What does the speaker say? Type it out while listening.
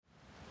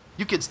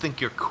You kids think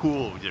you're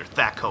cool with your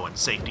THACO and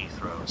safety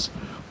throws.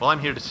 Well, I'm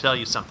here to tell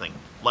you something.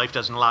 Life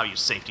doesn't allow you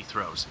safety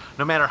throws.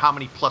 No matter how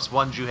many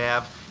 +1s you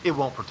have, it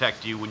won't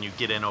protect you when you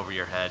get in over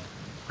your head.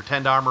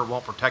 Pretend armor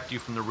won't protect you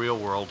from the real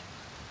world.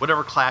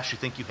 Whatever class you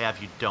think you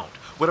have, you don't.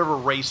 Whatever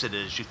race it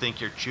is you think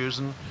you're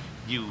choosing,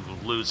 you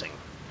losing.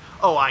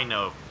 Oh, I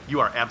know, you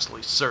are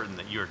absolutely certain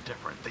that you're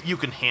different, that you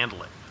can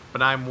handle it.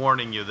 But I'm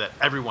warning you that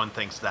everyone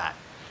thinks that.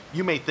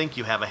 You may think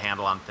you have a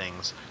handle on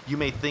things. You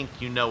may think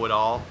you know it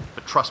all,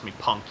 but trust me,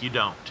 punk, you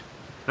don't.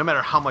 No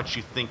matter how much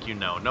you think you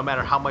know, no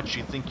matter how much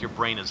you think your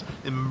brain is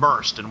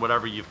immersed in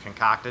whatever you've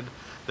concocted,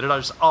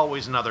 there's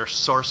always another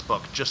source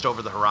book just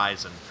over the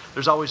horizon.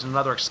 There's always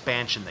another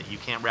expansion that you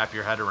can't wrap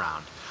your head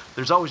around.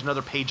 There's always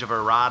another page of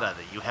errata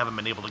that you haven't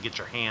been able to get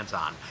your hands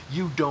on.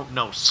 You don't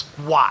know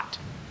squat.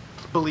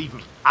 Believe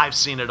me, I've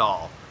seen it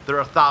all. There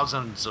are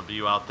thousands of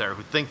you out there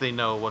who think they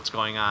know what's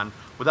going on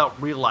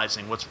without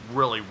realizing what's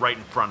really right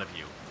in front of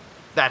you.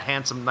 That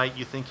handsome knight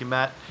you think you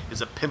met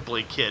is a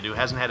pimply kid who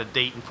hasn't had a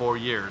date in 4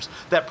 years.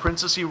 That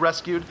princess you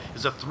rescued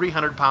is a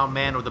 300-pound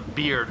man with a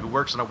beard who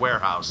works in a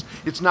warehouse.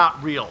 It's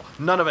not real.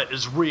 None of it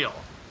is real.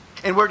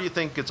 And where do you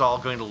think it's all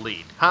going to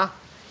lead, huh?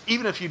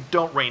 Even if you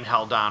don't rain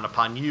hell down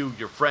upon you,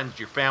 your friends,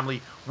 your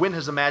family, when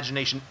has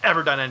imagination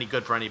ever done any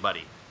good for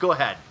anybody? Go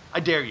ahead. I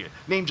dare you.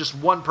 Name just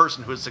one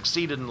person who has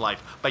succeeded in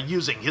life by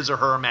using his or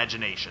her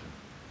imagination.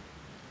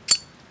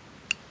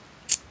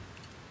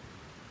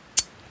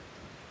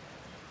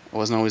 I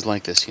wasn't always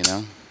like this, you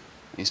know?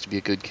 I used to be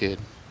a good kid.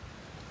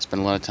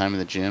 Spent a lot of time in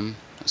the gym.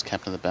 I was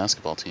captain of the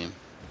basketball team.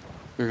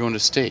 We were going to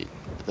state,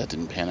 but that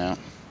didn't pan out.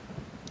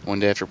 One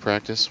day after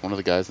practice, one of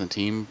the guys on the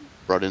team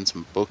brought in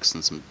some books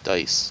and some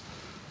dice.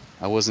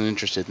 I wasn't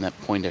interested in that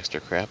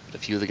Poindexter crap, but a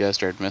few of the guys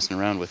started messing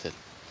around with it.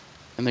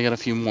 And they got a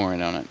few more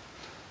in on it.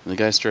 When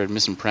the guys started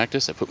missing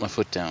practice, I put my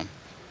foot down.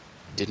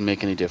 Didn't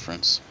make any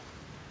difference.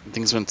 When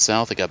things went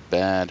south, it got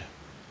bad.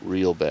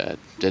 Real bad.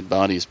 Dead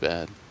bodies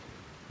bad.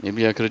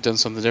 Maybe I could have done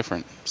something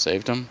different.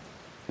 Saved them?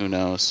 Who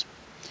knows?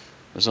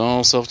 It was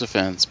all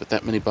self-defense, but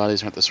that many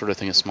bodies aren't the sort of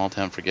thing a small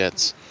town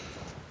forgets.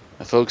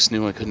 My folks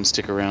knew I couldn't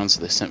stick around,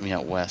 so they sent me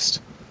out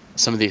west.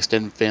 Some of the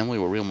extended family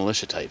were real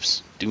militia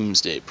types.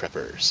 Doomsday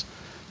preppers.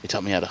 They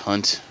taught me how to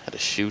hunt, how to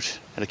shoot,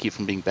 how to keep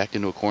from being backed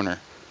into a corner.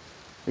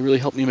 They really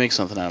helped me make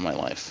something out of my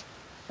life.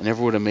 I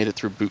never would have made it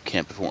through boot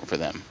camp if it weren't for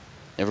them.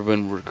 Never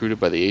been recruited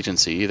by the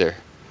agency either.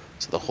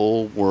 So the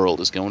whole world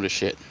is going to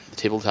shit. The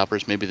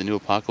tabletoppers may be the new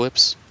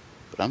apocalypse,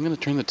 but I'm going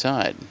to turn the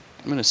tide.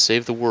 I'm going to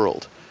save the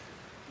world.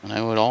 And I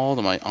owe it all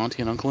to my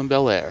auntie and uncle in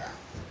Bel Air.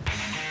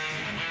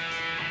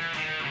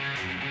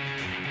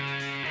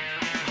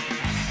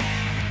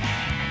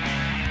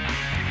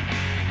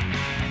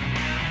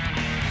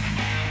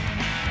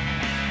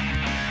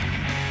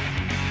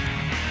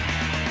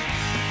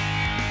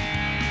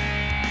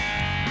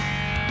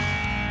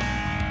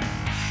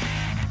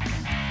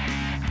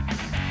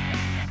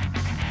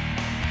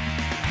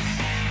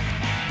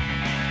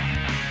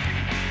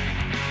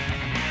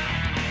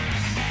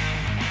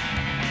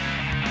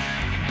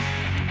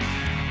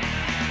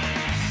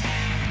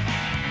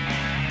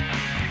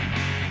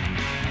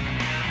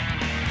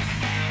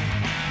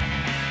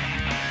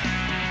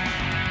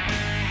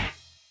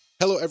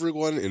 Hello,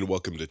 everyone, and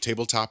welcome to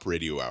Tabletop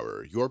Radio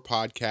Hour, your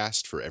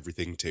podcast for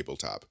everything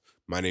tabletop.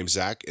 My name's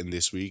Zach, and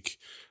this week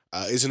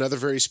is another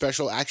very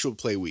special actual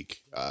play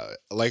week.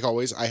 Like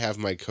always, I have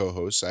my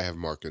co-hosts. I have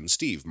Mark and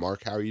Steve.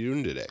 Mark, how are you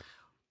doing today?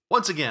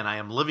 Once again, I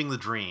am living the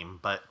dream,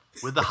 but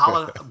with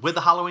the with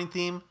the Halloween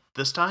theme,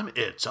 this time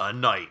it's a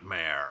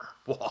nightmare.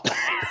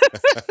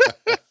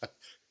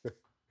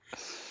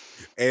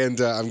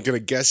 And I'm going to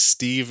guess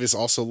Steve is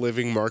also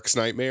living Mark's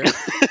nightmare.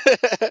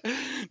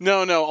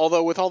 No.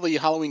 Although with all the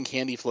Halloween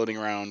candy floating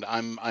around,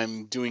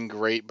 I'm doing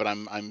great, but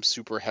I'm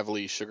super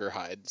heavily sugar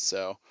high.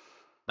 So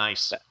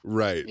Nice.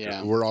 Right.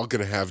 Yeah. We're all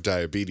going to have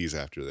diabetes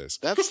after this.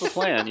 That's the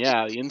plan.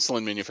 Yeah, the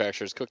insulin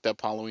manufacturers cooked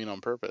up Halloween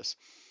on purpose.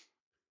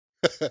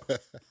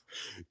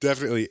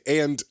 Definitely.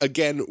 And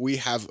again, we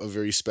have a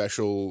very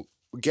special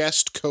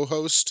guest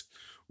co-host.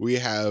 We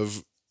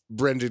have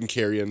Brendan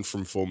Carrion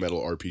from Full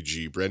Metal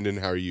RPG. Brendan,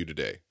 how are you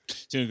today?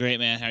 Doing great,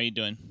 man. How are you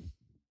doing?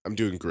 I'm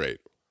doing great.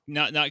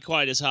 Not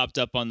quite as hopped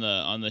up on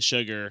the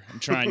sugar. I'm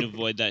trying to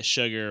avoid that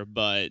sugar,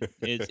 but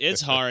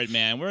it's hard,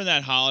 man. We're in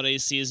that holiday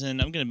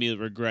season. I'm gonna be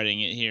regretting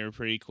it here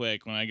pretty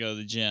quick when I go to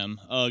the gym.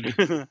 Ugh.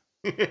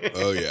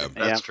 Oh yeah,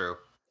 That's true.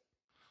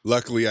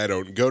 Luckily, I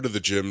don't go to the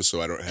gym,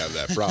 so I don't have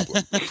that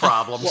problem.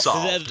 Problem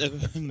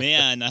solved.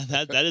 Man,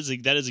 that is a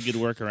good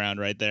workaround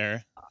right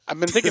there.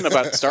 I've been thinking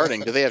about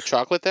starting. Do they have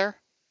chocolate there?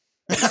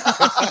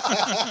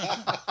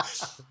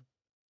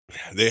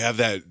 They have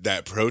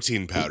that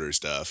protein powder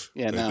stuff.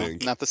 Yeah, I no,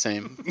 think. not the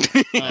same.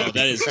 Oh,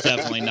 that is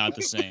definitely not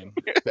the same.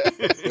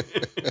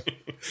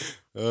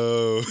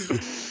 Oh.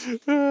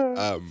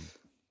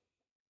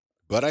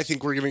 But I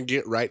think we're going to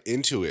get right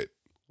into it.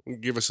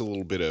 Give us a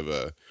little bit of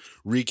a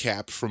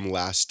recap from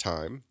last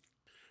time.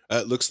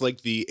 It looks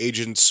like the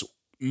agents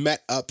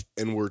met up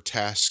and were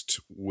tasked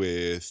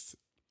with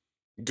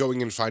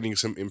going and finding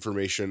some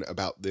information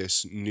about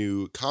this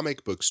new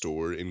comic book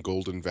store in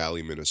Golden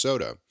Valley,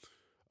 Minnesota,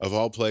 of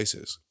all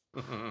places.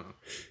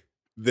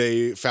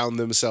 They found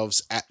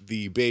themselves at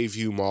the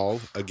Bayview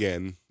Mall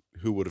again.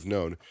 Who would have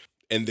known?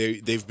 And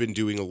they've been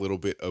doing a little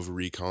bit of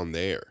recon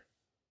there.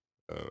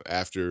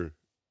 After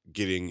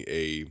getting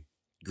a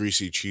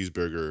greasy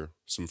cheeseburger,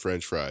 some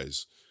French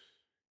fries,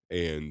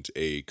 and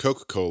a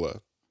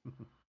Coca-Cola,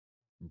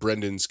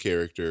 Brendan's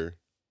character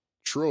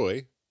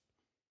Troy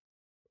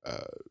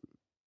uh,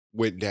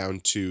 went down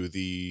to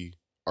the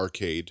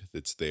arcade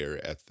that's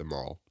there at the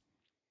mall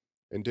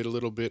and did a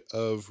little bit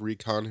of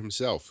recon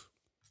himself.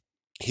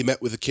 He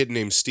met with a kid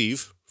named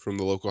Steve from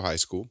the local high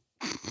school.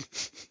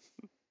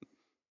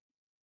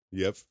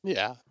 Yep.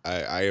 Yeah.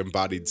 I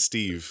embodied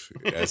Steve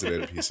as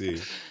an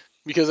NPC.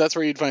 Because that's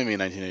where you'd find me in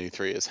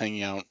 1983, is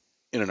hanging out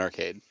in an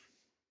arcade.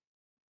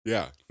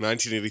 Yeah,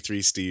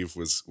 1983 Steve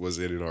was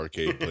in an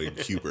arcade playing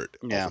Hubert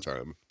all Yeah. the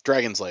time.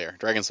 Dragon Slayer.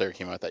 Dragon Slayer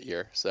came out that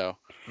year, so.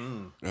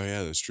 Oh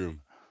yeah, that's true.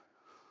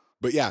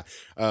 But yeah,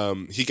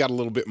 he got a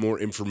little bit more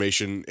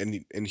information,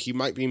 and he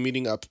might be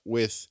meeting up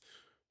with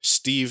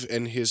Steve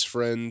and his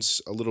friends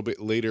a little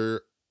bit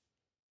later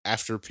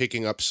after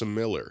picking up some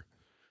Miller.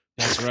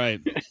 That's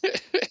right.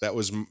 That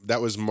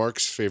was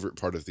Mark's favorite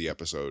part of the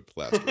episode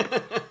last week.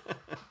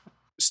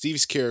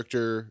 Steve's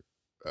character,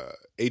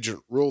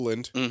 Agent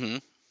Roland, Mm-hmm.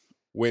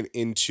 went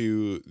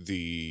into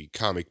the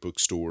comic book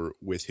store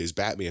with his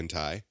Batman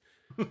tie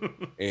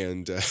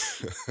and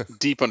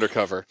Deep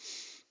undercover.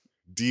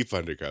 deep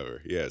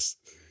undercover, yes.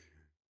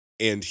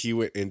 And he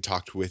went and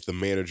talked with the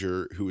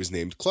manager, who is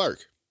named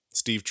Clark.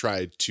 Steve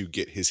tried to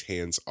get his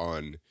hands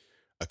on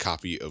a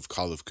copy of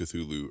Call of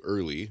Cthulhu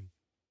early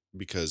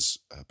because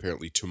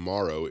apparently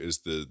tomorrow is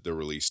the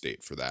release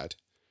date for that.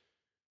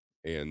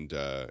 And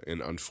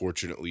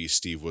unfortunately,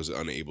 Steve was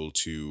unable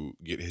to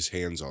get his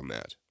hands on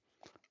that.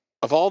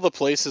 Of all the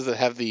places that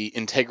have the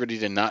integrity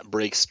to not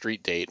break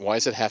street date, why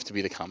does it have to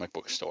be the comic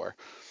book store?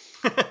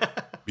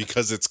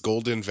 Because it's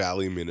Golden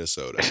Valley,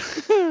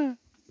 Minnesota.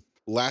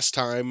 Last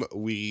time,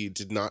 we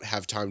did not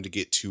have time to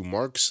get to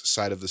Mark's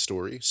side of the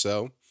story,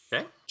 so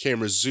Okay.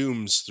 camera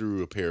zooms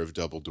through a pair of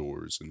double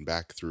doors and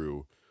back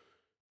through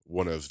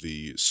one of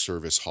the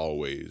service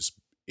hallways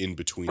in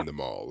between the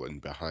mall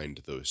and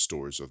behind the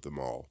stores of the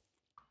mall.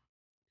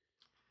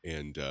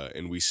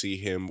 And we see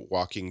him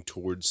walking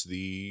towards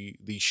the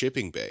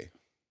shipping bay.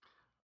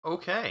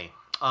 Okay.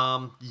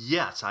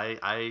 Yes,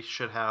 I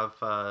should have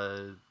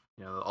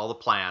all the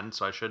plans,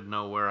 so I should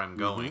know where I'm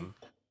going.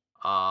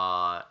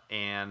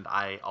 And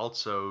I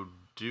also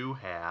do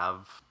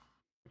have.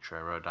 Make sure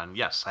I wrote it down.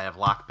 Yes, I have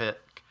lockpick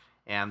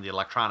and the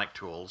electronic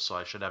tools, so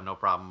I should have no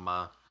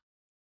problem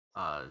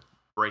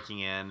breaking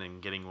in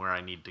and getting where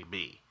I need to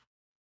be.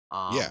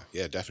 Yeah,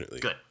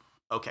 definitely. Good.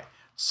 Okay.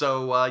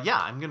 So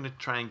I'm gonna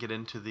try and get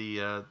into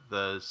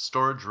the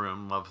storage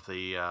room of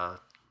the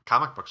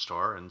comic book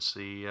store and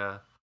see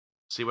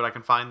what I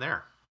can find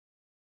there.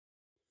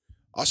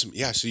 Awesome.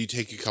 Yeah, so you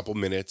take a couple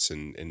minutes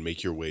and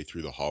make your way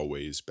through the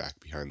hallways back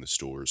behind the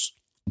stores.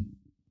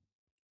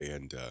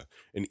 And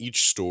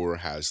each store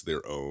has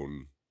their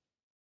own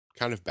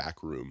kind of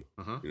back room,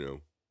 Mm-hmm.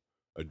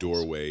 a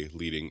doorway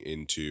leading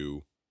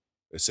into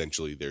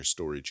essentially their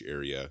storage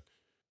area.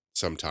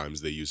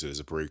 Sometimes they use it as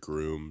a break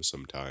room.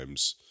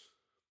 Sometimes,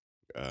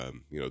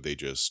 they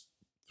just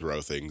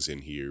throw things in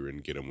here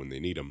and get them when they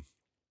need them.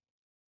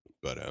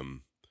 But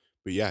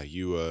yeah,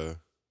 you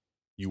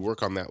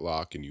work on that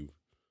lock, and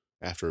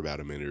after about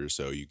a minute or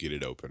so, you get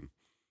it open,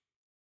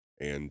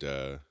 and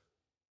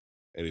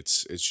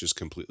it's just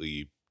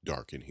completely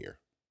dark in here.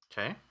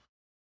 Okay.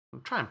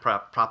 I'm trying to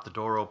prop the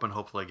door open.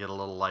 Hopefully, I get a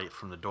little light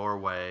from the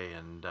doorway,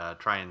 and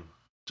try and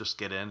just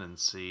get in and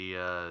see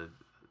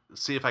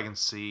if I can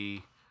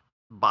see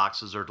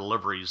boxes or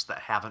deliveries that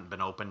haven't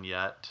been opened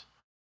yet.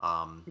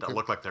 That Okay.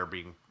 look like they're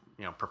being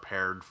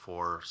prepared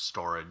for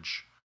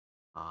storage.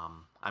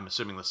 I'm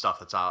assuming the stuff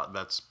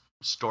that's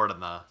stored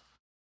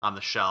on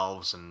the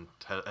shelves and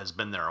has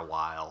been there a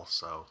while.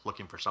 So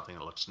looking for something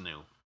that looks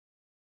new.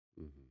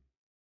 Mhm.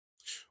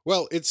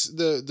 Well, it's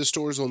the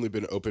store's only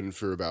been open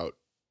for about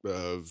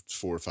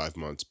 4 or 5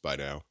 months by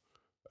now.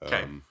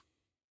 Okay.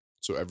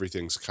 So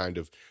everything's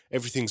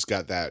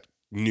got that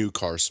new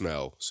car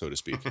smell, so to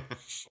speak.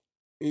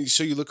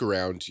 So you look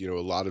around, a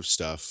lot of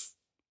stuff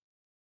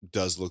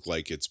does look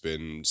like it's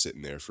been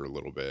sitting there for a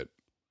little bit.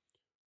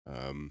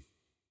 Um,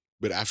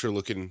 but after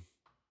looking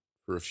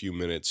for a few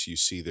minutes, you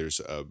see there's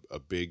a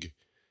big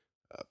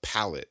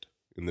pallet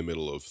in the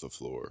middle of the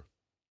floor,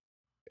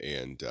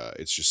 and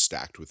it's just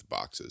stacked with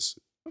boxes.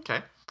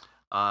 Okay.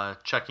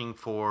 Checking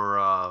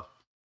for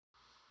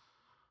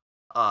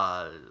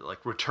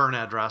like return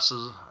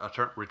addresses,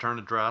 return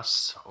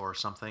address or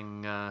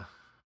something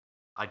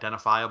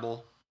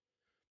identifiable.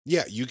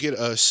 Yeah, you get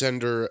a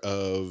sender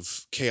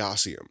of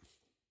Chaosium.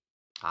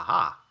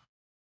 Aha.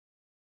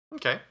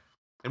 Okay.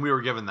 And we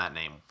were given that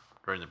name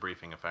during the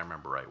briefing, if I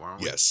remember right, weren't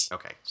we? Yes.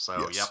 Okay. So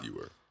Yes, yep. you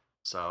were.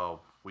 So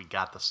we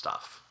got the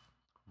stuff,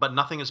 but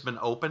nothing has been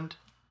opened.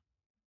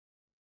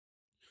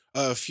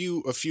 A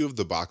few of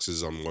the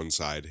boxes on one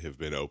side have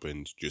been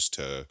opened just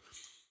to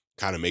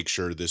kind of make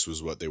sure this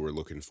was what they were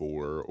looking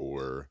for,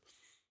 or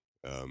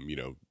you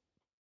know,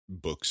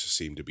 books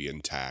seem to be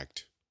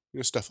intact,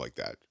 stuff like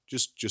that.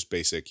 Just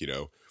basic,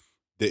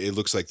 it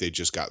looks like they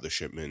just got the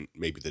shipment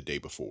maybe the day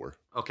before.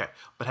 Okay,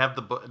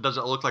 but does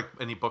it look like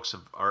any books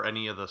or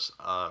any of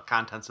the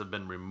contents have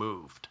been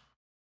removed?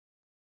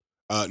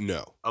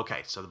 No.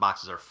 Okay, so the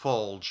boxes are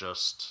full,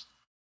 just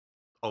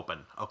open.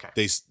 Okay.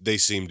 They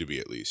seem to be,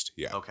 at least.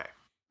 Yeah. Okay.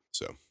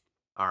 So.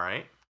 All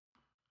right.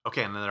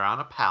 Okay, and then they're on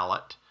a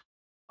pallet.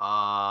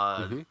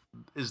 Mhm.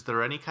 Is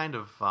there any kind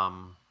of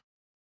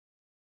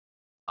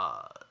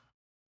uh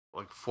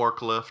like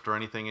forklift or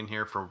anything in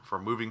here for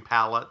moving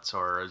pallets,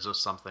 or is this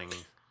something,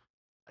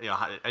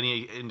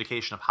 any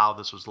indication of how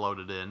this was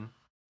loaded in?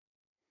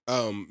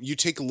 You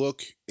take a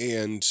look,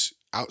 and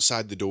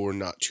outside the door,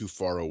 not too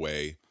far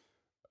away,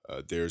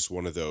 there's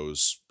one of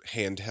those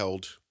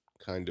handheld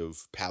kind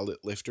of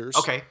pallet lifters.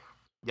 Okay.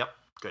 Yep.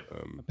 Good.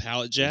 A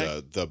pallet jack.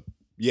 The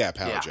yeah,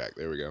 pallet Yeah. jack.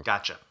 There we go.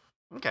 Gotcha.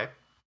 Okay.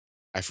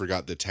 I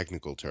forgot the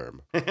technical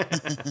term.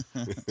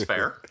 It's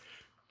fair.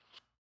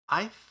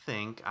 I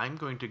think I'm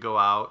going to go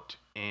out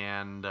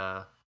and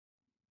what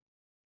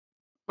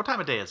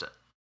time of day is it?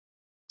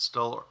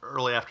 Still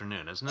early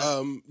afternoon, isn't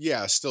it?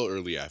 Yeah, still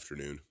early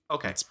afternoon.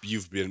 Okay.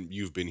 You've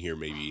been here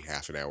maybe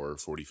half an hour,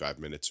 45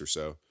 minutes or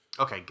so.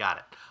 Okay, got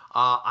it.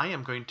 I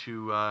am going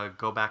to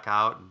go back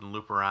out and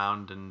loop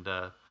around and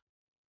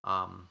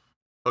um,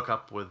 hook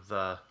up with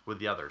the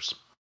others.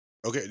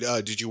 Okay.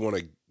 Did you want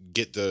to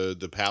get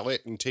the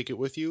pallet and take it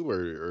with you,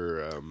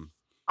 or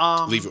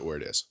leave it where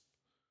it is?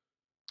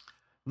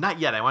 Not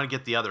yet. I want to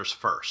get the others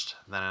first.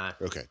 Then,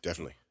 Okay,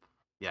 definitely.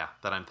 yeah.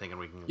 Then I'm thinking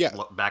we can Yeah.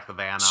 back the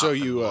van up So and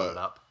you load it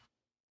up.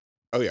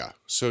 Oh yeah.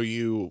 So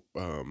you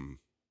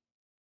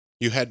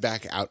head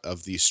back out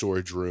of the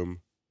storage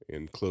room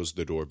and close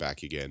the door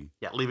back again.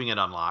 Yeah, leaving it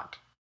unlocked.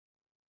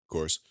 Of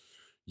course,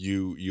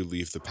 you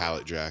leave the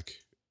pallet jack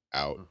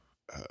out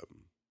Mm.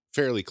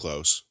 fairly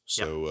close,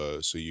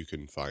 Yep. so you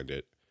can find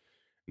it,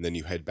 and then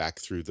you head back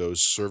through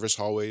those service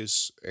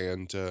hallways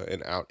and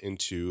out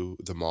into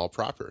the mall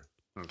proper.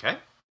 Okay.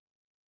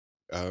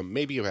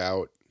 Maybe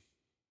about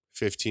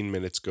 15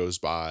 minutes goes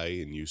by,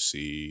 and you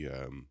see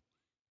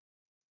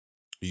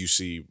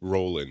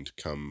Roland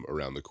come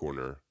around the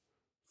corner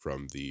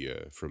from the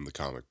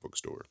comic book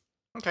store.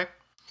 Okay.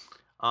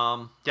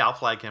 Yeah, I'll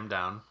flag him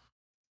down.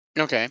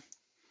 Okay.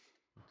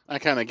 I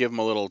kind of give him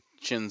a little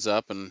chins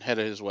up and head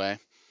his way.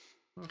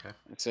 Okay.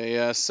 I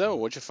say, so,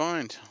 what'd you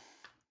find?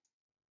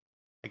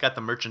 I got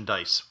the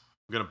merchandise.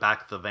 I'm gonna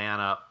back the van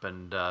up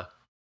and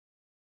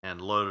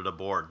load it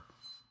aboard.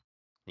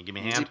 Can you give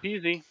me a Easy hand?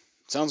 peasy.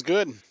 Sounds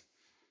good.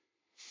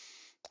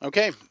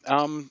 Okay.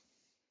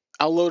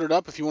 I'll load it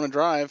up if you want to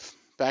drive.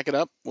 Back it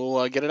up.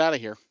 We'll get it out of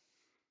here.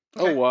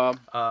 Okay.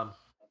 Oh,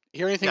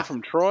 hear anything yeah.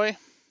 from Troy?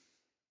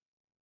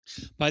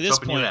 By this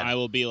Open your point, head. I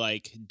will be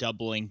like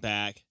doubling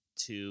back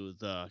to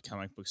the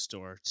comic book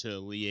store to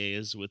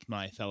liaise with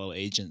my fellow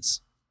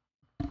agents.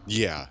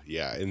 Yeah,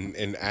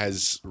 and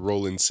as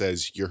Roland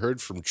says, you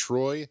heard from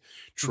Troy.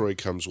 Troy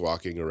comes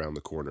walking around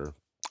the corner.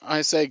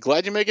 I say,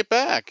 glad you make it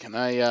back. And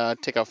I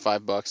take out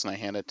 $5 and I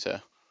hand it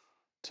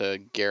to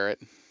Garrett.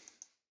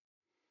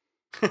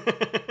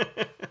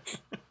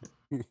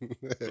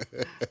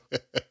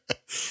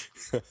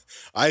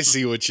 I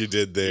see what you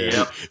did there.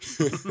 Yep.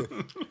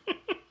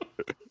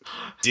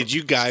 Did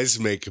you guys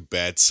make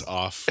bets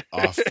off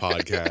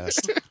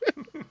podcast?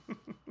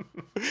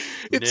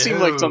 It seemed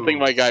like something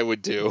No. my guy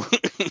would do.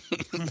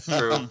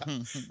 True.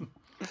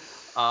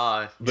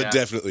 But yeah.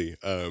 definitely,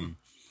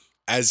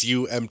 as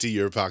you empty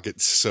your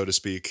pockets, so to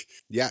speak,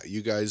 yeah,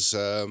 you guys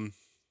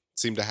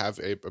seem to have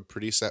a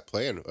pretty set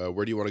plan.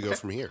 Where do you want to go Okay.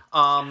 from here?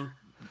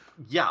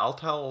 Yeah, I'll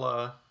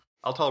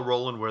tell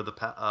Roland where the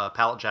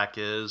pallet jack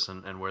is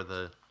and where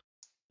the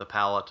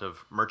pallet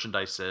of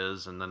merchandise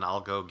is, and then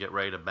I'll go get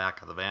ready to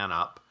back the van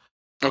up.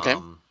 Okay.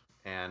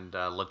 And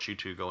let you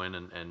two go in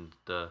and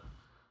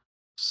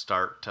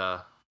start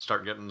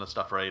getting the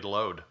stuff ready to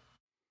load.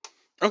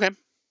 Okay.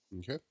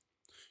 Okay.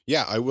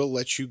 Yeah, I will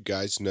let you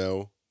guys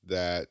know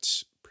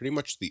that pretty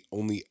much the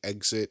only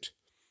exit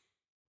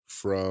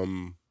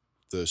from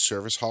the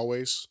service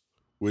hallways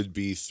would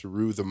be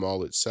through the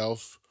mall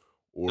itself,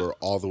 or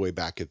all the way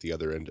back at the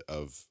other end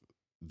of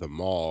the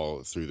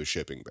mall through the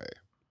shipping bay.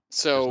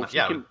 So There's he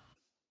not- can.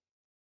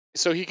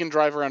 So he can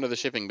drive around to the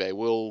shipping bay.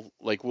 We'll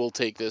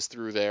take this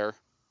through there.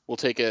 We'll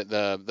take it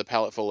the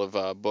pallet full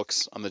of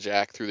books on the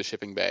jack through the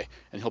shipping bay,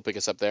 and he'll pick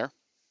us up there.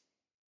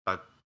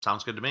 That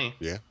sounds good to me.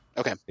 Yeah.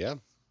 Okay. Yeah.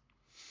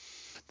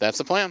 That's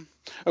the plan.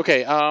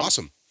 Okay.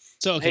 Awesome.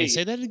 So, okay, Hey.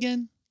 say that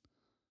again.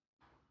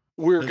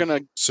 We're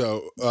gonna.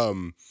 So,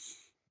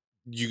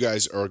 you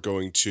guys are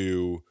going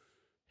to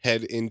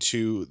head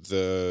into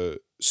the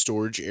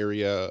storage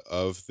area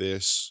of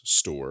this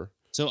store.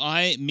 So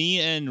me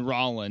and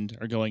Roland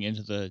are going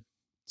into the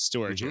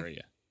storage Mhm.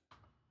 area.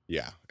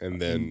 Yeah, and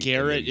then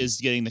Garrett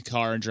is getting the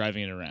car and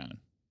driving it around.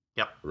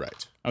 Yep.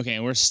 right. Okay,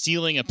 and we're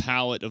stealing a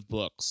pallet of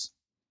books.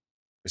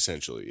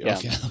 essentially. Yeah.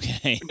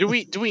 Okay. Do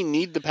we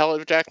need the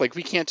pallet jack? Like,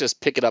 we can't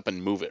just pick it up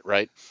and move it,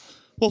 right?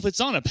 Well, if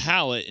it's on a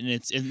pallet and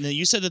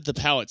you said that the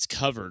pallet's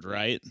covered,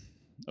 right?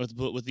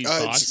 With these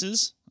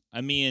boxes.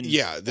 I mean,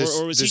 yeah.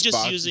 Or was he this just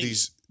box, using?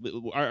 these.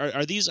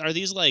 Are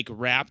these like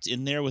wrapped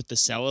in there with the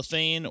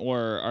cellophane,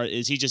 or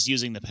is he just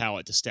using the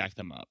pallet to stack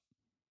them up?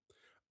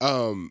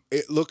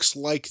 It looks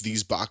like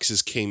these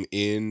boxes came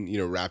in,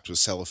 wrapped with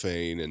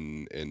cellophane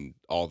and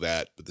all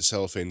that, but the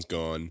cellophane's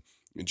gone.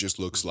 It just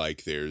looks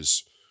like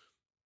there's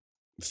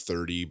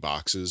 30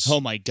 boxes. Oh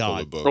my full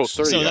God! of books.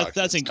 30 So boxes.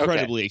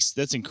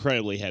 that's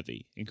incredibly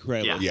heavy.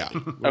 Incredibly Yeah.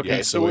 heavy. Okay,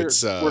 Yeah, so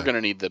it's we're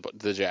gonna need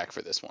the jack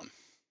for this one.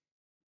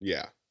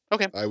 yeah.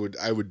 Okay, I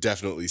would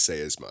definitely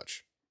say as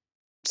much.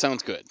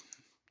 sounds good.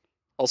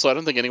 Also, I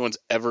don't think anyone's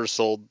ever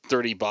sold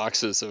 30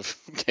 boxes of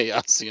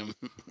Chaosium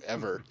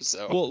ever.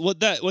 So Well, what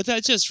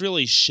that just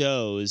really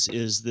shows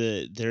is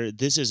that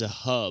this is a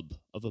hub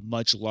of a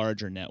much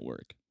larger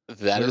network.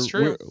 that is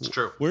true. It's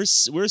true.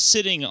 We're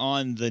sitting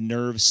on the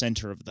nerve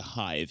center of the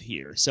hive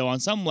here. So on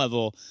some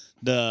level,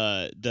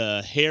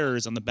 the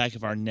hairs on the back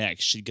of our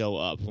necks should go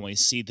up when we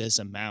see this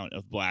amount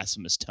of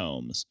blasphemous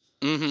tomes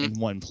Hmm. in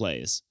one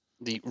place.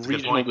 The a good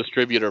regional point.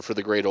 distributor for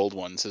the great old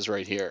ones is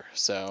right here.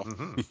 So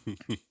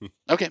Mm-hmm.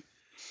 okay,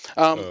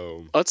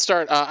 let's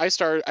start. I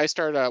start.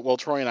 Well,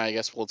 Troy and I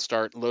guess we'll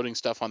start loading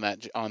stuff on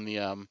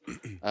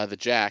the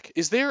jack.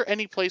 Is there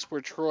any place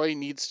where Troy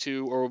needs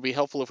to, or would be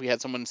helpful if we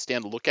had someone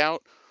stand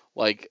lookout,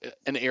 like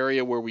an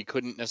area where we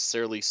couldn't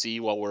necessarily see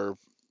while we're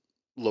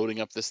loading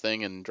up this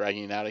thing and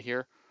dragging it out of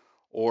here,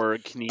 or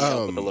can he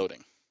help with the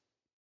loading?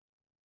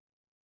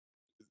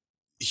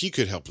 He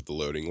could help with the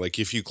loading. Like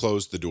if you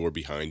close the door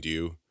behind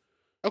you,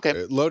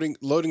 Okay.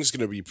 loading's going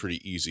to be pretty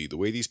easy. The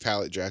way these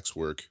pallet jacks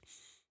work,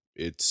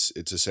 it's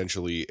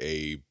essentially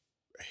a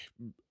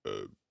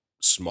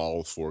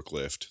small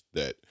forklift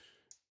that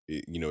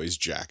is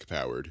jack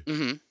powered,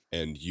 Mm-hmm.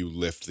 and you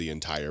lift the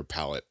entire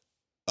pallet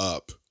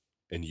up,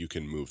 and you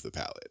can move the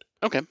pallet.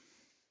 Okay.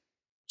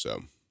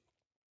 So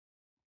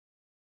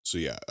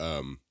yeah,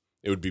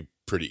 it would be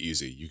pretty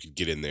easy. You could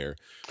get in there.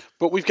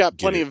 But we've got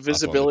Get plenty it of up on the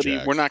visibility.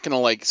 jack. We're not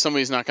gonna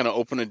somebody's not gonna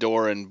open a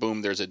door and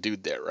boom, there's a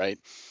dude there, right?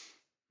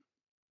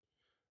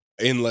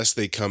 Unless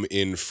they come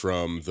in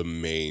from the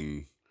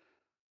main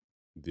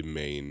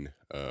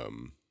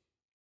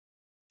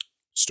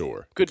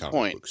store. The Good comic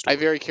point. book store. I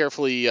very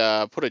carefully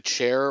put a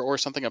chair or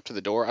something up to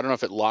the door. I don't know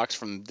if it locks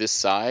from this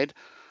side,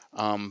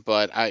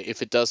 but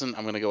if it doesn't,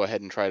 I'm going to go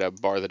ahead and try to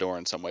bar the door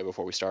in some way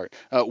before we start.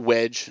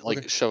 Wedge,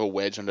 Okay. shove a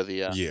wedge under the.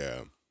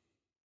 Yeah.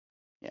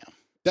 Yeah.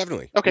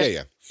 Definitely. Okay.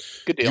 Yeah.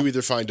 Good deal. You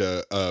either find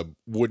a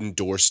wooden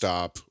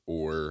doorstop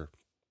or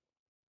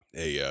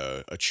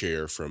a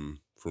chair from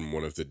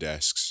one of the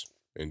desks,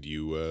 and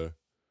you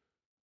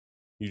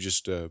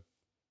just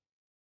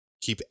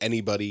keep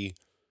anybody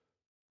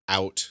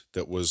out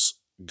that was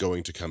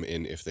going to come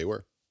in if they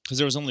were. Because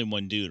there was only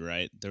one dude,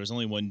 right? There was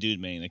only one dude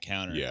manning the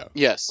counter. Yeah.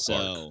 Yes.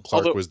 So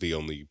Clark Although- was the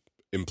only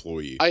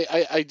employee.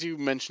 I do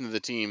mention to the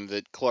team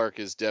that Clark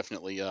is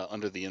definitely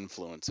under the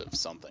influence of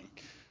something.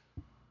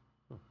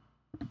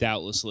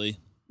 doubtlessly.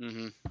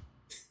 Mm-hmm.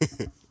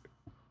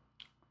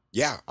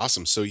 Yeah,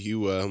 awesome. So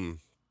you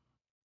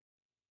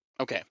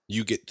Okay.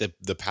 you get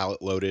the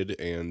pallet loaded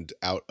and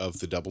out of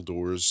the double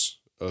doors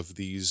of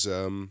these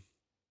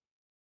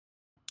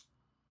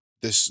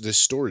this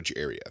storage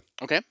area.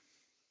 Okay.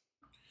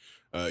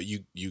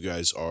 You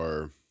guys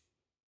are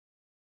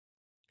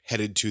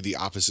headed to the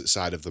opposite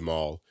side of the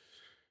mall,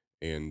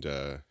 and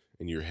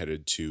you're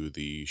headed to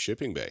the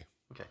shipping bay.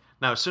 Okay.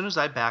 Now, as soon as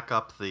I back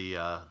up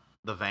the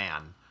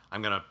van,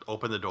 I'm gonna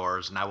open the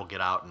doors and I will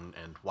get out and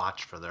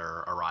watch for their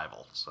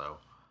arrival. So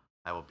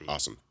I will be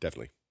Awesome,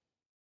 definitely.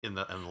 in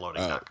the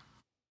loading dock.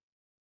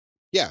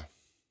 Yeah.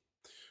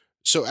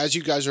 So as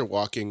you guys are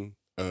walking,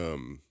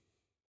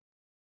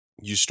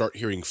 you start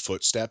hearing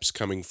footsteps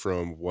coming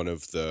from one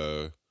of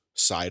the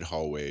side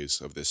hallways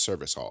of this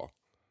service hall.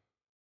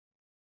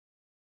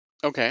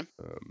 Okay.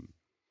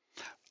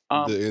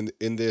 In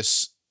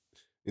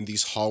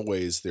these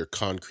hallways, they're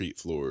concrete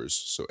floors,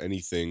 so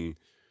anything,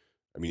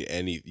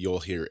 you'll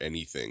hear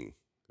anything,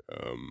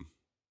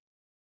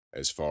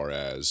 as far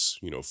as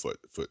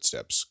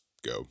footsteps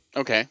go.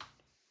 Okay.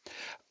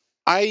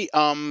 I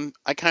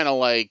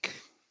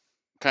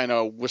kind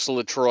of whistle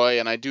at Troy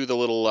and I do the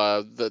little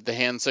the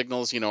hand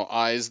signals,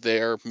 eyes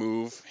there,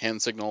 move,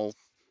 hand signal,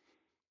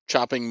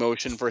 chopping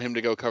motion for him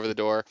to go cover the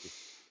door.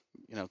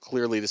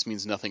 Clearly this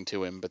means nothing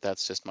to him, but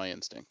that's just my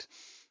instinct.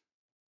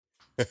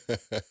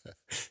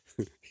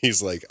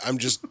 He's like,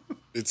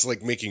 it's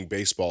like making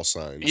baseball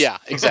signs. Yeah,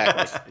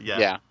 exactly.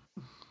 Yeah.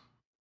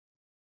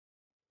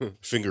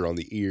 Finger on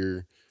the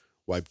ear,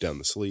 wipe down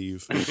the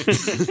sleeve.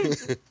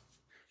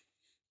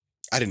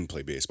 I didn't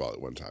play baseball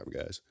at one time,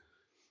 guys.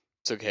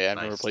 It's okay. I've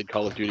never Nice. played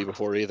Call of Duty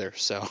before either,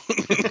 so.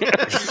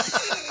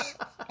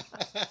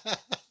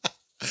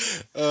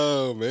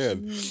 Oh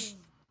man.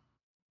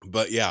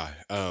 But yeah,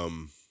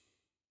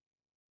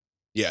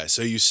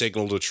 so you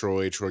signal to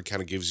Troy. Troy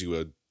kind of gives you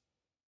a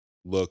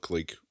look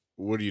like,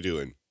 what are you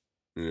doing?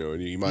 You know,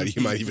 and you might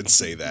even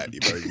say that. You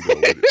might even go,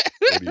 what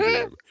are you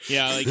doing?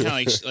 Yeah, like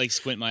kind of like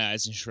squint my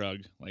eyes and shrug,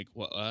 like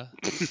what?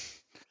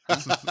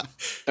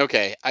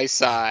 Okay, I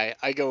sigh.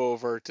 I go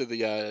over to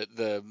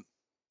the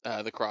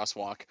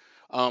crosswalk.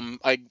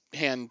 I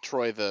hand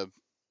Troy the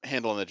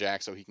handle on the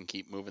jack so he can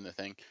keep moving the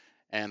thing,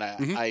 and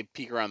Mhm. I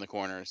peek around the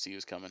corner and see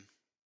who's coming.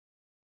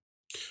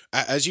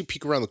 As you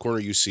peek around the corner,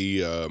 you see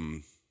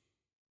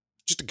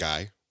just a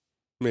guy,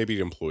 maybe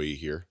an employee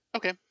here.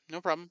 Okay,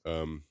 no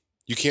problem.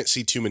 You can't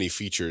see too many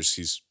features.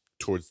 He's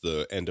towards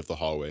the end of the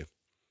hallway.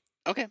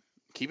 Okay,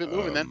 keep it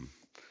moving then.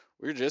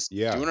 We're just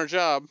Yeah, doing our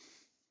job.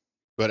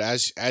 but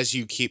as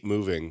you keep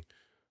moving,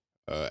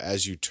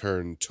 as you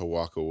turn to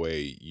walk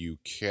away, you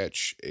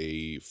catch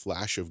a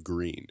flash of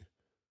green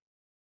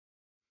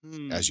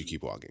as you Hmm.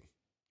 keep walking.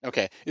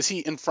 Okay, is he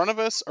in front of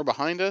us or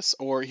behind us,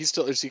 or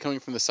is he coming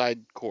from the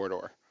side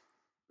corridor?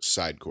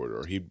 Side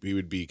corridor. He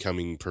would be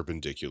coming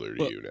perpendicular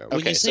to Well, you now. when you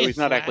Okay, say so a he's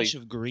not flash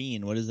actually. of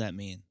green, what does that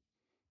mean?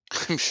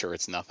 I'm sure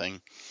it's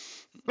nothing.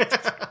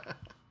 I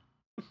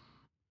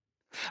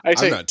I'm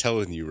say, not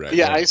telling you right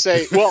yeah, I now.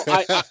 say, well,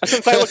 I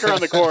since I look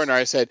around the corner,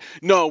 I said,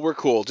 no, we're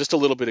cool, just a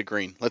little bit of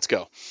green. Let's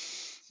go.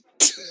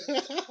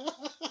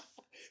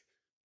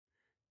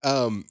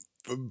 um,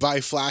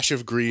 by flash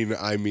of green,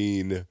 I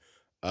mean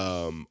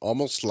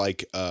almost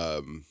like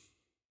a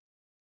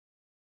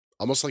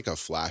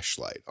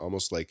flashlight,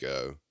 almost like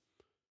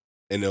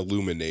an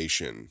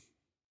illumination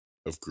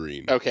of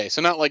green. Okay,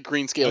 so not like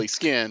green A, scaly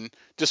skin,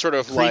 just sort a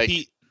of like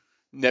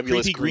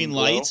nebulous creepy green green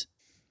glow. light.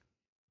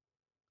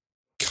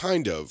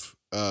 Kind of,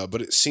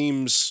 but it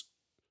seems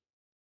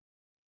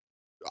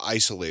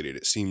isolated.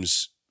 It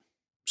seems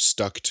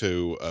stuck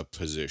to a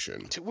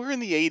position. We're in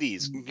the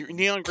 '80s.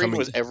 Neon green Coming,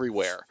 was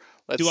everywhere.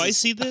 Do Let's I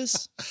just. see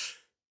this?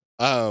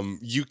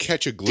 you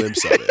catch a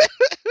glimpse of it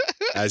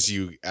as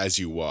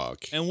you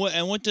walk. And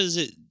what does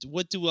it?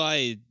 What do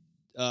I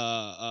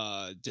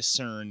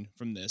discern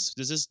from this?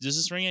 Does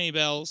this ring any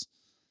bells?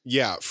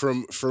 Yeah,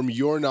 from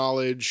your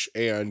knowledge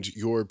and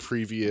your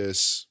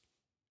previous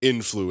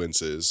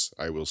influences,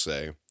 I will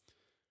say,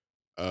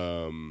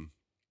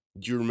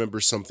 you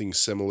remember something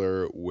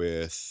similar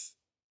with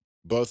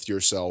both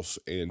yourself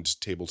and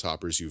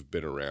tabletoppers you've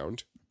been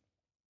around,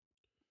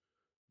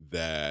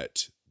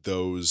 that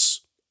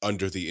those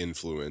under the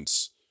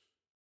influence,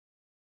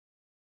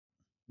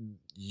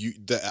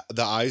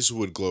 the eyes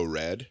would glow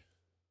red,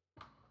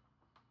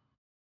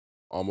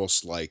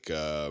 almost like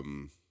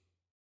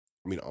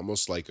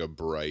almost like a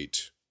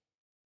bright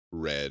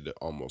red,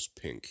 almost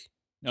pink.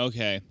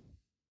 Okay.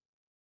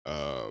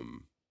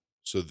 Um,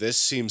 so this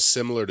seems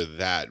similar to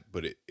that,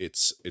 but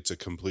it's a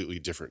completely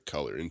different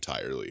color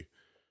entirely.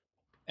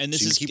 And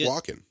this So you is keep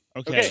walking.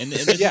 okay. Okay, And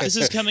this, yeah. this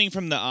is coming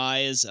from the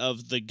eyes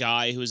of the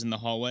guy who's in the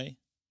hallway.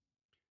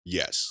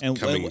 Yes, And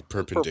coming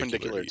perpendicular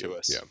Perpendicular to to you.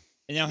 us. Yeah.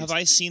 and now, have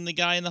I seen the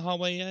guy in the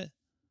hallway yet?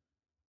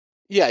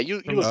 Yeah,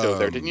 you From looked over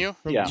there, didn't you?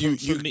 from Yeah. You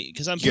from me,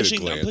 because I'm get a pushing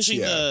glance,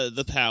 yeah.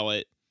 the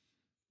pallet,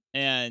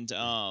 and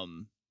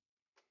so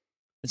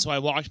I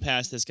walked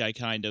past this guy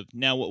kind of.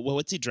 Now,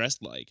 what's he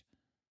dressed like?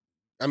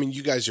 I mean,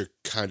 you guys are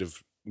kind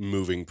of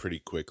moving pretty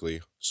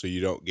quickly, so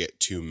you don't get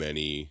too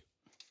many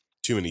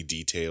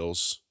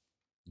details,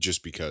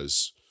 just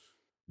because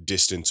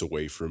distance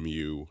away from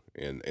you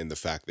and the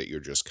fact that you're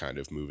just kind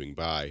of moving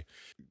by.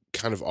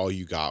 Kind of all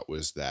you got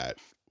was that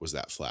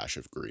flash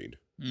of green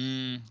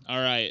All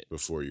right.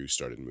 before you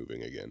started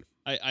moving again.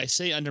 I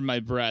say under my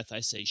breath, I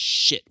say,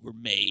 "Shit, we're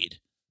made."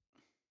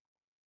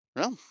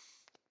 Well,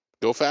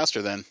 go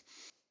faster then.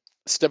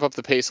 Step up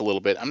the pace a little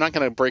bit. I'm not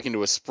going to break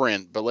into a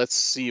sprint, but let's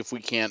see if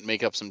we can't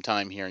make up some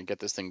time here and get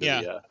this thing to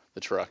Yeah.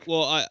 the truck.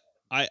 Well,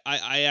 I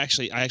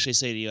actually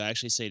say to you,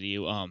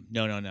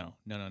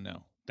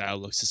 no. That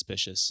looks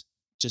suspicious.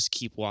 Just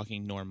keep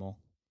walking normal.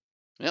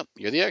 Yep,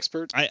 you're the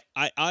expert. I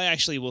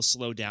actually will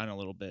slow down a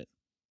little bit.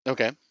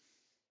 Okay.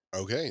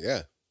 Okay,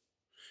 yeah.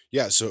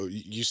 Yeah, so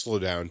you slow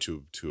down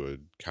to a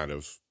kind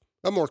of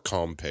a more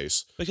calm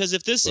pace. Because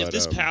if this But,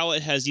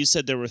 pallet has, you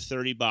said there were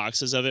 30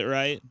 boxes of it,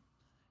 right?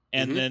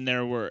 And Mhm. then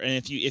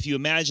if you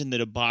imagine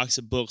that a box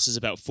of books is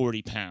about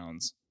 40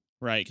 pounds,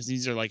 right? Because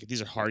these are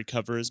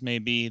hardcovers,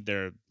 maybe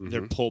they're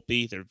Mhm.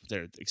 pulpy,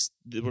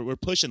 we're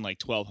pushing like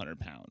 1,200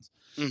 pounds.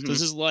 So Mhm.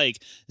 this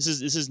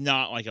is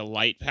not like a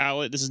light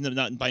pallet. This is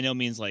not by no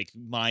means like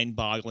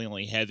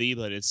mind-bogglingly heavy,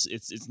 but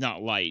it's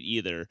not light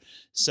either.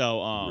 So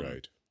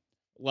Right.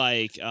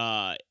 like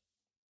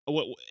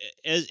what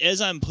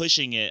as I'm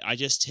pushing it, I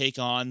just take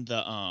on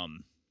the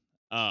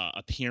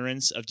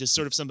appearance of just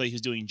sort of somebody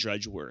who's doing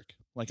drudge work.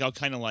 Like I'll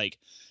kind of like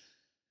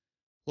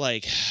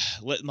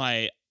let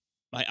my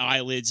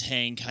eyelids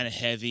hang kind of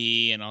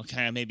heavy, and I'll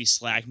kind of maybe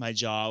slack my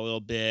jaw a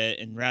little bit,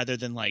 and rather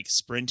than like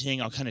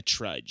sprinting, I'll kind of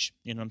trudge.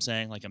 You know what I'm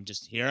saying? Like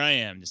here I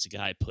am, just a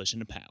guy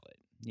pushing a pallet,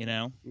 you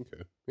know?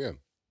 Okay. Yeah.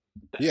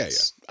 Yeah,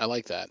 yeah. I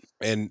like that.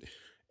 And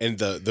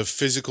the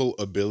physical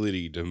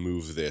ability to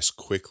move this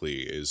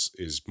quickly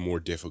is more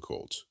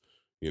difficult.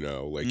 You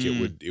know, like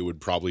it would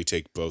probably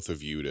take both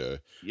of you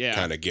to Yeah.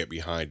 kind of get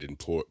behind and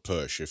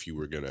push if you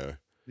were gonna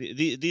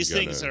These You're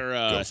things gonna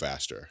are go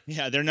faster.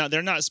 yeah, they're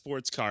not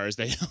sports cars.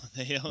 No.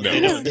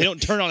 They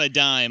don't turn on a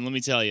dime, let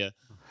me tell you.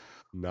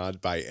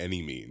 Not by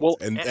any means. Well-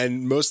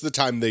 and most of the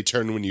time they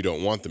turn when you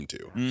don't want them to.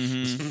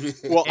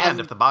 Mhm. Well, And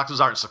if the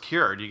boxes aren't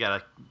secured, you got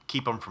to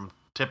keep them from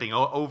tipping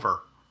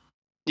over,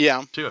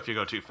 yeah. too, if you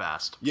go too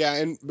fast. Yeah,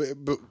 and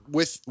but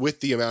with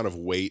the amount of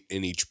weight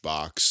in each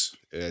box,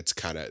 it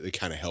kind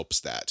of helps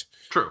that.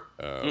 True.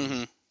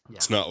 Mhm.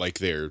 It's not like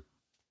they're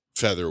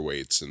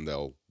featherweights and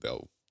they'll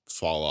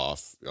fall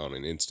off on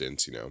an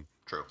instant,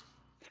 True.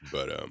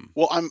 But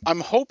Well, I'm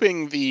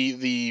hoping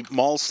the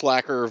mall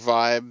slacker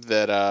vibe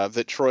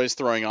that Troy's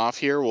throwing off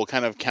here will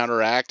kind of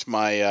counteract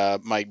my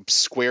my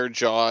square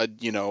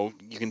jawed, you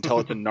can tell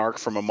it's a narc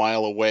from a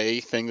mile away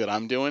thing that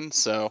I'm doing.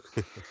 So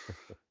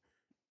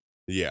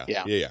yeah.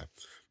 Yeah.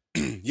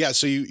 Yeah,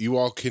 so you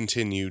all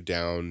continue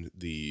down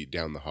the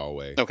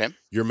hallway. okay,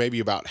 You're maybe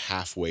about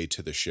halfway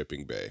to the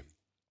shipping bay.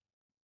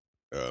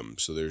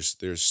 So there's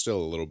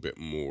still a little bit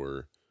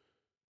more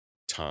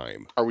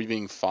time. are we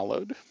being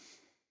followed?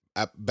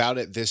 About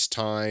at this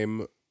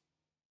time,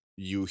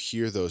 you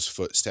hear those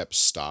footsteps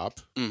stop,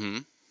 Mm-hmm.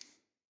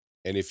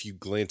 and if you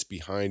glance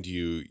behind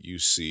you, you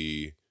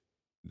see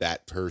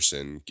that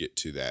person get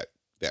to that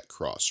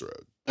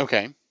crossroad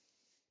Okay.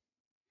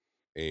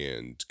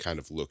 and kind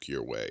of look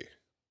your way.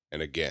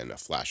 And again, a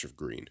flash of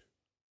green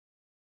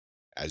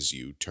as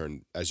you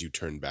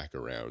turn back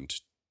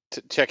around.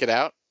 Check it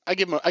out. I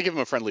give him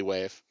a friendly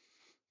wave.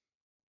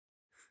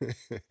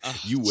 Oh,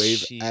 You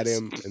wave at jeez.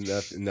 him,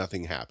 and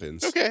nothing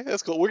happens. Okay,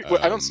 that's cool. I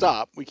don't Um,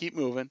 stop. We keep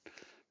moving.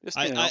 Just,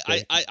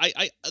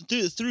 I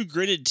through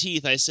gritted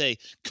teeth, I say,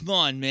 "Come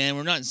on, man,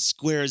 we're not in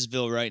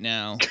Squaresville right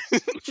now.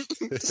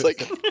 it's like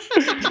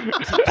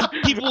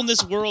People in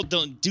this world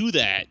don't do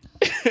that."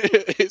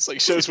 it's like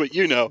shows what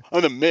you know.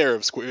 I'm the mayor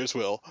of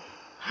Squaresville.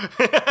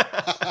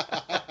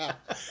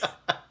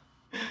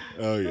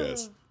 Oh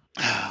yes.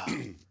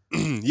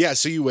 Yeah,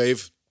 so you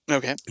wave.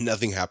 Okay.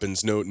 Nothing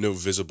happens. No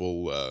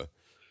visible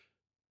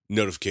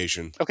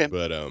notification. Okay.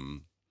 But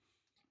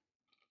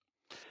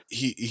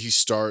he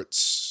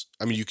starts.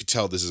 I mean, you could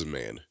tell this is a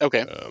man.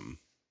 Okay.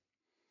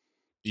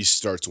 He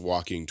starts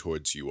walking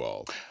towards you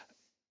all.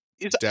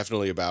 It's-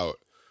 Definitely about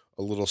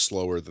a little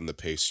slower than the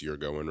pace you're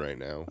going right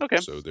now. Okay.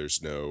 So there's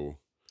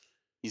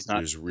He's not.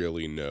 there's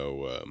really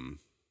no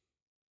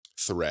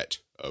threat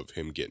of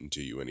him getting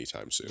to you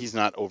anytime soon. He's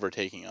not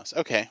overtaking us.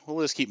 Okay. Well,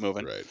 let's keep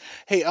moving. Right.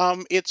 Hey,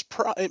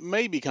 it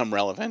may become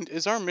relevant.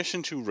 Is our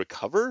mission to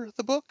recover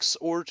the books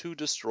or to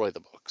destroy the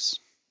books?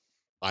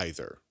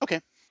 Either.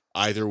 Okay.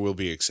 Either will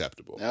be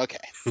acceptable. Okay.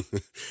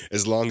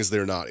 As long as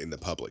they're not in the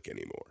public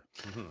anymore.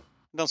 Mhm.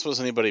 Don't suppose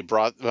anybody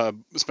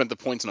spent the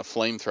points on a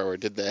flamethrower,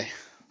 did they?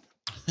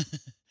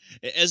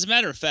 As a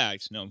matter of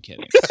fact, no, I'm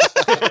kidding.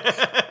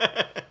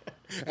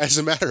 As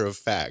a matter of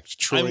fact,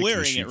 Troy I'm can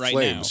wearing shoot it right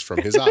flames now. from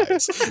his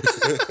eyes.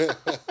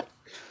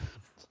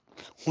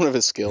 One of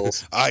his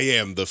skills. I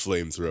am the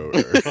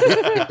flamethrower.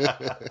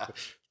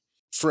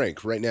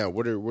 Frank, right now,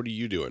 what are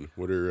you doing?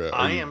 What are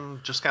I am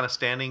just kind of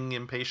standing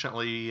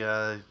impatiently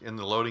in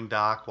the loading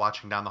dock,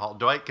 watching down the hall.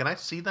 Can I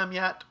see them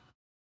yet?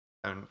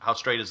 And how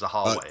straight is the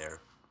hallway?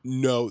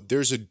 No,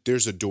 there's a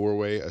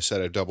doorway, a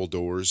set of double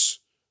doors,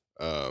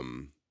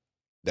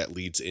 that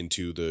leads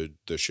into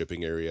the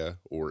shipping area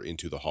or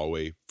into the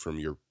hallway from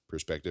your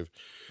perspective.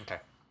 Okay.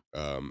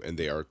 And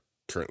they are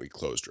currently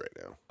closed right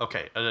now.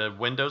 Okay.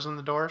 Windows in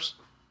the doors?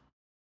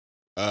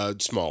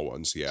 Small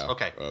ones, yeah.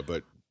 Okay.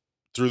 But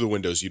through the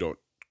windows, you don't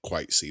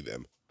quite see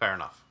them. Fair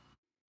enough.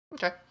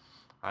 Okay.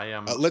 I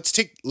am. Let's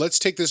take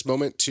this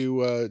moment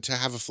to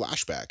have a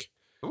flashback.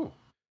 Ooh.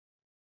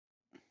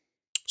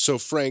 So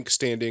Frank,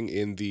 standing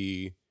in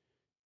the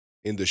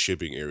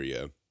shipping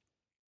area,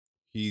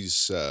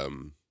 he's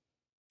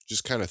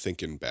just kind of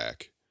thinking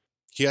back.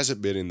 He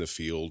hasn't been in the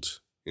field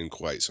in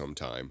quite some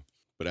time,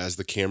 but as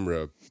the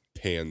camera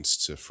pans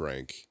to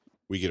Frank,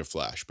 we get a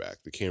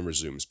flashback. The camera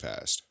zooms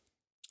past.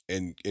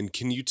 And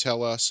can you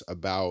tell us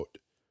about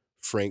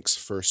Frank's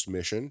first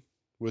mission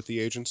with the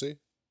agency?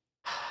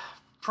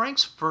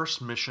 Frank's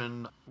first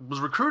mission was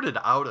recruited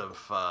out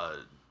of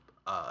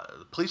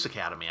the police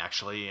academy,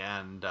 actually,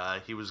 and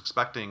he was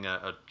expecting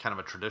a kind of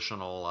a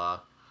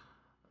traditional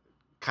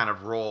kind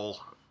of role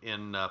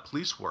in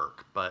police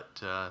work,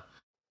 but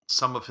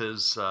some of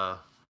his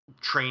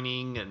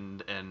training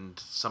and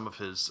some of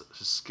his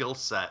skill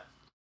set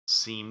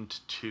seemed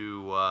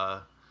to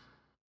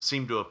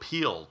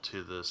appeal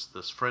to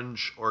this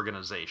fringe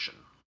organization,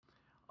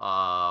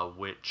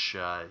 which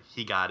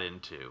he got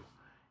into,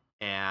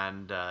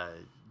 and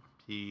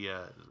he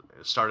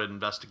started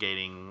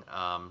investigating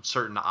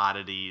certain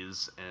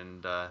oddities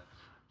and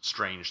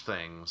strange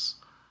things.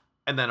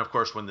 And then, of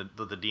course, when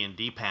the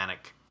D&D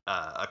panic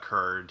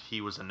occurred,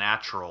 he was a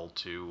natural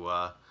to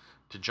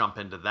jump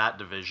into that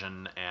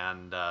division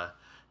and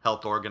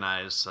helped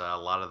organize a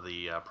lot of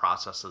the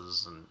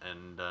processes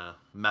and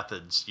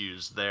methods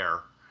used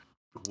there.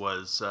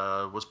 Was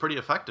pretty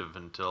effective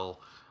until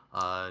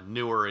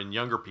newer and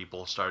younger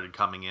people started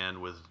coming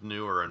in with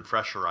newer and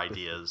fresher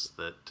ideas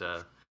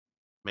that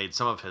made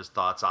some of his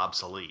thoughts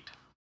obsolete.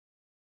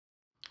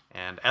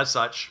 And as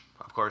such,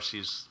 of course,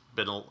 he's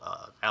been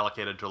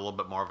allocated to a little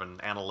bit more of an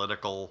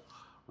analytical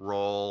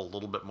role, a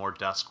little bit more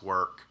desk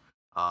work.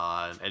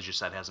 And as you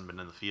said, hasn't been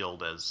in the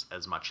field as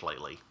much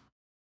lately.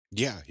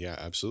 Yeah,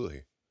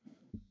 absolutely.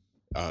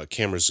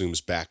 Camera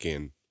zooms back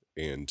in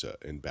and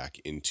back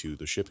into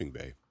the shipping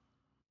bay.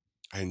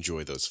 I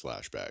enjoy those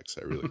flashbacks.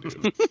 I really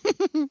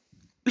do.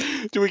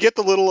 Do we get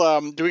the little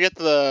do we get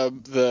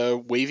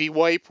the wavy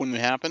wipe when it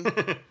happened?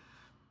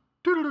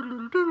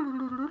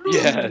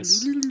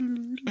 Yes.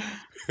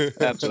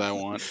 That's what I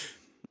want.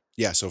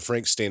 Yeah, so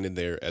Frank's standing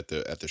there at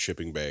the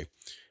shipping bay,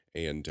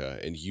 and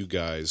you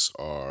guys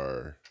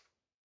are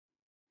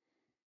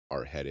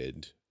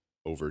headed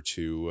over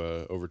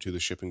to the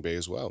shipping bay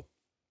as well.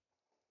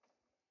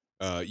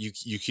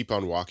 You keep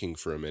on walking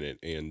for a minute,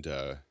 and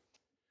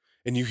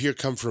you hear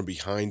come from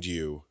behind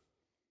you,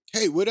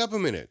 "Hey, wait up a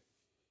minute!"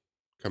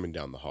 Coming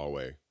down the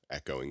hallway,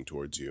 echoing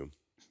towards you.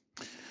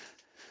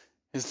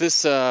 Is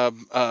this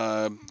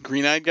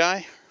green-eyed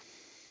guy?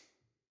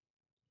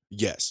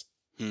 Yes.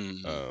 Hmm.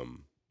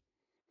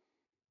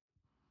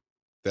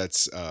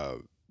 That's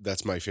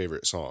my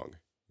favorite song.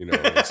 You know,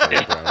 it's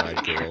like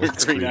brown-eyed girl,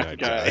 it's green-eyed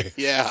guy.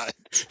 Yeah.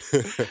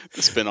 The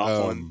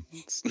spin-off one.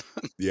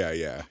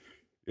 Yeah.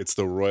 It's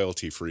the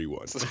royalty-free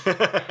one.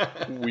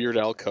 Weird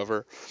Al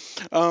cover.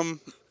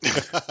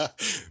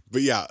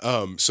 But yeah,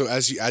 so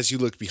as you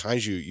look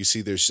behind you, you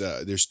see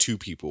there's two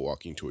people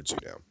walking towards you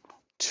now.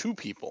 Two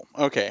people.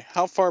 Okay.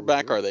 How far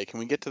back are they? Can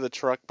we get to the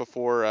truck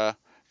before can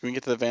we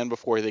get to the van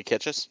before they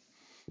catch us?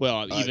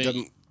 Well, It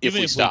even if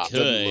we if stop, we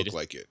doesn't could, look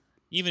like it.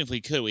 even if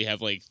we could, we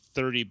have like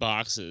 30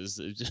 boxes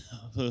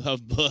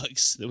of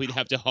books that we'd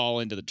have to haul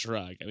into the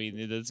truck. I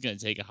mean, that's going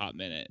to take a hot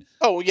minute.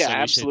 Oh yeah, So we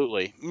should-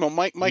 absolutely. No,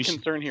 my we should-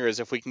 concern here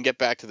is if we can get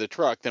back to the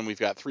truck, then we've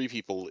got three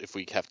people. If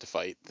we have to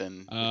fight,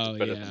 then Oh, it's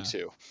better yeah. than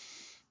two.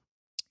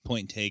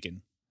 Point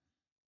taken.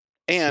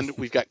 And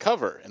we've got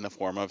cover in the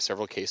form of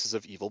several cases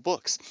of evil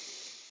books.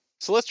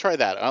 So let's try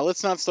that.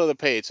 Let's not slow the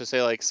pace. So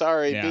say like,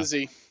 sorry, Yeah.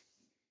 busy.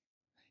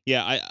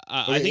 Yeah,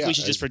 I Okay, think yeah, we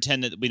should just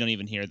pretend that we don't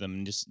even hear them. And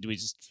we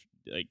just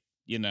like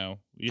we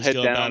just Head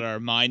go down. about our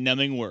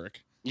mind-numbing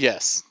work.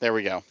 Yes, there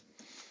we go.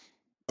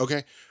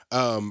 Okay.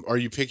 Are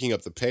you picking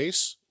up the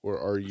pace, or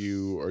are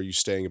you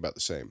staying about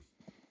the same?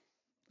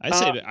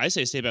 I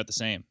say stay about the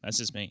same. That's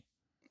just me.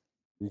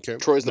 Okay.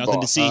 Troy's the Nothing to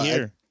boss. see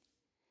here.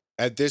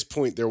 At this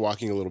point, they're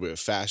walking a little bit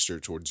faster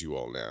towards you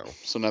all now.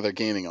 So now they're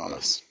gaining on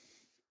us.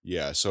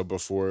 Yeah. So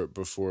before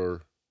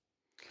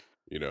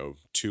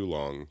too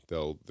long,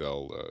 they'll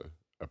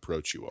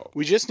approach you all.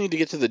 We just need to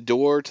get to the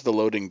door to the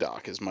loading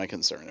dock is my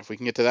concern. If we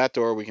can get to that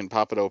door, we can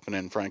pop it open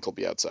and Frank will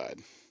be outside.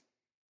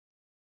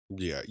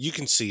 Yeah, you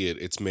can see it.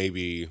 It's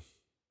maybe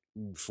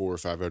 400 or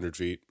 500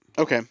 feet.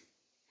 Okay.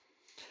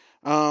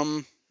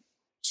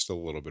 Still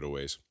a little bit of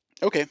ways.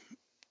 Okay.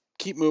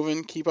 Keep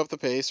moving, keep up the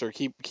pace, or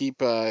keep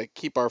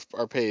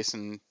our pace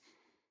and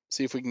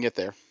see if we can get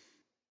there.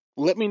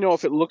 Let me know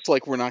if it looks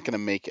like we're not going to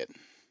make it.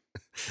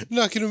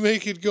 Not gonna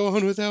make it. Go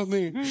on without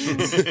me.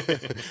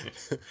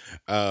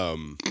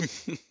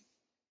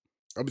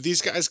 But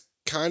these guys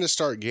kind of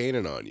start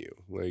gaining on you.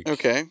 Like,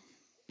 Okay.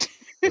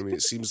 I mean,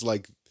 it seems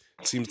like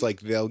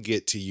they'll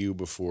get to you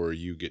before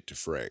you get to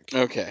Frank.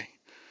 Okay.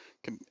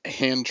 Can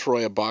hand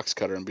Troy a box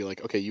cutter and be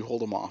like, okay, you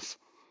hold him off.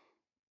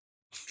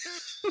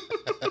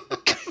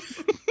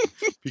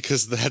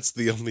 Because that's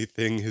the only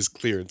thing his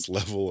clearance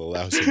level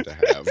allows him to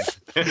have.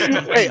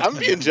 Hey, I'm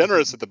being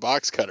generous with the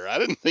box cutter. I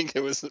didn't think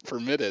it was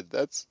permitted.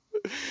 That's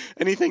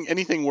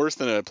anything worse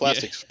than a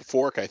plastic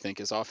fork, I think,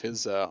 is off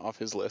his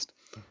list.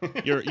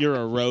 You're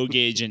a rogue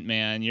agent,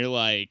 man.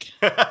 You're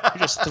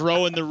just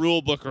throwing the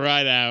rule book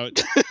right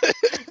out.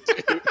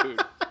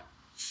 Dude.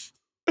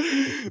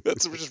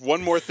 That's just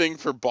one more thing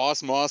for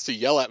Boss Moss to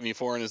yell at me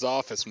for in his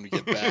office when we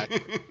get back.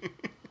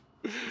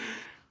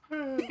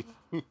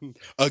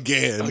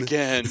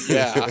 Again,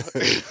 yeah.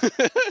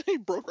 He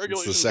broke It's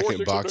regulations. the second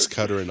 4, box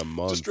cutter in a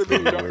month.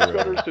 Distributing that box we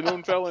wear. cutters to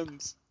known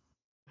felons.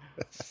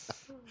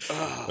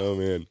 Oh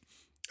man.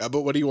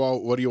 But what do you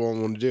all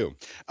want to do?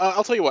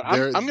 I'll tell you what.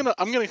 I'm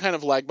gonna kind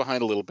of lag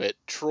behind a little bit.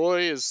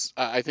 Troy is,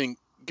 I think,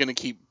 gonna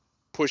keep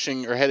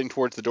pushing or heading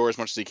towards the door as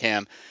much as he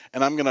can,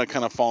 and I'm gonna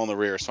kind of fall in the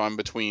rear. So I'm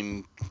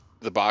between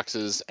the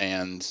boxes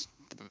and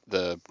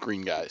the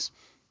green guys.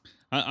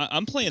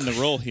 I'm playing the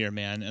role here,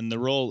 man, and the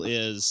role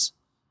is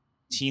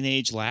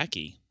teenage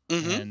lackey,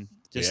 and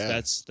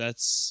just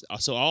that's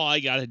so all I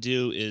got to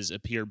do is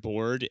appear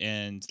bored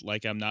and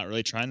like I'm not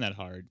really trying that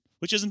hard,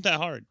 which isn't that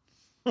hard.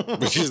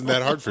 Which isn't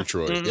that hard for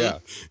Troy. Yeah.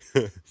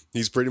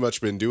 He's pretty much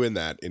been doing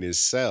that in his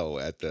cell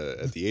at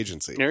the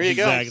agency. There you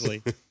go.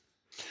 Exactly.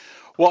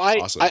 Well,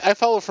 Awesome. I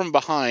follow from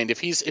behind. If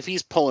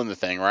he's pulling the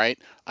thing, right?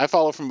 I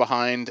follow from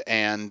behind,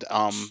 and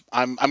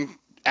I'm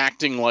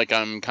acting like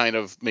I'm kind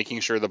of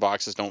making sure the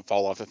boxes don't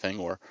fall off the thing,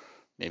 or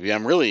maybe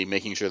I'm really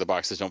making sure the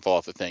boxes don't fall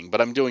off the thing.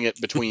 But I'm doing it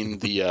between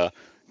the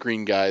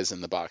green guys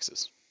and the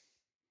boxes.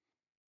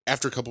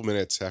 After a couple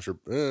minutes, after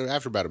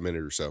about a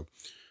minute or so,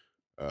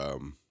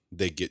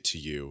 they get to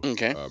you.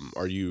 Okay.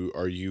 Are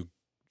you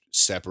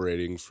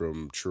separating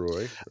from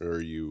Troy, or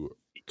are you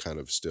kind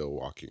of still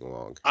walking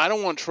along? I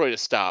don't want Troy to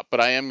stop, but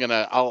I am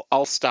gonna.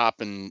 I'll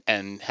stop and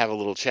have a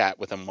little chat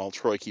with him while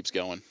Troy keeps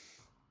going.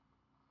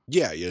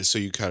 Yeah. So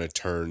you kind of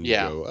turn.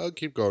 Yeah. You go, oh,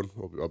 keep going.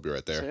 I'll be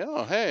right there. Say,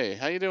 oh, hey,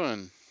 how you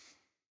doing?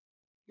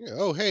 Yeah.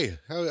 Oh, hey,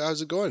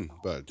 how's it going,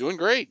 bud? Doing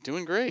great.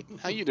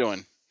 How you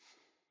doing?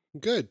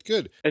 Good.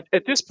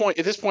 At this point,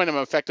 I'm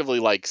effectively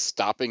like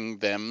stopping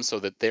them so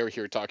that they're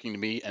here talking to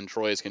me, and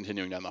Troy is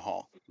continuing down the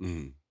hall.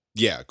 Mm.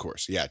 Yeah, of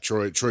course. Yeah,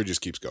 Troy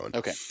just keeps going.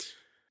 Okay.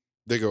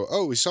 They go,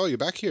 oh, we saw you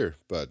back here,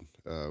 bud.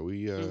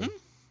 We Mhm.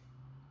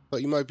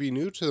 thought you might be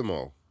new to them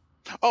all.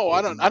 Oh,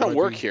 I don't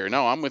work be- here.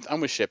 No, I'm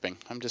with shipping.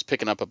 I'm just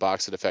picking up a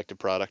box of defective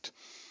product.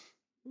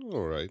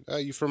 All right.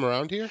 You from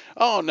around here?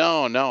 Oh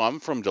no, I'm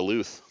from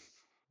Duluth.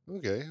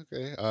 Okay.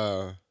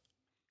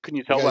 Couldn't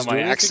you You tell by guys my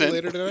doing anything accent?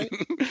 later tonight?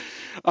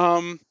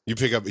 um, You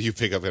pick up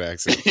an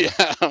accent.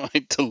 yeah, my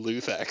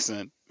Duluth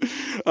accent.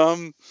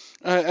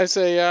 I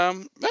say, I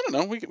don't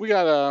know. We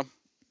got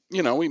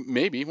we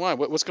maybe. Why?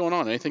 What's going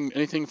on?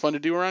 Anything fun to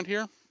do around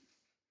here?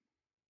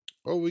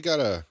 Oh, we got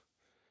a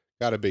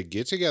big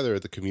get together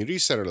at the community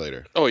center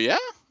later. Oh yeah,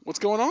 what's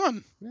going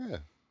on? Yeah.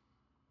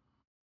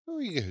 Oh,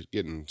 you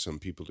getting some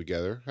people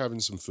together, having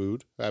some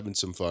food, having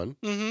some fun.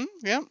 Mm-hmm.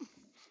 Yeah.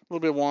 A little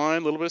bit of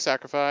wine, a little bit of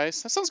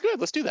sacrifice. That sounds good.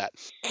 Let's do that.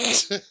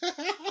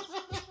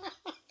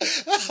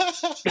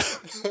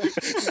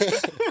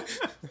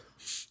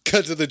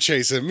 Cut to the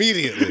chase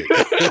immediately.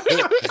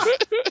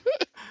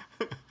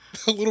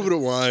 A little bit of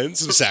wine,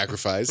 some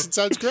sacrifice. It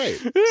sounds great.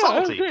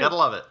 Salty. Gotta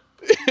love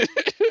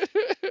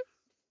it.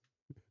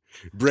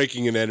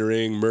 Breaking and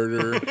entering,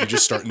 murder. You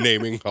just start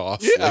naming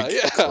off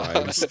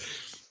crimes.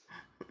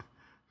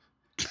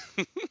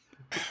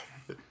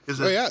 Is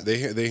it Oh yeah, they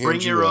hand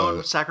bring you your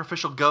own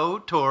sacrificial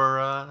goat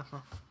or?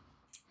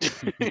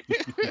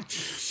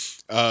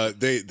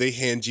 they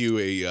hand you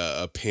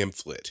a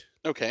pamphlet.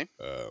 Okay.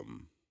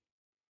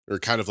 Or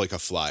kind of like a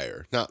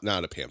flyer, not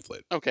a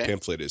pamphlet. Okay.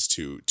 Pamphlet is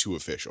too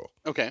official.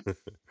 Okay.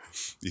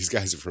 These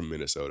guys are from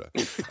Minnesota.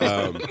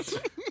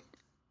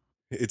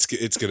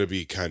 It's gonna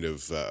be kind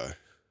of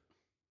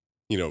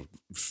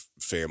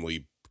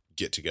family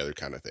get together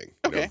kind of thing.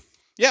 Okay.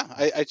 Yeah,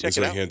 I check and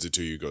so it he out. hands it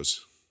to you.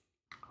 Goes,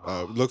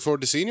 look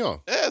forward to seeing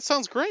y'all. Yeah, it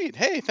sounds great.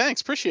 Hey,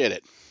 thanks, appreciate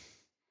it.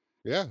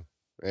 Yeah,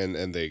 and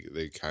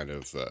they kind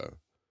of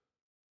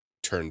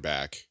turn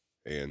back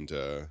and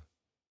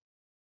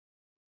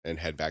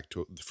head back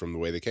from the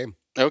way they came.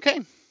 Okay,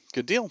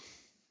 good deal.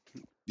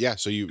 Yeah,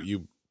 so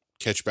you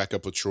catch back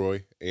up with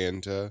Troy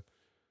and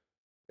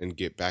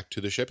get back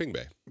to the shipping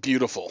bay.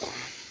 Beautiful.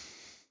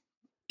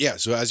 Yeah,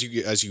 so as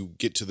you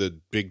get to the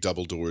big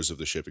double doors of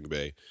the shipping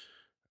bay,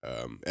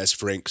 as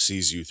Frank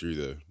sees you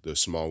through the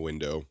small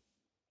window,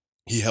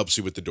 he helps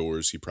you with the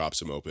doors. He props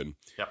them open.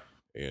 Yep.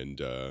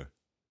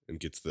 And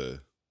gets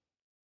the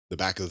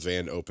back of the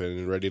van open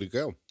and ready to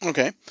go.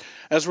 Okay.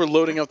 As we're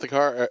loading up the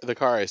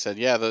car, I said,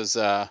 "Yeah, those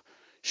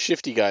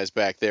shifty guys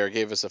back there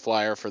gave us a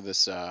flyer for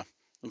this.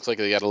 Looks like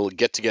they got a little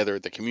get together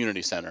at the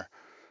community center.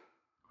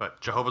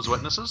 What, Jehovah's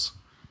Witnesses?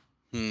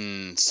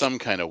 Some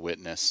kind of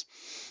witness.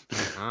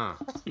 Ah.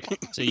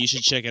 So you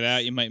should check it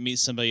out. You might meet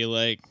somebody you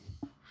like.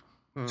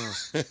 Yeah.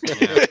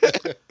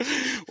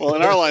 Well,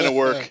 in our line of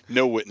work,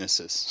 no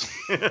witnesses.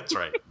 That's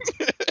right.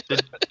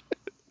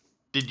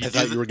 Did you? I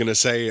thought you were gonna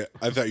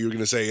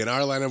say. In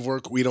our line of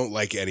work, we don't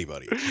like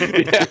anybody.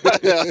 Yeah,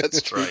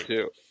 that's true Right.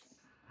 too.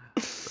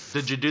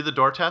 Did you do the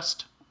door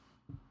test?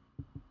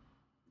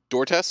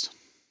 Door test?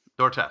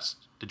 Door test.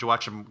 Did you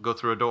watch him go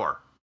through a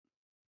door?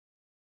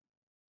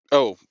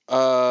 Oh,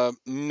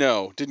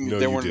 no, didn't. No,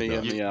 there you weren't did any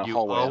not. in the You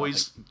hallway. I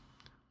don't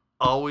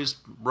always,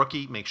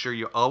 rookie, make sure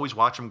you always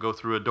watch them go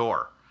through a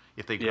door.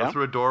 If they go Yeah.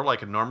 through a door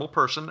like a normal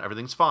person,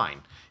 everything's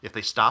fine. If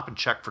they stop and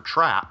check for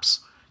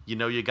traps, you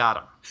know you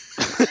got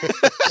them.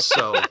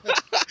 So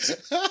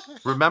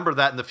remember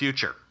that in the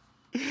future.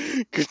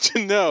 think. Good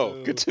to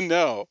know. Good to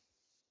know.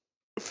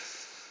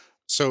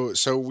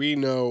 So we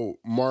know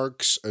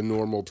Mark's a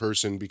normal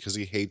person because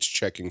he hates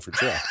checking for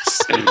traps.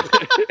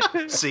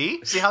 See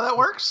how that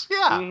works?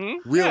 Yeah.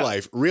 Mm-hmm. Real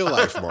life,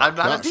 Mark, I'm not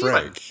not a demon.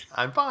 Frank.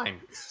 I'm fine.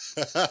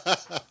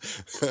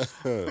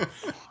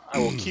 I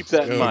will keep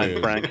that in Oh, mind,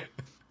 man. Frank.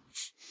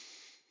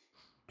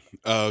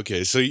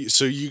 Okay, so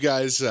you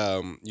guys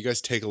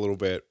take a little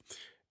bit,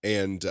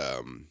 and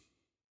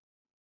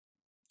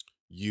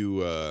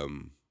you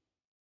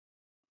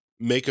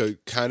make a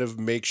kind of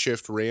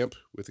makeshift ramp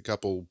with a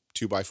couple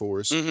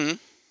 2x4s, Mm-hmm.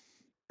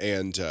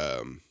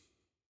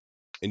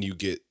 and you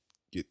get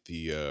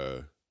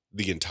the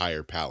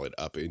entire pallet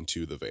up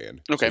into the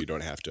van, Okay. so you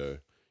don't have to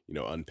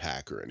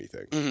unpack or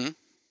anything. Mm-hmm.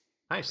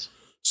 Nice.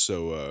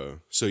 So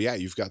yeah,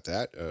 you've got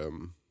that.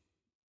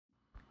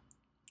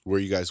 What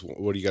do you guys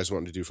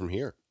want to do from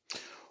here?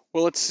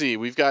 Well, let's see.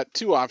 We've got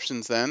two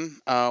options then.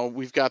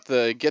 We've got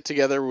the get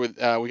together with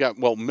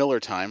Miller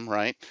time,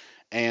 right?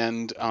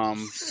 And Miller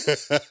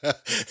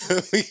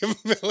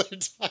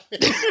time.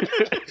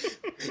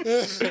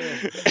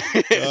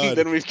 and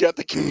then we've got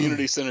the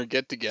community center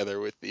get together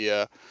with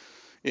the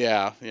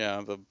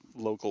the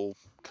local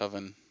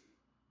coven.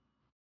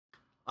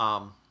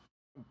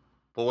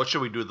 Well, what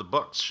should we do with the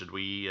books? Should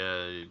we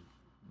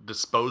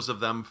dispose of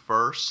them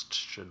first?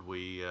 Should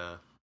we,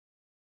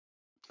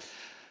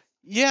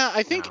 Yeah, I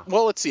you think. know?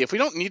 Well, let's see. If we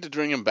don't need to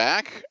bring him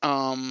back,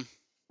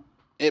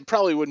 it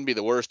probably wouldn't be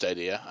the worst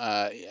idea.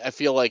 I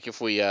feel like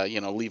if we,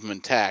 leave them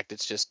intact,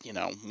 it's just,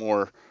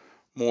 more.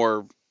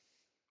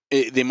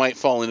 They might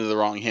fall into the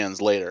wrong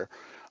hands later.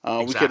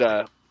 We could,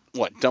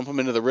 Exactly. dump them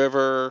into the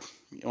river.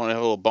 You want to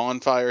have a little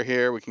bonfire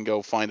here? We can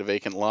go find a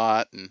vacant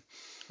lot and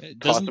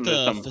toss Doesn't them to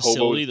the some hobo.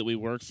 facility that we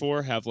work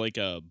for have like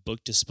a book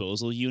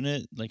disposal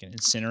unit, like an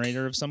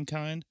incinerator of some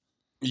kind?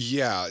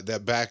 Yeah,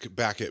 that back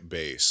at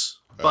base.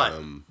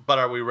 But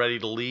are we ready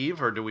to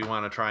leave, or do we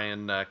want to try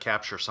and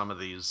capture some of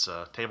these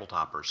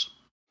tabletoppers?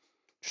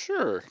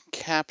 Sure,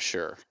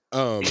 capture.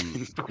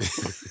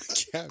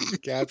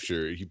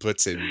 Capture. He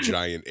puts in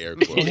giant air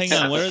quotes. Well, hang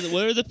on. What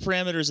are the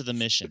parameters of the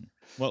mission?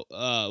 What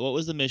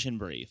was the mission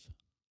brief?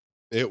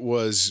 It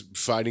was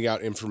finding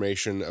out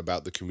information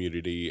about the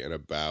community and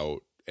about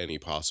any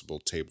possible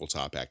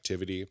tabletop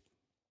activity,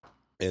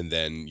 and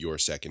then your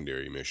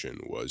secondary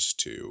mission was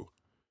to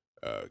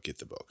get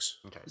the books.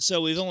 Okay.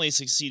 So we've only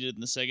succeeded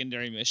in the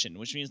secondary mission,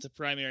 which means the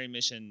primary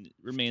mission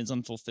remains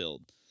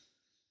unfulfilled.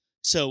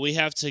 So we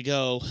have to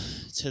go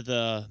to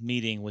the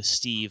meeting with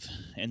Steve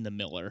and the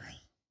Miller.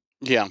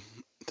 Yeah,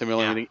 the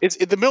Miller meeting.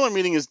 The Miller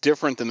meeting is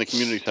different than the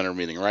community center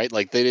meeting, right?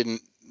 Like the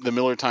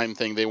Miller time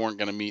thing. They weren't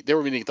going to meet. They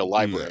were meeting at the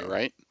library, No.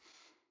 right?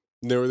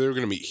 They were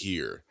going to meet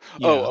here.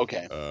 Yeah. Oh,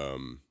 okay.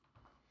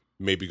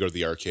 Maybe go to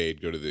the arcade,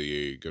 go to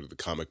the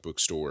comic book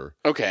store.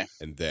 Okay.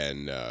 And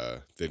then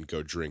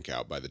go drink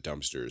out by the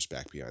dumpsters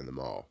back behind the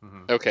mall.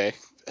 Mm-hmm. Okay.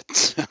 That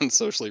sounds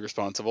socially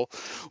responsible.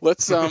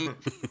 Let's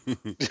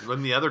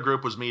When the other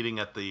group was meeting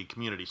at the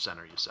community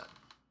center, you said.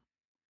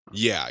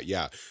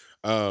 Yeah.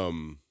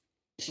 Well,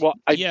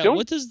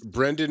 What does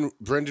Brendan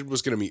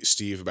was going to meet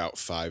Steve about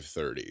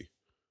 5:30,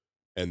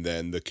 and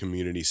then the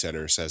community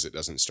center says it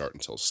doesn't start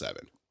until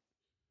 7.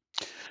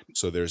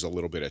 So there's a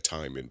little bit of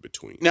time in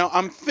between. Now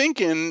I'm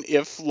thinking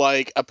if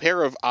like a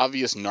pair of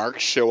obvious narcs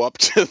show up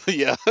to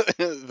the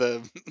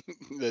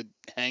the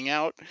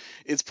hangout,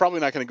 it's probably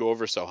not going to go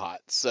over so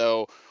hot.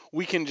 So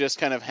we can just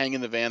kind of hang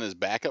in the van as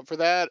backup for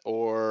that,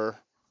 or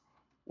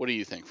what do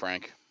you think,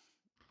 Frank?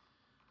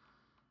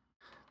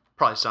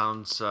 Probably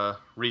sounds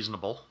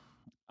reasonable.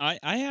 I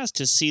asked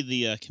to see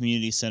the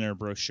community center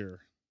brochure.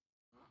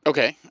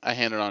 Okay, I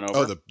hand it on over.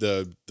 Oh,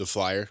 the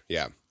flyer,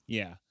 yeah.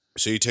 Yeah.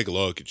 So you take a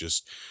look.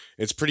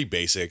 It's pretty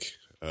basic.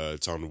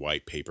 It's on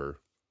white paper.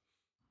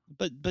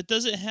 But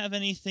does it have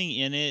anything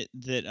in it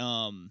that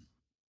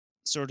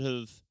sort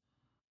of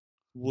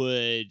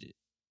would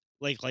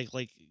like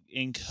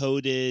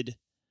encoded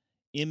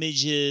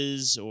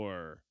images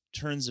or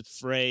turns of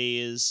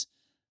phrase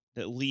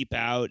that leap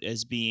out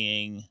as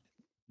being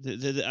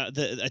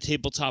a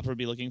tabletop would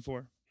be looking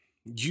for?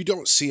 You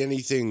don't see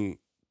anything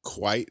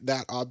quite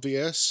that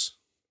obvious,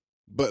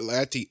 but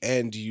at the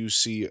end you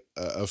see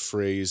a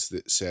phrase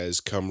that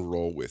says, "Come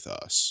roll with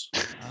us."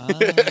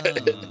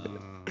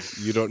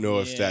 You don't know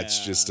if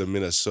that's just a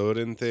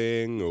Minnesotan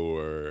thing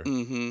or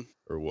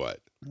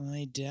what.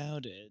 I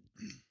doubt it.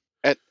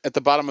 At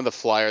the bottom of the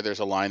flyer, there's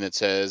a line that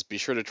says, "Be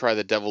sure to try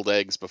the deviled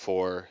eggs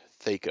before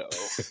Thaco."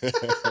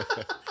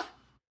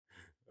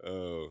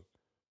 Oh.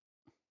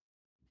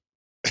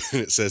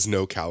 It says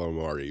no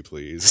calamari,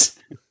 please.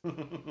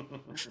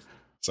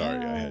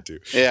 Sorry, I had to.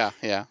 Yeah.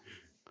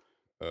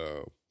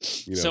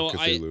 So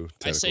Cthulhu,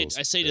 I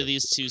say to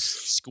these two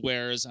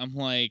squares, I'm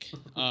like,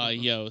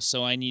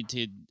 so I need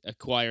to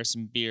acquire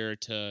some beer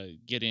to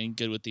get in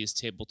good with these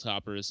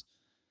tabletoppers.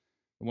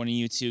 Are one of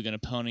you two gonna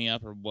pony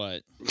up or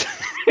what?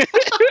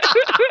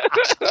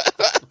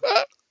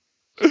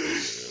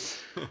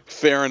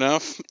 Fair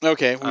enough.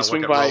 Okay, we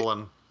swing by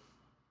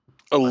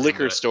a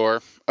liquor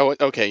store. Oh,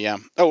 okay, yeah.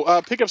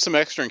 Oh, pick up some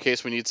extra in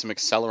case we need some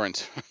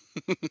accelerant.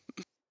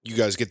 You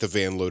guys get the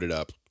van loaded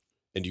up,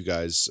 and you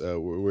guys,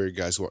 where are you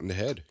guys wanting to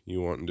head?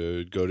 You wanting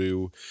to go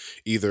to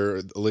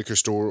either the liquor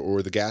store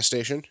or the gas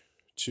station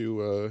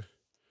to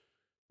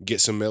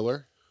get some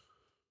Miller?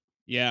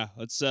 Yeah,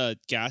 let's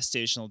gas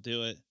station will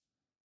do it.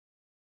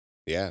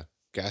 Yeah,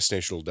 gas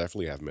station will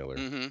definitely have Miller.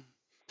 Mm-hmm.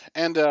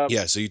 And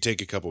yeah, so you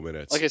take a couple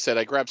minutes. Like I said,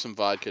 I grabbed some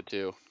vodka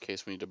too, in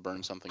case we need to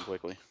burn something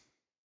quickly.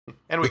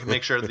 And we can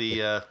make sure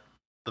the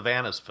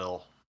van is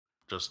full,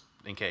 just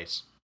in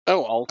case.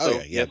 Oh,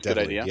 also, yeah, that's a good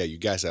idea. Yeah, you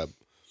guys up,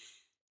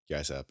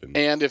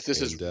 and if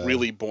this is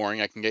really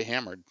boring, I can get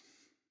hammered.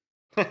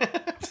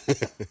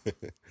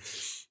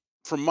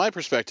 From my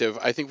perspective,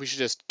 I think we should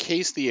just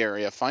case the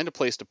area, find a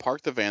place to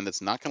park the van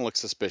that's not going to look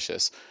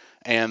suspicious,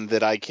 and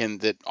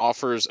that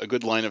offers a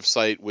good line of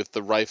sight with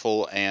the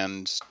rifle,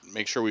 and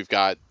make sure we've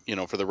got,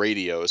 for the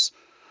radios,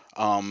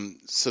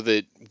 so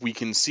that we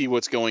can see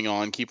what's going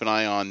on, keep an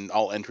eye on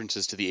all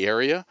entrances to the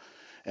area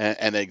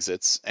and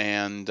exits,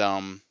 and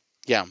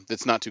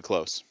that's not too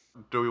close.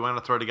 Do we want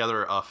to throw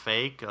together a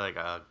fake, like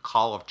a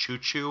Call of Choo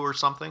Choo or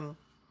something?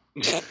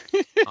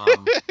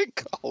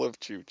 Call of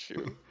Choo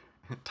Choo.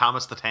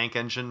 Thomas the Tank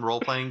Engine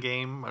role-playing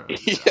game?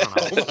 Yeah.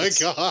 Oh my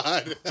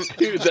god.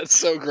 Dude, that's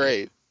so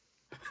great.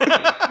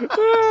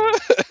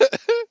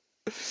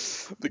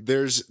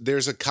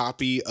 There's a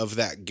copy of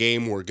that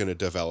game we're gonna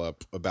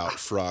develop about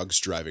frogs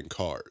driving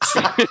cars.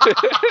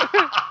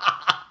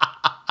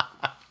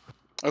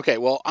 Okay,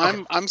 well,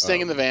 I'm staying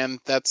in the Um,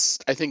 van.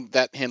 I think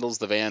that handles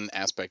the van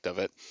aspect of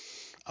it.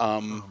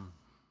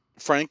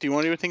 Frank, do you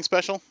want to do anything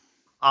special?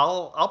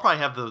 I'll probably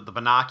have the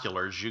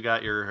binoculars. You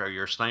got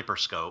your sniper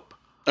scope.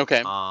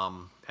 Okay.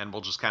 And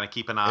we'll just kind of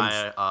keep an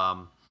And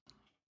eye.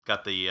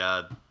 Got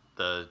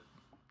the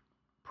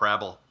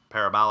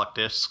parabolic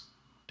dish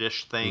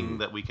thing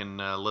that we can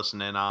listen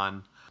in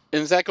on.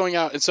 And is that going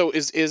out? And so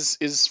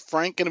is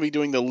Frank going to be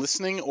doing the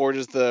listening, or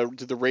do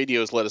the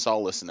radios let us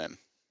all listen in?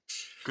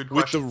 Good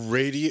with question.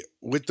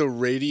 the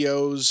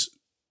radios,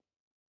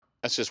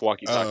 That's just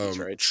walkie-talkies,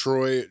 right?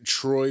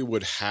 Troy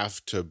would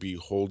have to be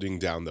holding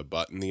down the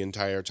button the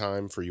entire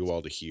time for you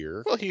all to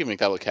hear. Well, he can make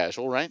that look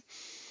casual, right?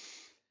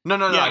 No.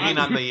 Yeah, I mean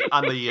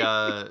on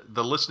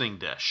the listening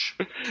dish.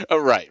 Oh,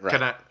 right.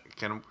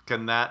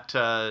 Can that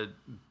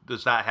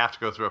does that have to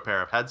go through a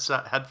pair of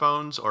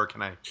headphones, or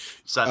can I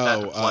set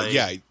that to play?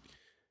 Yeah,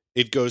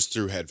 it goes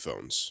through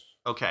headphones.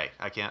 Okay,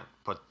 I can't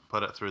put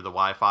it through the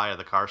Wi-Fi of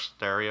the car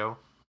stereo.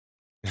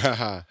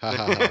 Fair No,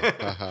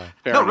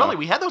 enough. really,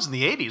 we had those in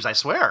the 80s, I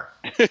swear.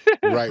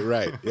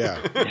 Right,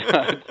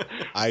 yeah.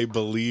 I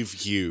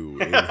believe you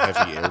in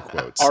heavy air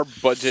quotes. Our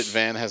budget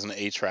van has an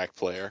 8-track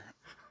player.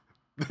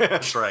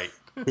 That's right.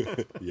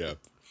 Yeah,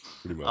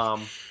 pretty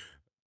much.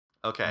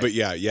 Okay. But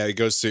yeah, it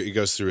goes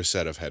through a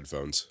set of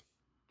headphones.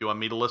 You want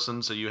me to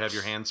listen so you have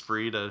your hands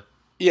free to...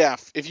 Yeah,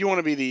 if you want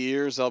to be the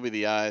ears, I'll be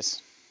the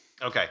eyes.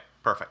 Okay,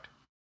 perfect.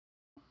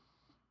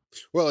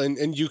 Well,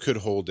 and you could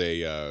hold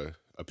a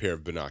pair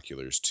of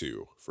binoculars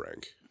too,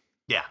 Frank.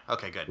 Yeah,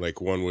 okay, good. Like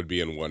one would be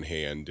in one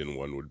hand and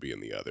one would be in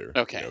the other.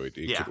 Okay. You know, it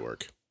could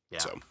work. Yeah.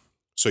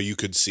 So you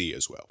could see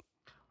as well.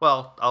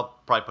 Well, I'll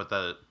probably put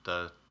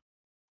the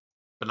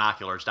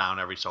binoculars down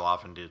every so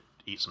often to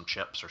eat some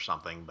chips or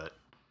something, but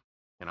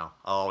I'll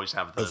always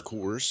have Of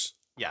course.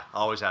 Yeah,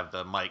 I'll always have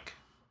the mic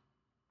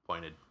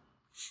pointed.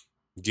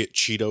 Get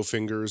Cheeto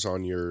fingers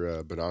on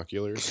your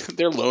binoculars.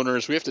 They're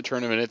loners. We have to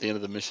turn them in at the end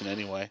of the mission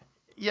anyway.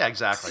 Yeah,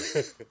 exactly.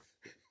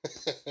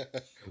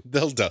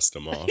 They'll dust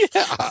them off.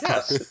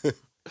 Yes.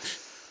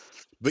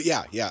 But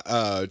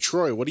yeah.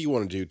 Troy, what do you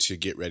want to do to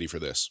get ready for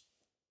this?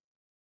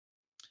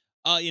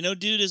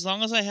 Dude, as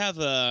long as I have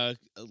a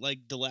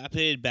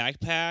dilapidated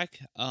backpack,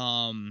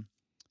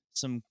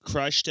 some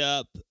crushed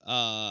up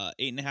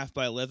 8.5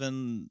 by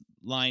 11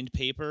 lined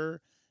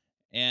paper,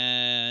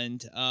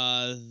 and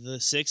the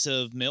 6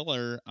 of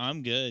Miller,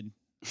 I'm good.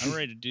 I'm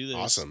ready to do this.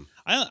 Awesome.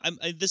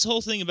 This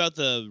whole thing about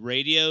the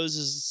radios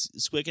is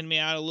squicking me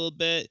out a little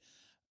bit.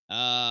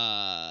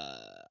 I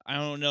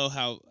don't know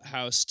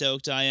how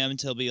stoked I am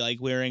to be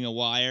like wearing a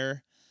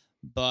wire,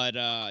 but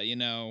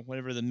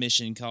whatever the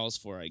mission calls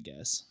for, I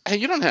guess. Hey,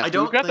 you don't have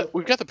to.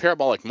 We've got the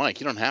parabolic mic.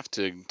 You don't have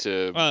to.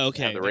 Oh,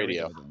 okay. Have the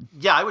radio.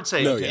 Yeah, I would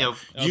say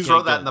you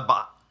throw that in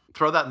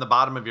the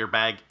bottom of your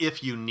bag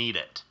if you need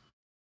it.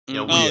 We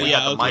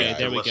got the mic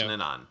to listen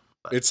in on.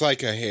 But. It's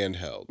like a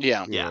handheld.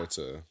 Yeah, It's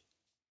a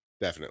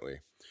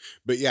definitely.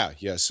 But yeah.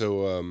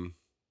 So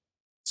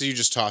you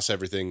just toss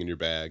everything in your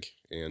bag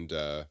and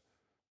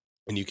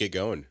you get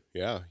going.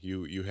 Yeah,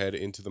 you head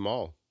into the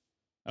mall.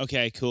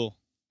 Okay, cool.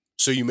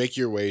 So you make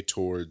your way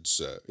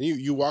towards.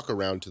 You walk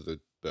around to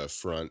the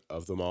front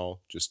of the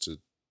mall just to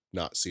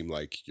not seem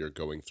like you're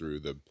going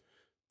through the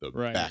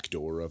right. back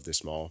door of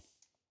this mall.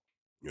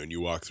 And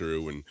you walk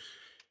through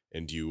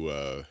and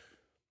you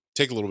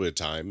take a little bit of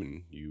time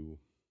and you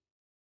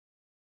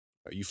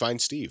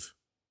find Steve.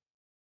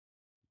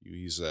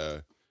 He's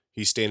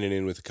standing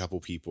in with a couple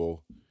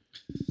people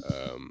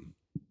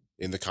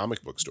in the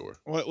comic book store.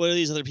 What do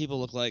these other people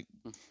look like?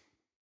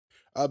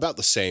 About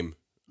the same.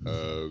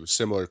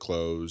 Similar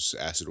clothes,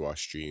 acid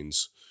wash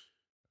jeans,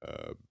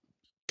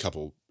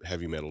 couple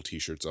heavy metal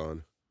t-shirts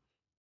on.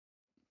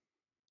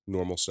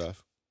 Normal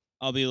stuff.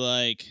 I'll be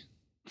like,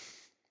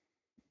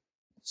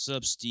 "What's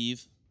up,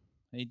 Steve?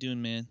 How you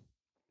doing, man?"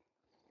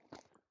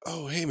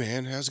 Oh, hey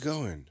man, how's it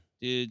going?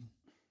 Dude,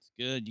 it's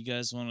good. You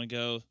guys want to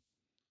go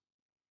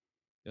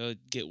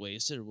get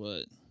wasted or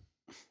what?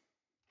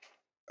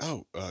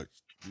 Oh,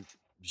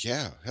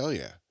 yeah, hell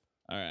yeah.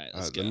 All right,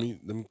 let's go.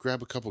 Let me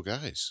grab a couple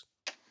guys.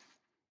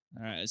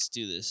 All right, let's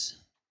do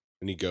this.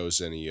 And he goes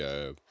and he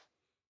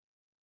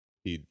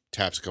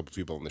taps a couple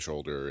people on the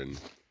shoulder and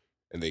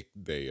they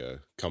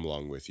come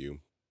along with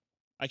you.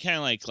 I kind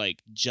of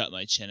like jut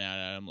my chin out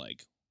at him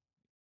like,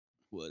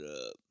 "What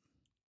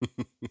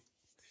up?"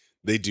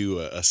 They do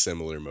a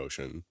similar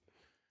motion.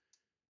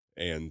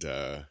 And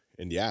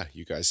yeah,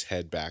 you guys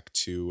head back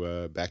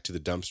to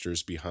the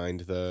dumpsters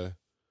behind the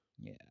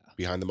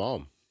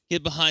mall.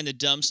 Get behind the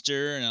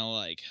dumpster and I'll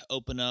like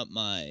open up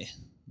my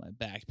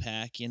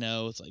backpack,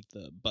 with like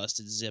the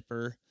busted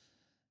zipper,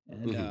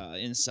 and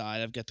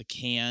inside I've got the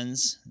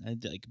cans.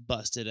 I'd like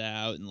bust it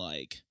out and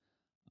like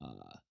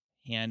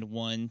hand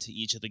one to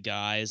each of the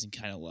guys and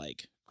kind of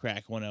like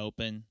crack one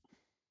open.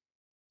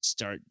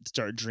 Start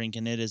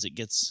drinking it as it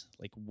gets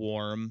like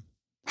warm.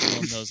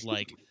 Those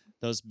like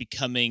those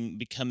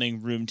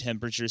becoming room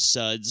temperature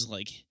suds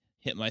like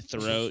hit my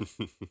throat.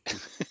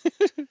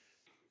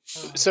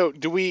 So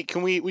we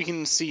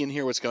can see and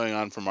hear what's going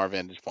on from our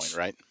vantage point,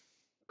 right?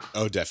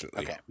 Oh,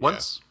 definitely. Okay. Yeah.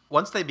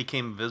 Once they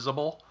became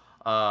visible,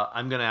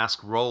 I'm going to ask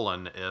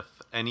Roland if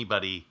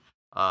anybody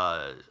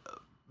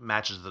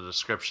matches the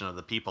description of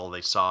the people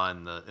they saw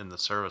in the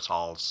service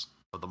halls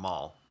of the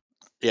mall.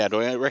 Yeah.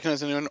 Do I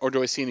recognize anyone, or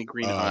do I see any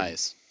green Um,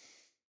 eyes?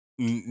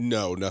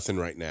 No, nothing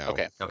right now.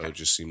 Okay. It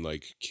just seemed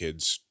like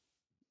kids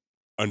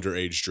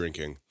underage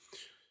drinking.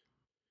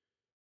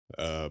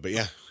 But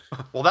yeah.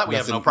 Well, that we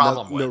have no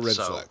problem with. No red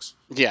so. flags.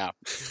 Yeah.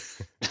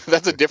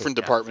 That's a different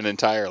Yeah. department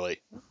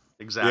entirely.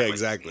 Exactly. Yeah,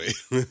 exactly.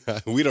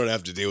 We don't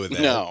have to deal with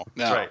that. No.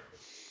 That's right.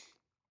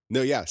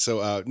 No, yeah.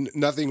 So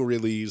nothing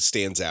really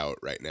stands out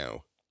right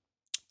now.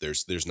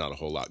 There's not a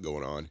whole lot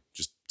going on.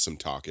 Just some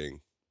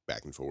talking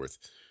back and forth.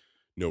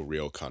 No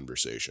real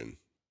conversation.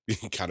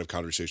 Kind of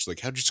conversation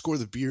like, how'd you score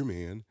the beer,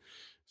 man?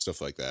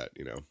 Stuff like that,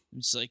 you know. I'm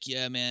just like,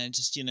 yeah, man,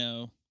 just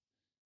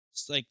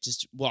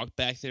just walked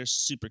back there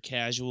super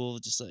casual,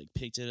 just like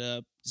picked it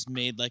up, just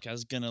made like I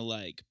was gonna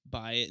like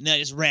buy it, and then I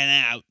just ran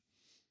out.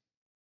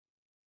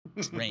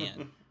 Just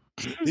ran.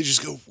 They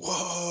just go,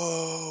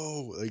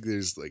 whoa! Like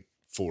there's like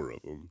 4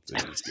 of them. They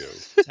just go.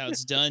 That's how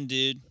it's done,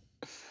 dude.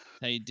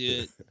 How you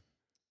do it.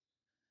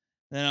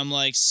 Then I'm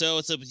like, so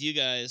what's up with you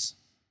guys?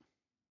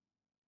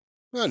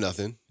 No,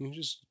 nothing. You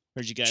just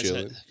Heard you guys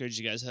chilling.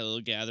 had a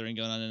little gathering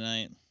going on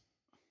tonight.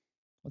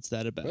 What's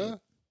that about?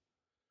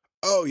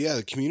 Oh yeah,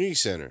 the community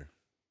center.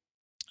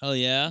 Oh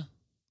yeah?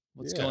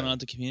 What's going Yeah. on at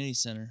the community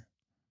center?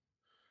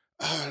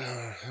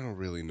 I don't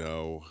really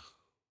know.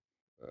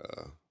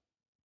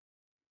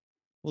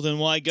 Well then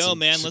why go, Some-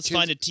 man? some Let's kids-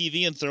 find a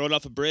TV and throw it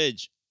off a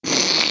bridge.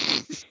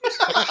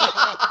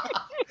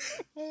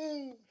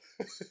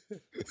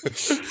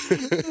 That's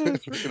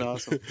freaking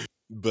awesome.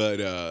 But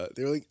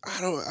they were like, I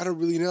don't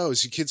really know.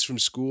 Some kids from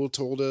school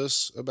told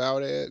us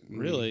about it. and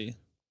Really?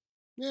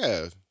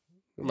 Yeah.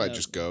 I might Yeah,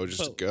 just go.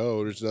 but-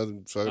 Go. There's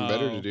nothing fucking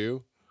better Oh. to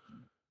do.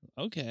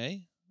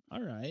 Okay.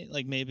 All right.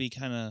 Like maybe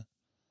kind of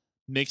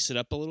mix it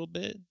up a little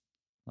bit.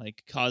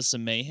 Like cause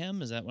some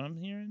mayhem. Is that what I'm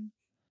hearing?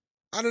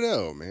 I don't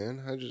know,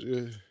 man. I just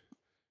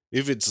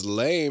if it's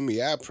lame,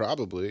 yeah,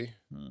 probably.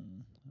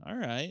 All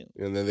right.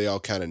 And then they all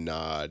kind of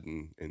nod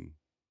and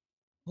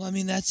Well, I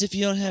mean, that's if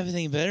you don't have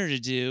anything better to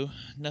do.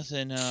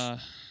 Nothing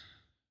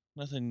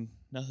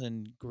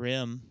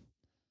grim.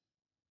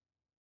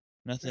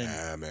 Nothing.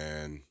 nah,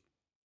 man.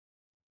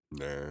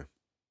 Nah.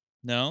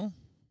 No?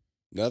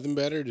 Nothing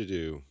better to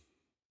do.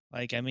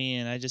 Like, I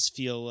mean, I just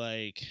feel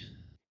like.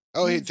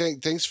 Oh, hey,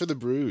 thanks for the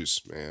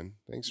brews, man.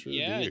 Thanks for the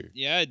beer.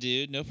 Yeah,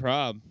 dude. No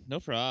prob.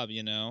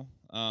 You know.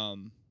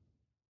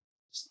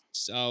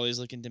 Just always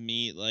looking to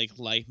meet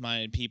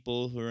like-minded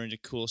people who are into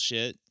cool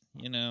shit.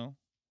 You know.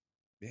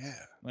 Yeah.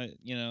 Like,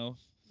 you know,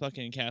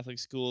 fucking Catholic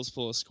schools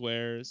full of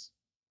squares.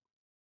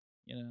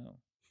 You know,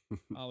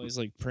 always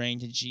like praying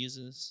to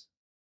Jesus.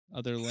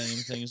 Other lame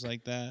things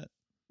like that.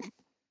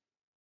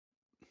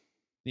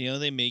 You know,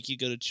 they make you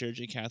go to church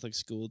at Catholic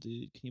school,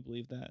 dude. Can you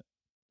believe that?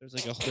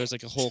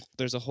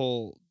 There's a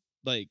whole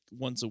like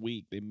once a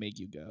week they make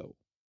you go,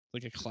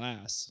 like a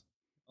class.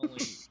 Only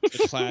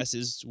the class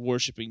is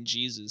worshiping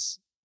Jesus.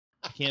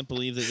 I can't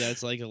believe that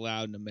that's like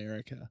allowed in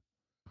America.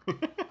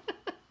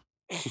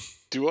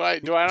 I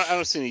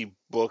don't see any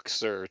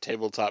books or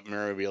tabletop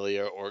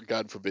memorabilia or,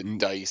 God forbid,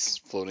 dice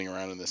floating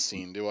around in this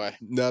scene, do I?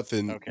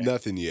 Nothing Okay.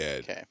 nothing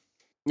yet. Okay.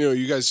 You know,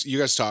 you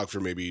guys talk for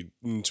maybe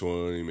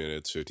 20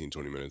 minutes, 15,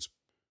 20 minutes.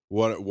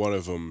 One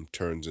of them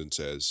turns and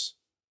says,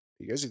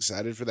 "You guys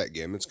excited for that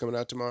game that's coming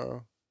out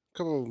tomorrow?" A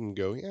couple of them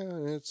go,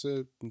 "Yeah, it's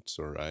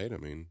all right. I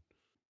mean,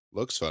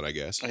 looks fun, I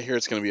guess." I hear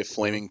it's going to be a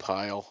flaming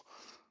pile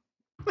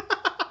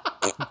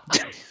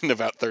in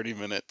about 30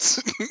 minutes.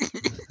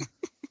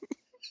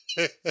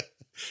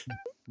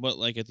 What,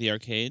 like at the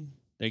arcade?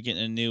 They're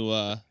getting a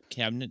new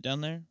cabinet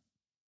down there?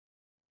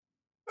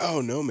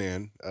 Oh no,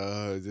 man!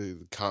 At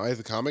the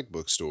comic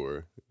book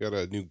store got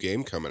a new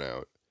game coming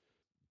out,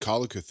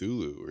 Call of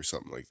Cthulhu or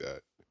something like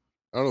that.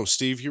 I don't know,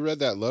 Steve. You read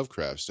that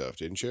Lovecraft stuff,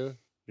 didn't you?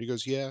 He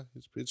goes, "Yeah,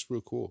 it's real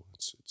cool.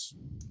 It's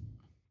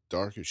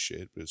dark as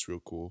shit, but it's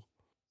real cool."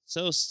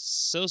 So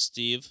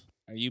Steve,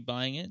 are you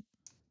buying it?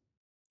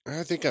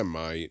 I think I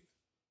might.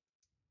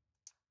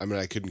 I mean,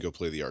 I couldn't go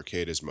play the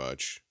arcade as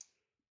much.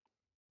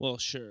 Well,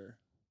 sure.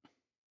 I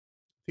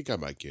think I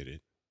might get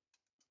it.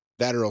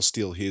 That or I'll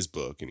steal his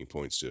book, and he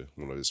points to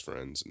one of his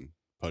friends and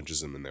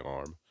punches him in the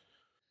arm.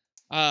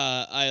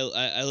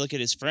 I look at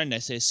his friend. I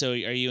say, "So, are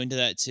you into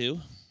that too?"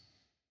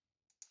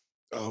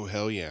 Oh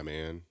hell yeah,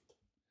 man!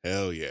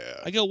 Hell yeah!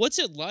 I go, "What's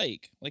it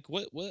like? Like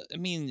what? I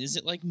mean, is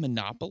it like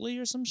Monopoly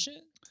or some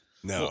shit?"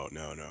 No.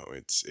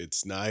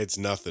 It's not. It's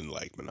nothing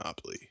like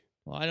Monopoly.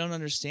 Well, I don't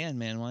understand,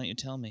 man. Why don't you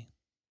tell me?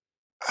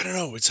 I don't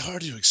know. It's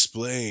hard to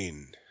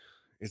explain.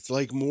 It's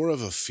like more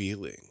of a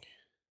feeling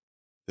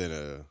than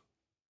a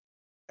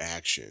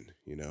action.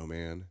 You know,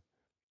 man.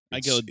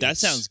 I go, "That It's-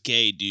 sounds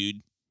gay,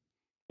 dude."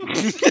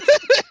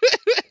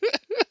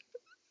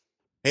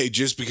 Hey,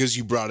 just because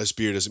you brought us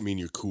beer doesn't mean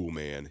you're cool,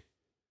 man.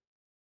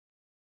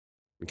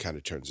 and kind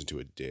of turns into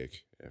a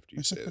dick after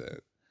you say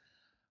that.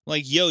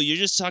 Like, yo, you're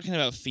just talking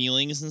about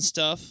feelings and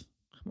stuff?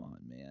 Come on,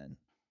 man.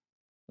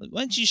 Like,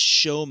 why don't you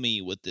show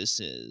me what this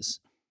is?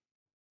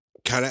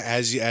 Kind of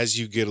as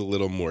you get a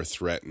little more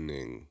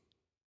threatening,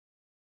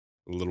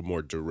 a little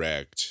more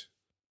direct,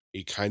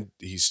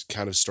 he's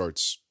kind of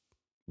starts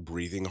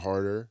breathing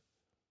harder,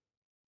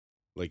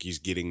 like he's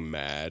getting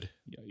mad,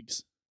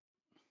 Yikes.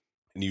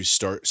 and you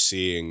start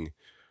seeing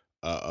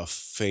a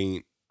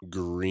faint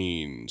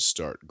green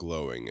start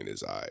glowing in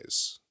his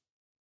eyes.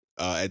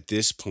 At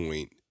this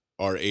point,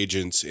 our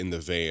agents in the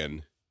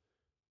van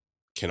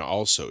can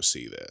also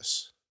see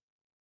this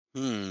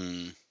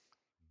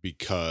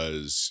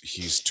because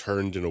he's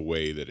turned in a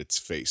way that it's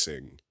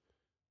facing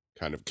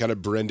kind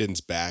of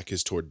Brendan's back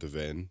is toward the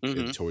van,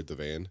 toward the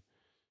van,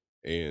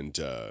 and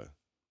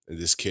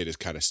this kid is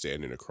kind of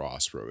standing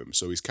across from him,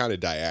 so he's kind of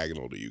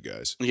diagonal to you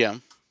guys. Yeah.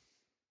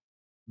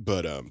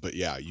 But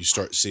yeah, you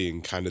start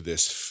seeing kind of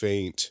this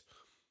faint,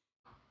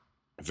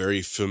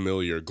 very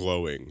familiar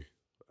glowing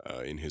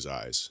in his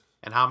eyes.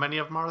 And how many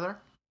of them are there?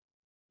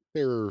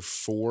 There are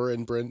 4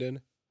 in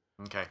Brendan.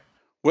 Okay.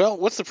 Well,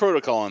 what's the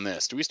protocol on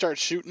this? Do we start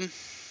shooting?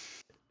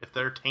 If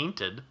they're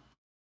tainted,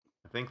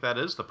 I think that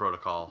is the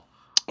protocol.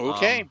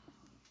 Okay.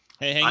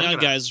 Hey, hang on,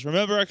 guys.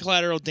 Remember our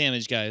collateral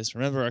damage, guys.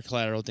 Remember our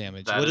collateral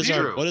damage. That is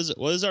true.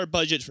 What is our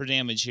budget for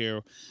damage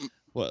here?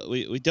 Well,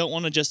 we don't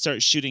want to just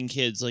start shooting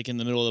kids like in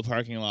the middle of the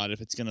parking lot if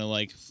it's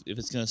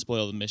gonna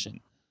spoil the mission.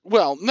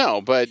 Well,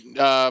 no, but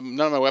none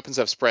of my weapons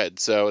have spread,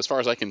 so as far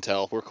as I can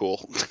tell, we're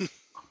cool.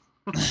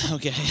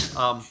 Okay.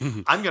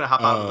 I'm gonna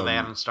hop out of the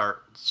van and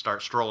start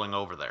strolling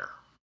over there.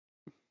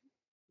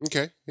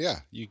 Okay,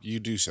 yeah, you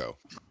do so.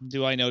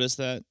 Do I notice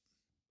that?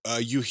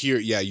 You hear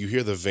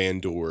the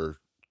van door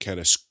kind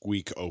of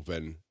squeak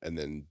open and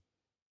then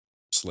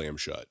slam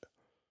shut.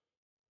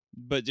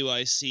 But do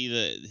I see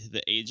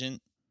the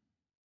agent?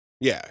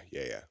 Yeah.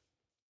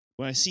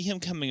 When I see him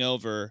coming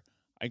over,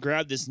 I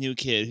grab this new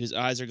kid whose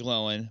eyes are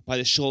glowing by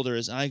the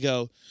shoulders, and I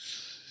go,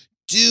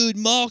 "Dude,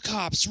 mall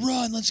cops,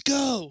 run! Let's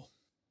go!"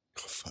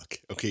 Oh, fuck.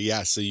 Okay,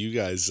 yeah. So you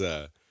guys,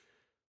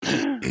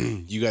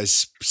 you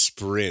guys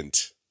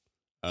sprint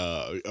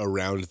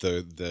around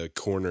the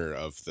corner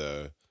of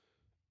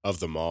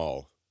the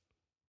mall,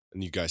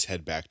 and you guys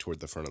head back toward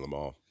the front of the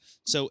mall.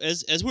 So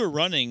as we're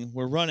running,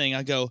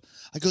 I go.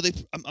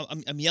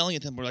 I'm yelling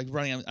at them. We're like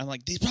running. I'm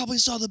like, they probably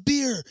saw the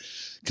beer.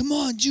 Come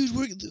on, dude.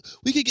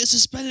 We could get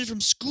suspended from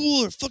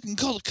school or fucking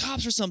call the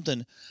cops or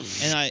something.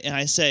 And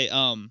I say,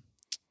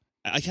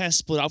 I kind of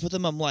split off with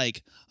them. I'm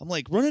like,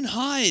 run and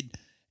hide,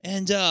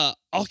 and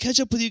I'll catch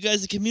up with you guys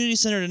at the community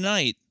center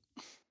tonight.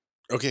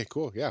 Okay,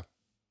 cool. Yeah.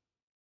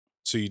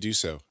 So you do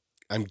so.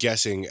 I'm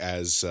guessing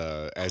as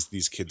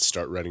these kids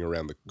start running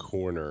around the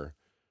corner,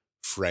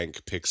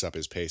 Frank picks up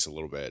his pace a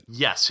little bit.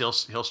 Yes, he'll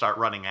start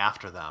running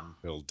after them.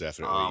 He'll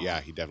definitely,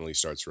 he definitely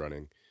starts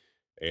running.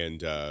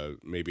 And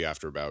maybe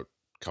after about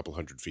a couple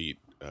hundred feet,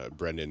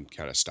 Brendan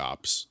kind of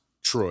stops.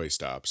 Troy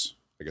stops.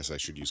 I guess I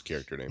should use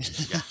character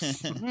names.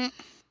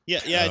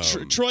 Yeah.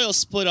 Troy will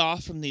split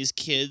off from these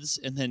kids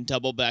and then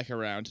double back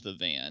around to the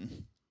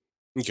van.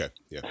 Okay,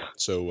 yeah.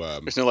 So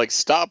there's no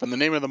stop in the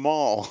name of the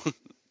mall.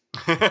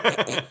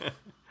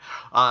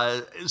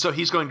 So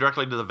he's going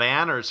directly to the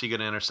van, or is he going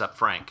to intercept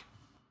Frank?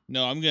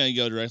 No, I'm going to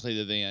go directly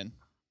to the van.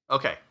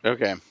 Okay.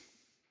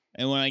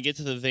 And when I get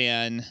to the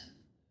van,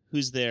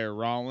 who's there?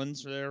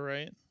 Rollins there,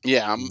 right?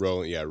 Yeah,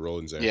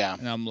 Roland's there. Yeah.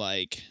 And I'm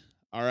like,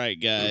 all right,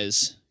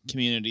 guys,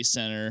 community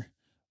center.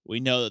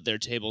 We know that they're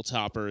table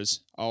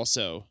toppers.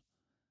 Also,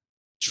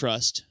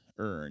 trust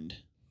earned.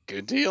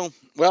 Good deal.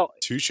 Well,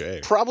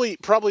 touche. Probably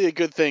a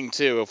good thing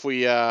too. If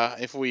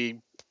we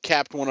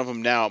capped one of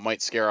them now, it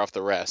might scare off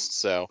the rest.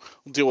 So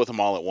we'll deal with them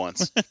all at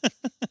once.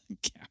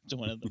 Capped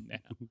one of them now.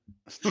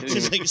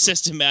 Just like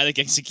systematic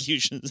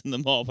executions in the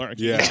mall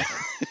parking. Yeah.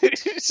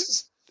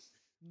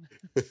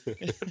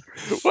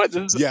 What?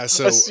 This is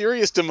a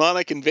serious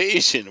demonic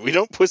invasion. We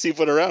don't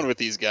pussyfoot around with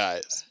these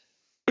guys.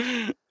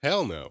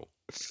 Hell no.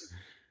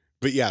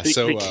 But yeah,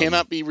 they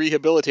cannot be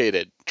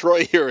rehabilitated.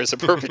 Troy here is a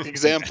perfect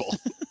example.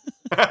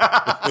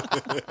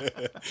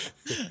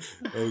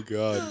 Oh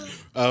God.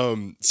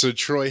 So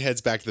Troy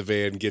heads back to the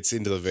van, gets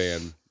into the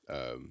van.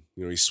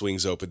 He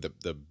swings open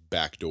the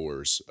back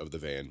doors of the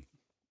van,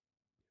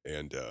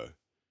 and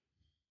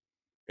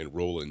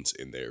Roland's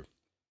in there.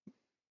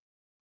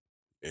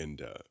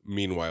 And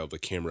meanwhile, the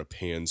camera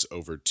pans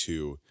over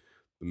to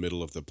the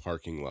middle of the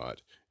parking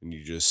lot, and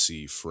you just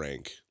see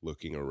Frank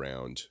looking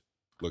around,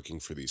 looking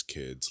for these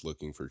kids,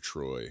 looking for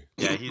Troy.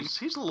 Yeah,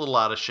 he's a little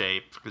out of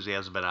shape because he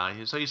hasn't been out.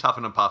 So he's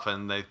huffing and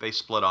puffing. They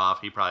split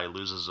off. He probably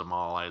loses them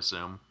all, I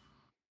assume.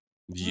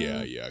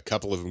 Yeah. A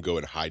couple of them go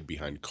and hide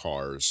behind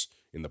cars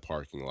in the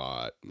parking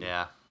lot.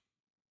 Yeah.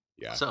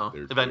 So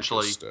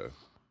eventually,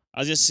 I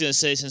was just gonna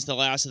say, since the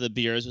last of the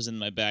beers was in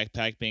my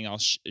backpack, being all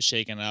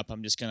shaken up,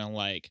 I'm just gonna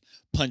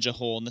punch a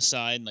hole in the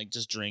side and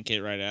just drink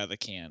it right out of the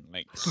can,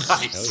 nice.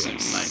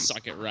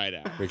 Suck it right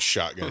out.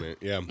 Shotgun it.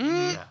 Yeah.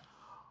 Yeah.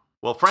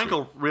 Well, Frank,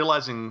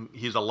 realizing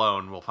he's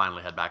alone, will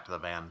finally head back to the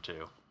van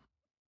too.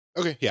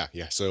 Okay.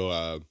 Yeah.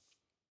 So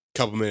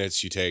Couple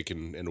minutes you take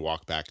and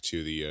walk back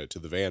to the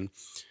van,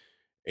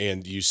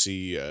 and you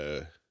see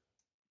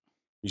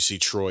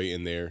Troy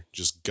in there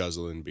just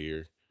guzzling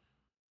beer,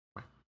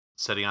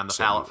 Sitting on the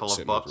sitting pallet full of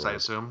with books, I Roy.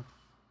 assume.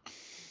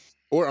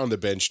 Or on the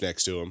bench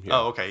next to him. Yeah.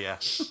 Oh, okay, yeah.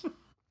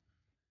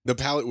 The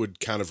pallet would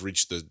kind of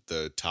reach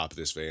the top of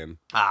this van.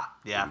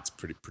 Yeah. It's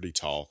pretty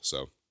tall,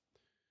 so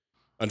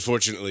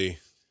unfortunately,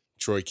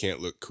 Troy can't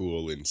look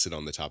cool and sit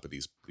on the top of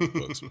these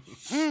books.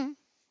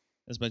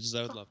 As much as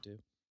I would love to.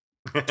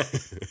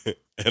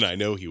 And I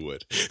know he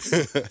would.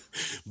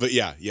 But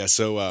yeah.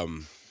 So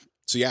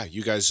yeah,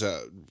 you guys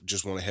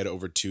just want to head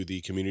over to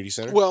the community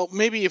center? Well,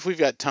 maybe if we've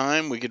got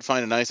time, we could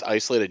find a nice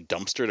isolated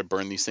dumpster to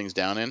burn these things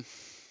down in.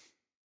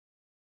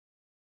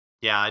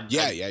 Yeah,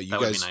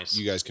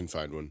 You guys can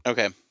find one.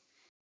 Okay.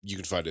 You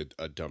can find a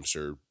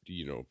dumpster,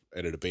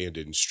 at an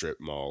abandoned strip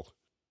mall.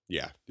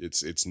 Yeah,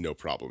 it's no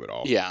problem at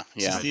all. Yeah.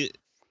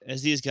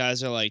 As these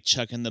guys are like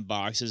chucking the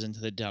boxes into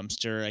the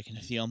dumpster, I can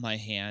feel my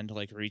hand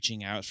like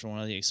reaching out for one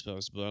of the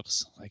exposed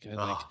books. I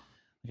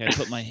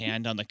put my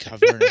hand on the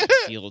cover and I can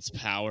feel its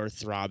power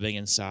throbbing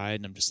inside,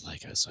 and I'm just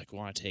like,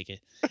 want to take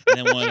it. And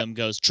then one of them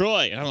goes,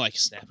 Troy, and I'm like,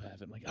 snap out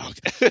of it. I'm like,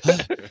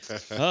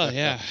 oh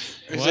yeah.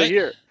 So What?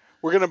 here,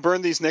 we're gonna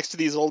burn these next to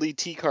these old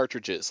ET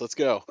cartridges. Let's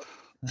go.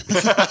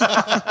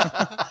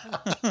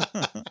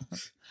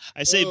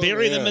 I say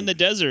bury them in the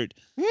desert.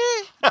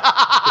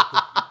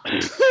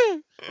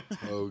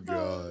 Oh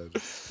God.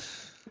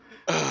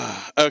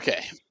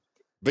 Okay.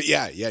 But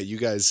yeah, you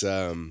guys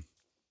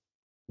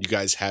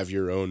have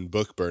your own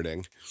book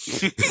burning.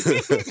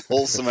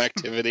 Wholesome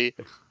activity.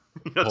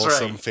 That's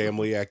Wholesome right.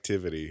 family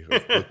activity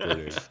of book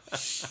burning.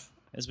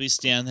 As we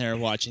stand there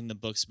watching the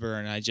books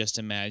burn, I just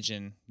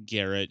imagine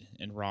Garrett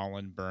and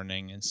Roland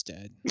burning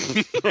instead.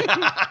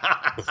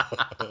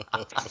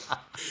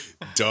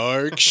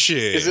 Dark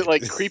shit. Is it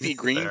like creepy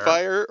green Fair.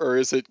 fire, or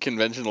is it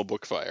conventional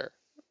book fire?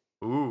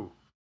 Ooh.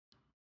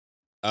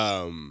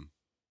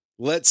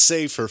 Let's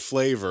say for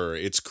flavor,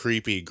 it's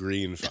creepy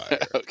green fire.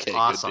 Okay,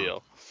 Awesome. good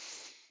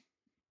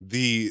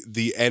deal.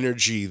 The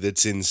energy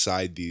that's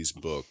inside these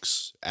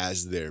books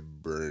as they're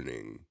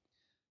burning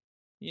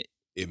Yeah.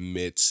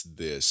 emits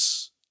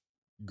this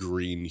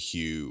green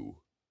hue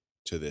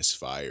to this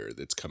fire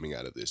that's coming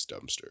out of this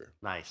dumpster.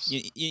 Nice.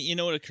 You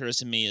know what occurs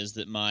to me is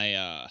that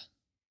my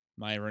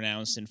my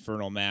renounced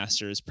infernal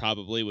masters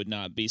probably would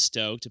not be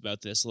stoked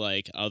about this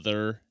like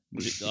other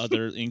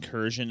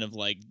incursion of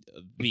like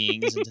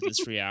beings into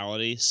this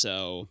reality.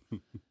 So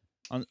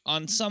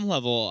on some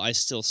level, I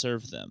still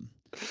serve them.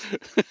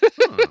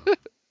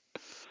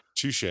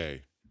 Touche.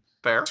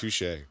 Fair.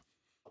 Touche.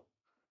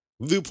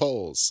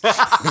 Loopholes.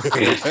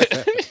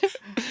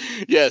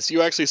 Yes,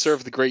 you actually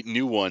serve the great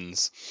new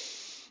ones.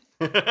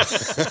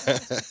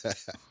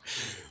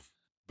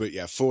 But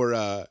yeah,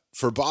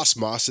 for Boss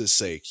Moss's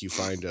sake, you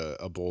find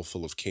a bowl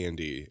full of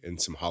candy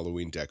and some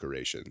Halloween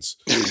decorations,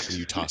 and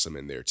you toss them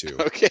in there too.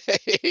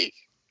 Okay.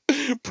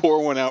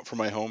 Pour one out for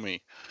my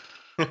homie.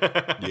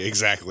 Yeah,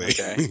 exactly.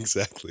 Okay.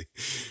 Exactly.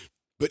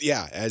 But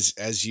yeah,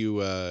 as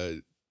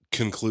you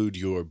conclude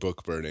your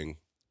book burning,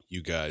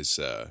 you guys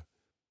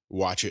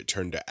watch it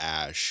turn to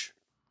ash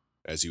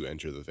as you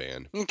enter the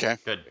van. Okay.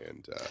 Good.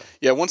 And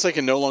Yeah, once I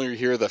can no longer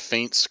hear the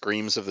faint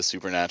screams of the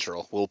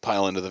supernatural, we'll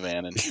pile into the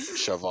van and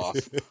shove off.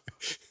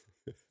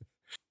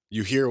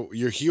 you hear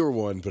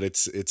one, but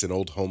it's an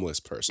old homeless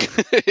person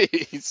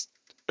he's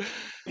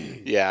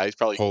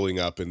probably. holing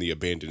up in the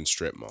abandoned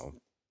strip mall.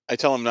 I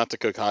tell him not to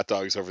cook hot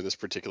dogs over this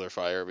particular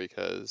fire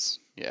because,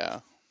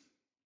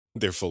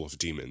 They're full of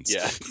demons.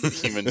 yeah,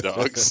 human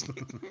dogs.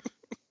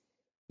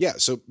 Yeah,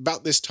 so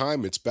about this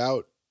time, it's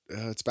about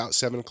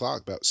 7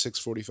 o'clock, about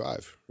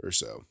 6:45 or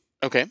so.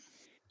 Okay.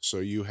 So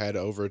you head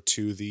over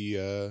to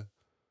the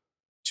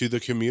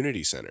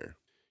community center.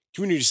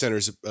 Community center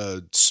is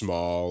a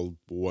small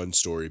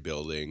 1-story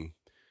building,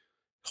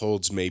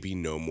 holds maybe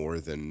no more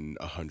than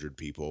 100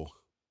 people.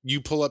 You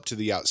pull up to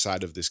the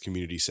outside of this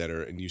community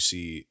center and you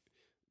see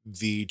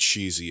the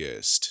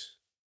cheesiest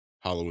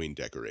Halloween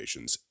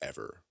decorations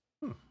ever.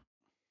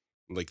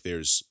 Like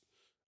there's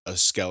a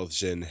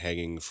skeleton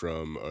hanging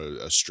from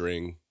a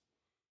string.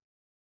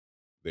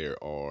 There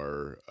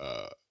are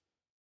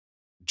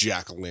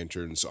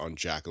jack-o'-lanterns on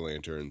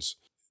jack-o'-lanterns.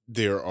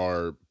 There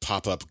are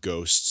pop-up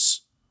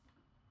ghosts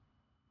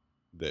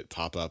that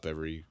pop up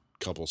every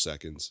couple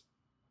seconds.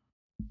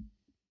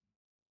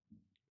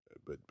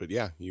 But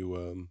yeah,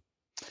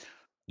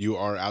 you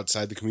are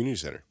outside the community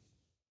center.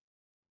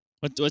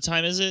 What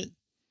time is it?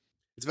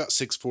 It's about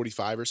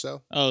 6:45 or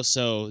so. Oh,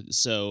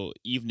 so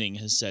evening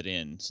has set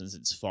in since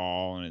it's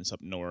fall and it's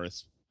up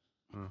north,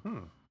 Mm-hmm.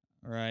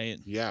 right?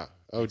 Yeah.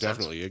 Oh, Makes sense.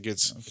 definitely.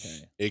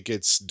 Okay. It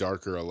gets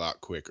darker a lot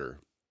quicker.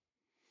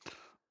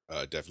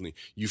 Definitely.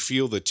 You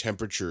feel the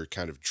temperature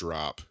kind of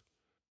drop,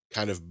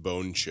 kind of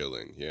bone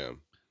chilling. Yeah.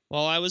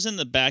 Well, I was in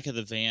the back of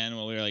the van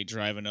while we were like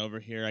driving over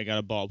here. I got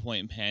a ballpoint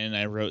and pen and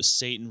I wrote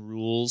Satan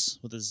Rules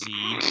with a Z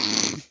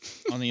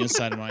on the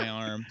inside of my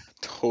arm,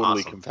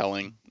 Totally Awesome.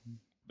 compelling.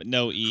 but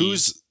no E.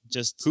 Who's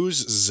just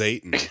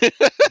Zayton?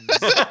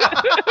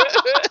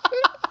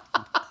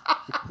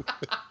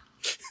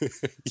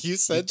 You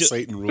said do-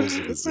 Satan rules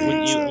the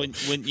Wouldn't you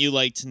casinos. wouldn't you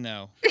like to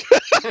know?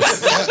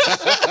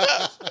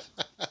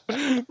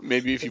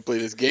 Maybe if you play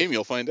this game,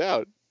 you'll find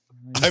out.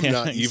 I'm Yeah,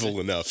 not evil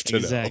enough to know.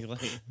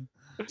 exactly.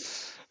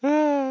 I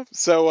Oh,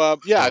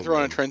 throw on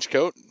a man. trench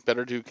coat,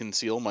 better to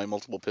conceal my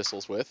multiple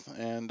pistols with,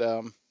 and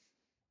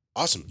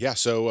Awesome. Yeah.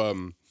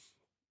 So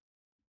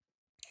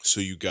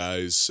you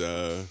guys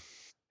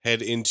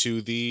head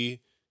into the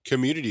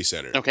community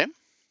center. okay.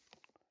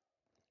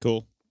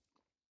 Cool.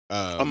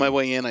 On my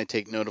way in, I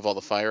take note of all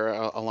the fire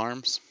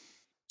alarms.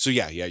 So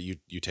yeah, you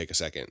take a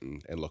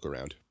second and look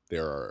around.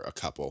 There are a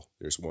couple.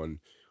 There's one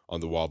on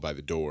the wall by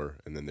the door,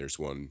 and then there's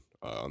one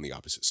on the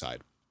opposite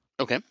side.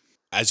 Okay.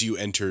 As you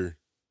enter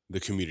the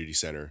community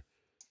center,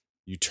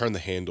 you turn the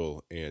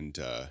handle, and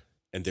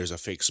there's a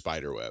fake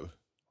spider web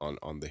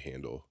on the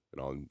handle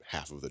and on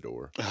half of the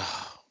door.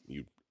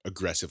 You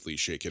aggressively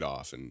shake it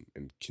off and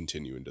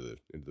continue into the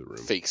room.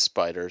 Fake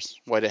spiders.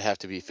 Why'd it have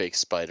to be fake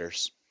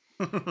spiders?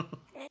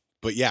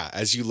 But yeah,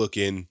 as you look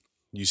in,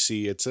 you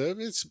see it's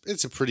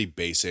a pretty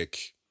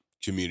basic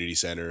community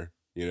center.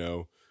 You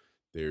know,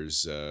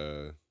 there's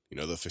the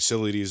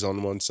facilities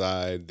on one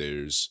side.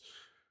 There's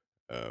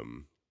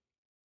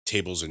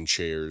tables and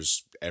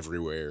chairs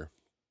everywhere.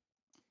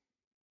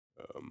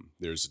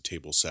 There's a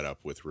table set up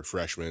with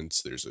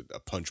refreshments. There's a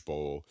punch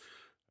bowl,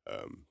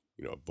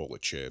 a bowl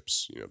of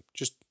chips,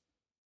 just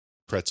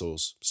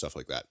pretzels, stuff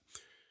like that.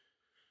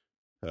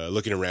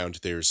 Looking around,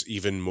 there's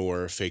even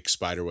more fake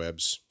spider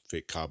webs,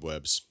 fake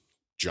cobwebs,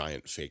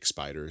 giant fake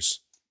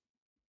spiders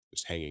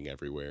just hanging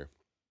everywhere.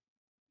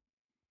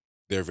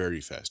 They're very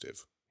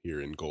festive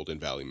here in Golden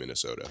Valley,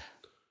 Minnesota.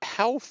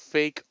 How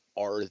fake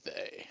are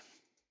they?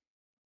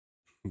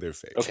 They're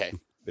fake. Okay.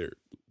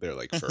 They're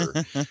like fur.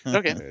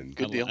 Okay. And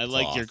Good deal. I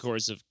like your cloth.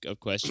 course of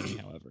questioning,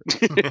 however.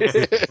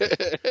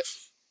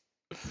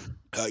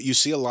 You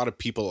see a lot of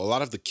people, a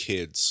lot of the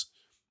kids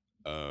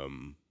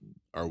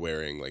are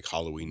wearing like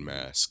Halloween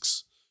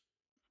masks,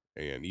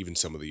 and even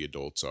some of the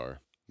adults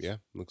are. Yeah,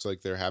 looks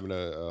like they're having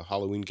a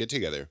Halloween get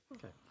together.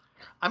 Okay.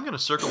 I'm going to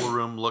circle the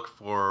room, look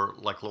for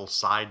like little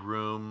side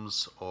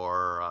rooms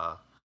or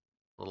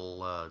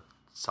little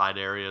side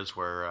areas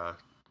where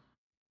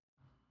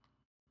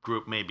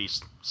group may be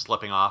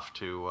slipping off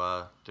to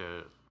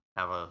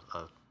have a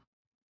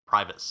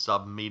private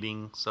sub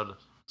meeting, so to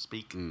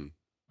speak.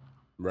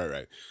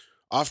 Right.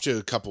 Off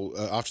to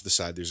the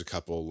side, there's a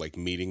couple like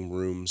meeting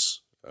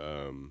rooms.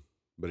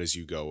 But as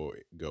you go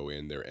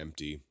in, they're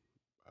empty.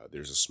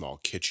 There's a small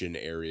kitchen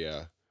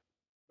area,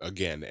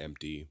 again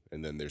empty,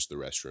 and then there's the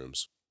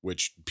restrooms,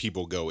 which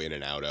people go in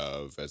and out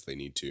of as they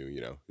need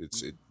to.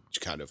 It's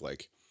kind of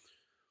like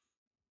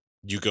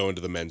you go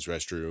into the men's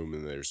restroom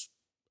and there's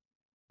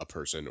a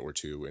person or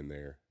two in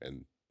there,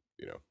 and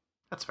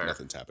That's fair.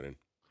 nothing's happening.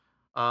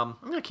 I'm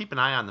going to keep an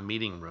eye on the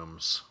meeting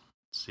rooms,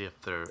 see if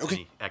there's Okay.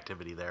 any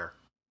activity there.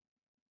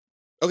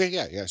 Okay,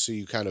 yeah. So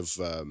you kind of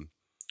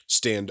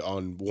stand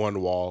on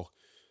one wall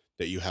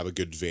that you have a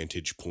good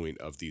vantage point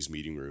of these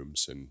meeting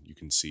rooms, and you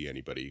can see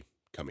anybody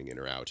coming in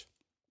or out.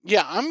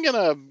 Yeah, I'm going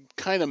to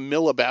kind of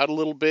mill about a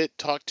little bit,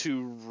 talk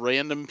to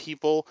random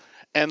people,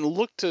 and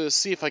look to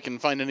see if I can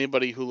find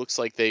anybody who looks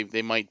like they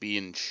might be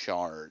in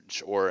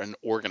charge or an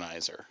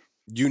organizer.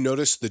 You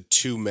notice the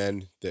two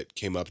men that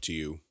came up to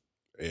you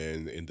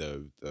in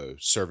the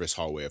service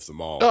hallway of the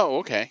mall. Oh,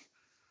 okay.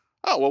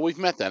 Oh, well, we've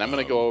met then. I'm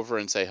going to go over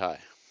and say hi.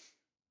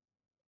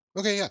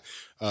 Okay,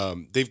 yeah.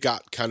 They've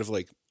got kind of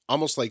like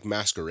almost like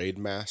masquerade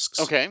masks.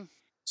 Okay.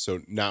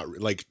 So not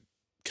like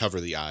cover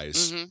the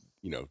eyes.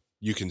 Mm-hmm.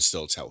 You can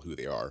still tell who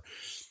they are.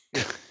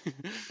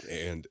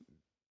 And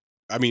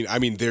I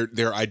mean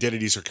their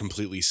identities are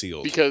completely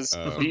sealed Because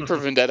V for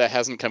Vendetta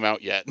hasn't come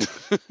out yet.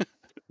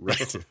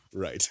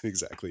 Right,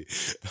 exactly.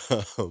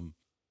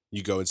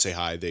 You go and say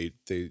hi. They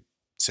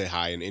say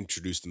hi and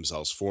introduce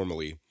themselves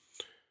formally,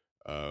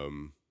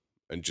 and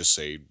just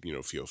say,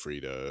 feel free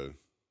to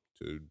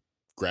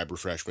grab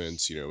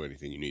refreshments.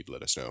 Anything you need,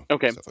 let us know.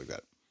 Okay. Stuff like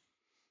that.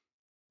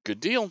 Good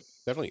deal.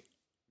 Definitely.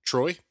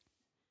 Troy?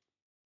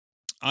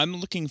 I'm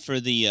looking for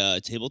the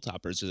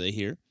tabletoppers. Are they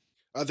here?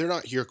 They're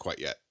not here quite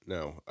yet.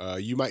 No.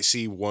 You might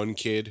see one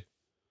kid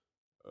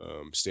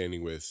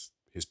standing with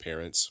his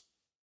parents,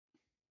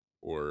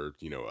 or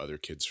other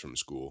kids from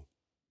school.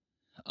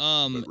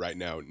 But right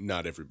now,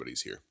 not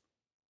everybody's here.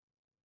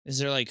 Is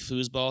there like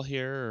foosball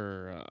here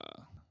or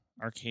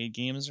arcade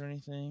games or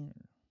anything?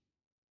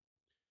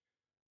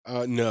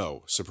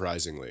 No,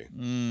 surprisingly.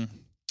 Mm.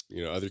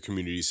 Other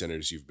community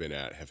centers you've been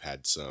at have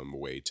had some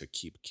way to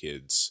keep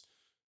kids,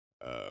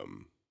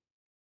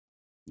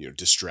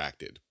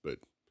 distracted, but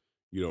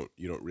you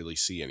don't really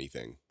see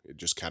anything. It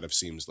just kind of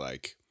seems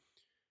like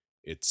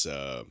it's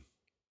a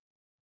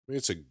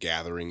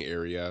gathering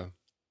area.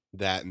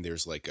 That, and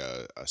there's like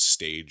a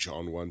stage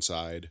on one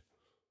side,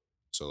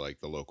 so like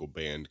the local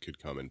band could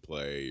come and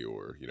play,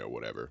 or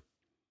whatever.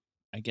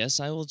 I guess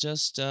I will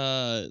just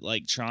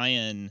like try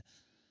and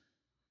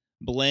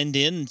blend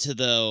into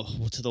the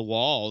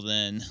wall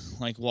then,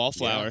 like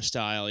wallflower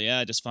style.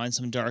 Yeah, just find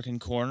some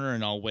darkened corner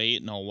and I'll wait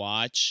and I'll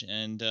watch,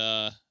 and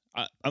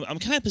I'm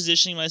kind of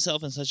positioning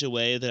myself in such a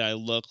way that I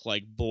look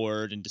like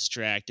bored and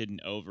distracted and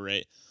over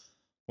it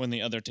when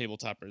the other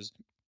tabletoppers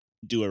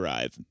do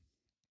arrive.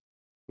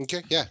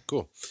 Okay, yeah,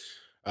 cool.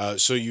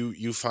 So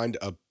you find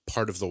a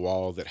part of the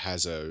wall that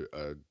has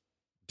a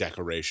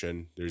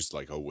decoration. There's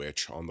like a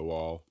witch on the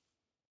wall,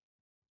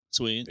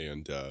 Sweet.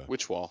 and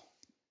Which wall?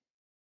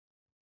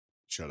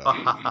 shut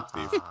up,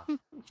 Steve. Ah.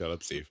 Shut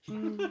up, Steve.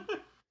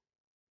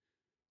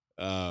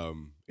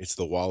 It's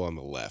the wall on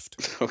the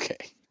left. Okay.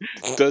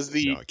 Does No,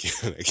 the I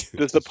can't. I can't.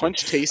 does the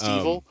punch taste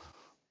evil?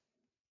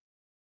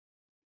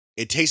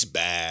 It tastes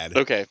bad.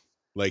 Okay.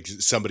 Like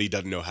somebody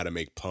doesn't know how to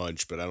make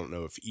punch, but I don't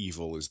know if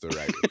evil is the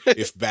right.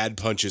 If bad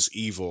punch is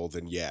evil,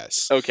 then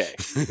yes. Okay.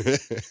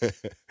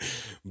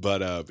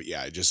 But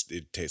yeah,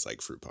 it tastes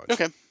like fruit punch.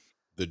 Okay.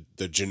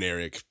 The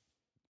generic,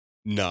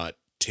 not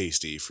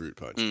tasty fruit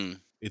punch. Mm.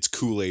 It's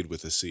Kool-Aid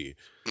with a C.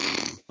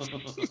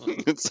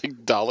 It's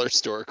like dollar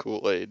store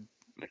Kool-Aid.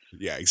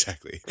 Yeah,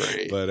 exactly.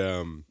 Right.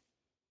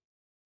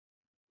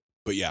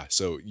 But yeah,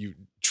 so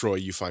Troy,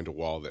 you find a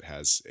wall that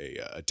has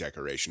a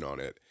decoration on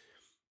it,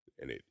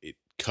 and it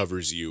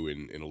covers you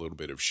in a little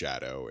bit of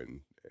shadow,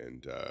 and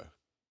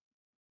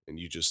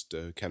you just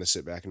kind of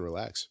sit back and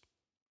relax.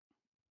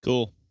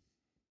 Cool.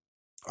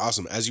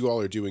 Awesome. As you all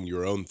are doing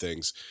your own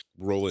things,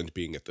 Roland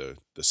being at the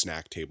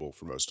snack table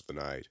for most of the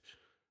night.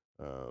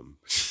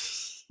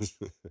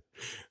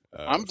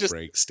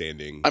 Frank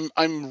standing.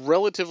 I'm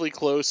relatively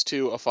close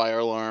to a fire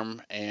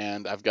alarm,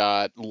 and I've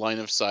got line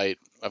of sight.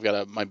 I've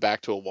got my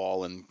back to a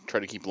wall and try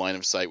to keep line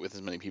of sight with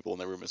as many people in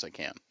the room as I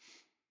can.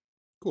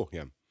 Cool.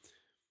 Yeah.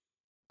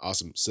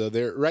 Awesome. So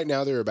right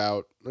now there are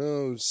about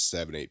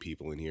 7-8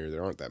 people in here.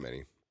 There aren't that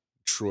many.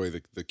 Troy,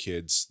 the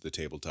kids, the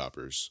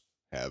tabletoppers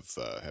have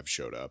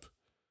showed up.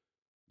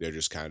 They're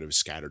just kind of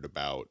scattered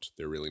about.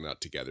 They're really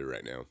not together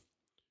right now.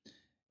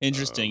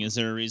 Interesting. Is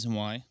there a reason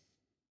why?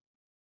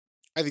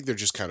 I think they're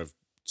just kind of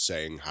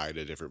saying hi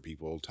to different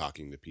people,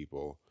 talking to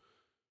people.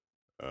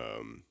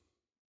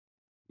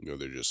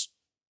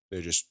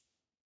 They're just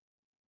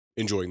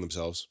enjoying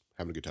themselves,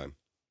 having a good time,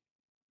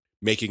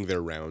 making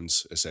their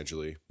rounds,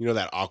 essentially. You know,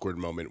 that awkward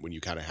moment when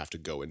you kind of have to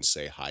go and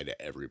say hi to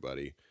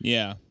everybody.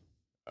 Yeah.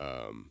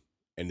 And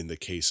in the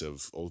case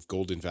of old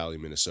Golden Valley,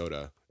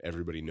 Minnesota,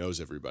 everybody knows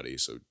everybody,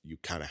 so you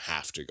kind of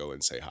have to go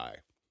and say hi.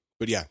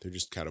 But yeah, they're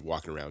just kind of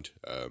walking around,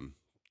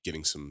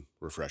 getting some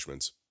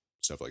refreshments,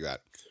 stuff like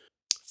that.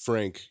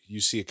 Frank,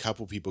 you see a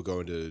couple people go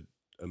into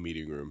a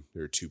meeting room.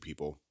 There are 2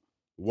 people.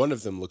 One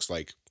of them looks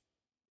like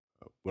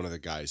one of the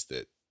guys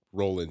that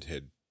Roland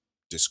had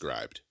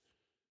described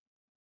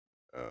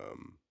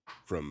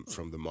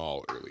from the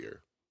mall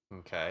earlier.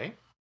 Okay.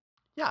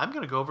 Yeah, I'm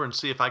gonna go over and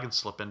see if I can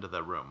slip into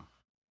the room.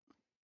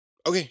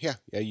 Okay, yeah.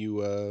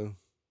 You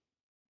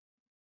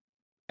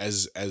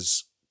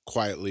as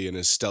quietly and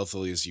as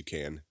stealthily as you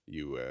can,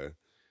 you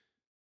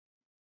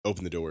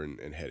open the door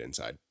and head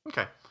inside.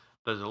 Okay.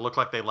 Does it look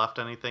like they left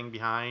anything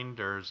behind,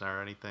 or is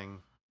there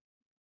anything?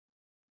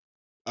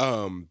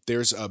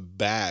 There's a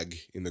bag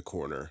in the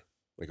corner,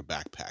 like a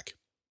backpack.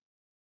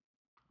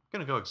 I'm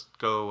gonna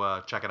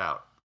go check it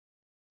out.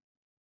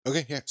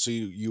 Okay, yeah. So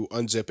you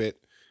unzip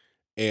it,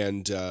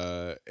 and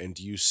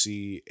you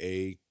see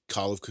a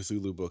Call of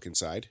Cthulhu book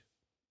inside.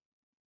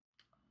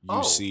 You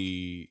Oh.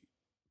 see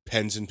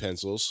pens and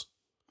pencils,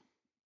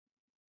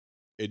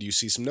 and you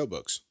see some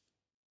notebooks.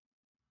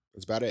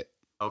 That's about it.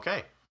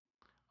 Okay.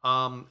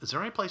 Is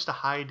there any place to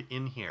hide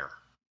in here?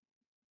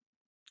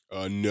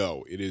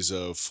 No, it is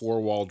a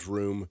 4-walled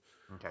room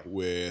Okay.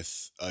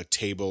 with a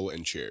table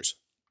and chairs.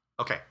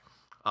 Okay.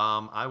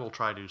 I will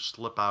try to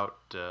slip out.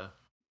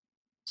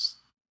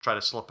 Try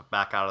to slip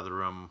back out of the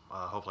room,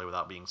 hopefully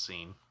without being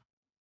seen.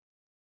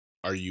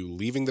 Are you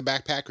leaving the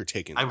backpack or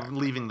taking the backpack? I'm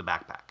leaving the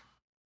backpack.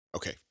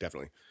 Okay,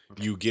 definitely.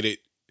 Okay. You get it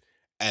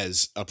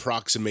as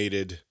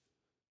approximated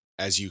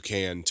as you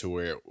can to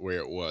where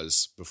it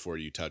was before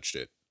you touched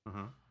it,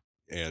 Mm-hmm.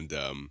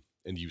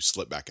 and you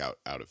slip back out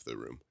of the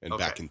room and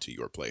back Okay. into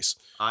your place.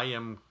 I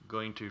am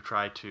going to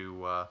try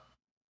to.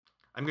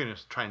 I'm going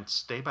to try and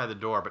stay by the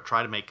door, but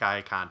try to make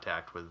eye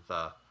contact with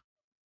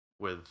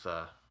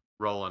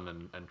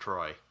Roland and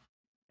Troy,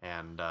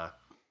 and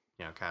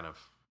kind of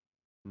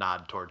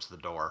nod towards the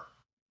door.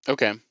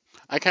 Okay.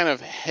 I kind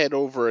of head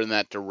over in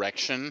that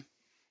direction.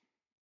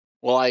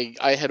 Well,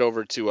 I head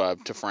over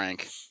to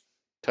Frank,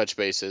 touch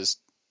bases,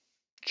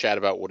 chat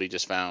about what he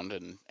just found,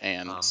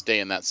 and stay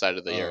in that side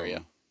of the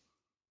area.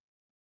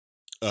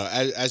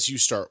 As you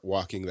start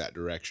walking that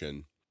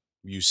direction,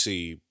 you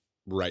see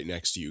right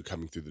next to you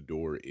coming through the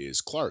door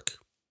is Clark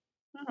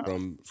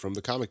from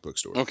the comic book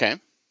store. Okay.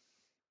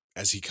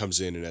 As he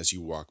comes in and as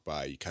you walk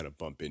by, you kind of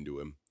bump into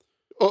him.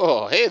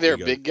 Oh, hey there,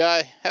 goes, big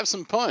guy. Have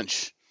some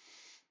punch.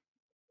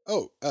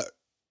 Oh,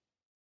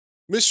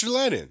 Mr.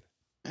 Lennon.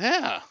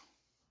 Yeah.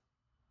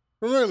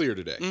 From earlier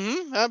today.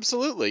 Mm-hmm.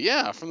 Absolutely.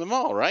 Yeah. From the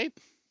mall, right?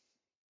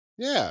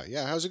 Yeah.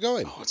 How's it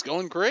going? Oh, it's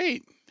going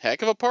great.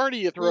 Heck of a party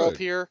you throw up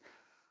here.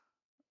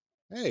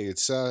 Hey,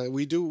 it's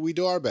we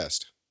do our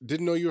best.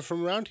 Didn't know you were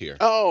from around here.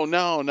 Oh,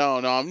 no.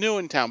 I'm new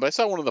in town, but I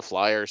saw one of the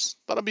flyers.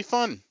 Thought it'd be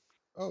fun.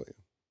 Oh,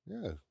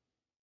 yeah.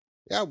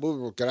 Yeah,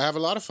 we're gonna have a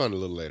lot of fun a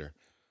little later.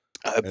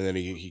 I And then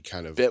he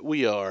kind of bet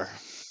we are.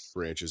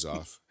 branches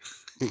off.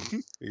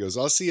 He goes,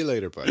 "I'll see you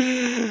later, bud."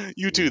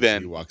 You too, He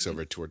then. walks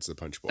over towards the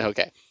punch bowl.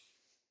 Okay,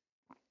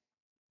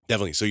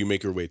 Definitely. So you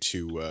make your way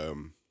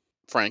to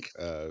Frank.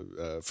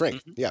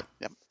 Frank. Mhm. Yeah.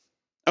 Yep.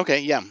 Okay,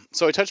 yeah.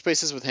 So I touch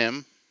bases with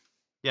him.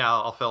 Yeah,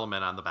 I'll fill him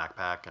in on the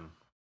backpack and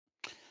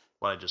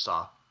what I just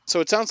saw. So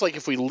it sounds like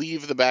if we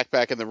leave the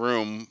backpack in the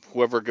room,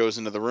 whoever goes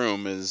into the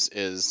room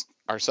is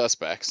our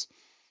suspects.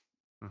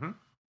 Mm-hmm.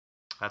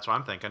 That's what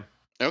I'm thinking.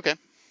 Okay.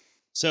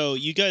 So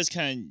you guys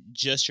kind of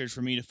gestured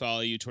for me to follow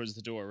you towards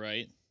the door,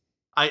 right?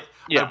 I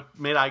Yeah.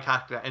 made eye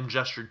contact and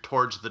gestured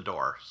towards the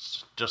door,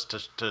 just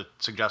to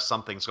suggest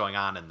something's going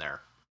on in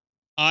there.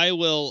 I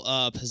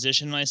will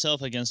position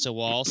myself against a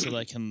wall so that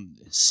I can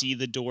see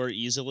the door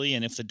easily,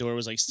 and if the door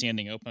was like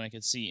standing open, I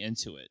could see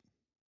into it.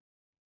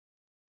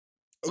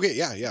 Okay.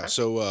 Yeah. Yeah. Okay.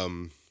 So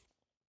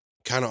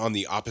kind of on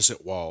the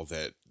opposite wall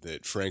that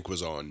Frank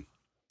was on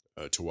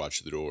to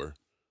watch the door,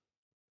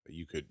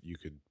 you could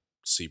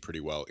see pretty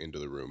well into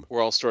the room.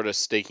 We're all sort of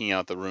staking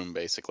out the room,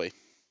 basically.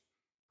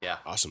 Yeah.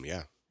 Awesome.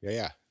 Yeah. Yeah.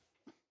 Yeah.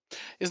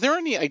 Is there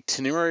any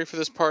itinerary for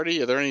this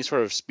party? Are there any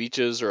sort of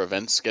speeches or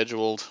events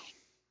scheduled?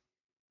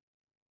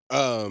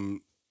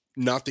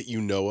 Not that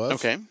you know of.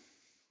 Okay.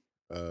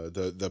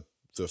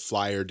 The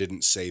flyer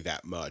didn't say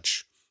that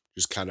much.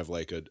 Just kind of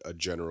like a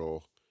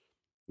general,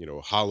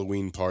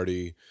 Halloween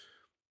party,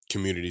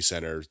 community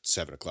center,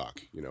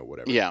 7:00.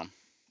 Whatever. Yeah.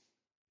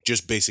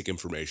 Just basic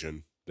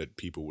information that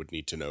people would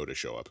need to know to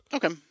show up.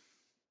 Okay.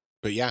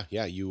 But yeah,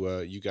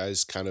 you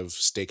guys kind of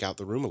stake out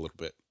the room a little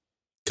bit.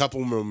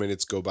 Couple more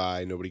minutes go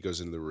by, nobody goes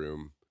into the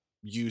room.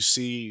 You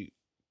see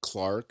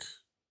Clark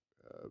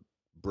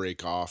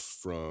break off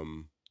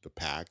from the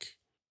pack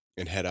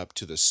and head up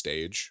to the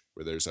stage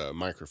where there's a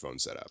microphone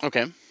set up.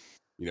 Okay.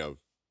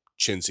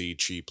 Chintzy,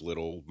 cheap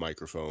little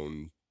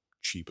microphone,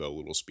 cheapo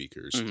little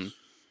speakers. Hmm.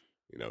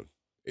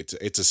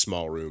 It's a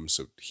small room,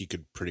 so he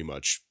could pretty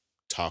much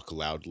talk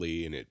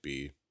loudly and it'd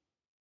be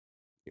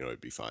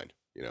fine.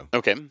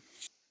 Okay.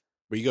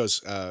 But he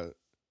goes,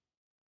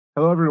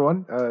 Hello,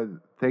 everyone.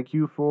 Thank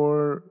you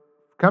for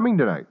coming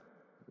tonight.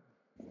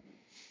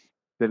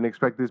 Didn't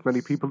expect this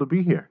many people to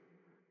be here.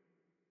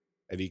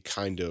 and he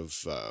kind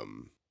of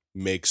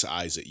makes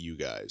eyes at you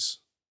guys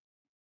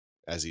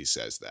as he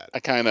says that. I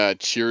kind of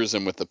cheers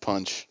him with the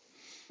punch.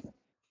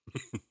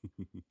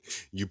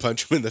 You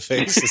punch him in the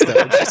face? Is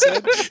that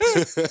what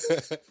you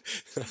said?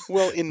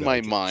 Well, in No, my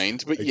okay.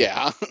 mind, but Okay.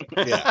 yeah.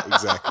 Yeah,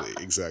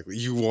 exactly.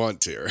 You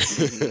want to.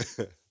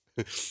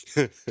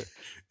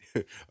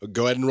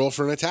 Go ahead and roll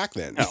for an attack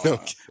then. No, No, I'm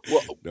kidding.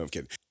 well, No, I'm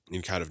kidding. And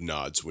he kind of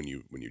nods when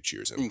you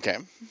cheers him. okay.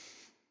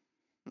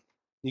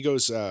 He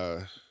goes,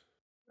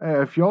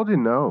 If y'all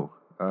didn't know,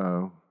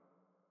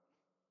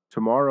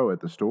 tomorrow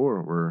at the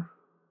store, we're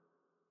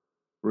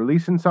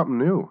releasing something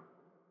new.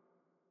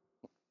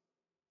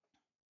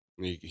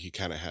 he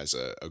kind of has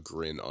a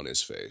grin on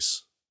his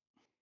face.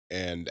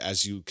 And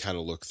as you kind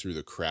of look through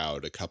the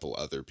crowd, a couple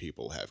other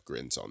people have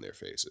grins on their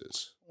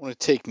faces. I want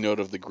to take note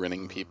of the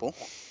grinning people.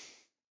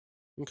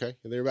 Okay,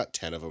 there are about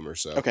 10 of them or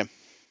so. Okay.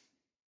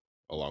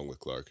 Along with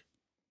Clark.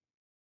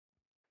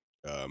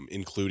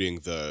 Including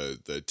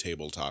the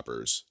table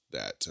toppers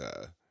that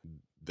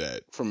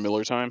From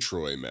Miller Time?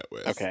 Troy met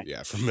with. Okay.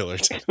 Yeah, from Miller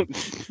Time.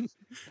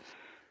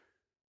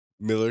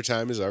 Miller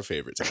Time is our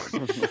favorite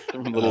time.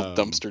 Little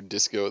dumpster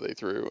disco they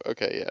threw.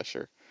 Okay, yeah,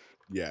 sure.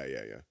 Yeah.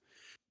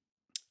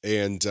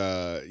 And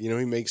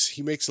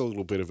he makes a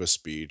little bit of a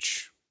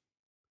speech.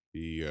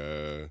 He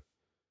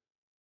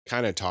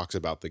kind of talks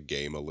about the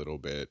game a little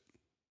bit.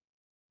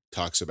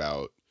 Talks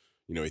about,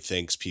 he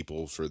thanks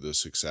people for the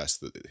success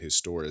that his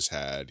store has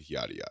had,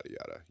 yada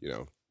yada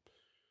yada,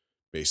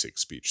 basic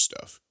speech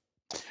stuff.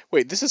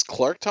 Wait, this is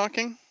Clark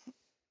talking?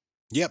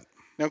 Yep.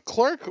 Now,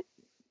 Clark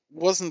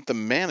wasn't the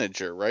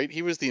manager, right?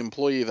 He was the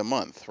employee of the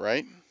month,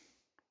 right?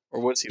 Or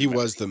was he? He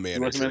was the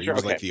manager. He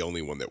was like Okay. the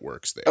only one that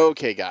works there.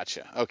 Okay,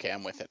 gotcha. Okay,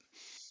 I'm with it.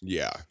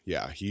 Yeah.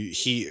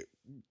 He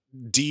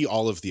D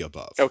all of the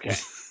above. Okay.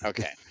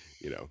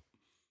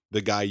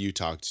 The guy you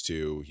talked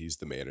to, he's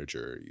the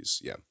manager.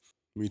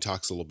 He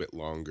talks a little bit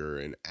longer,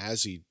 and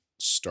as he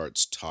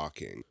starts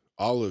talking,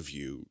 all of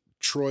you,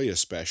 Troy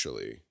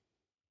especially,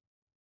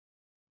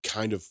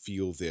 kind of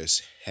feel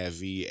this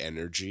heavy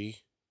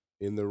energy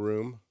in the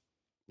room.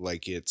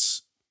 Like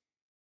it's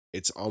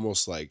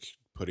almost like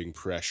putting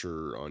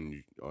pressure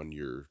on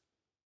your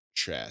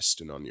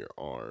chest and on your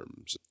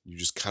arms. You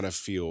just kind of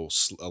feel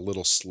a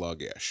little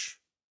sluggish,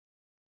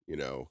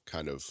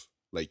 kind of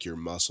like your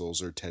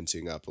muscles are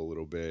tensing up a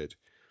little bit.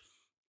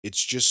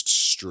 It's just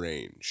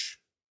strange.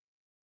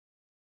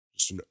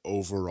 Just an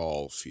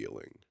overall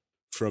feeling.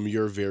 From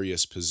your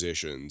various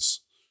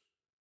positions,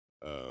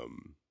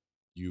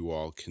 you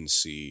all can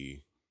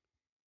see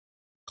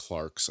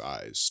Clark's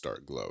eyes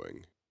start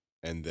glowing.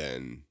 And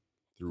then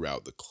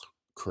throughout the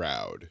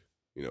crowd,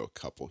 a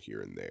couple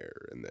here and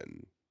there, and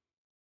then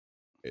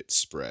it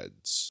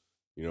spreads.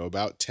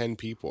 About 10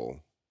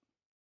 people,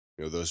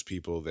 those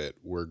people that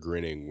were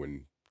grinning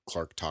when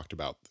Clark talked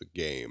about the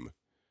game,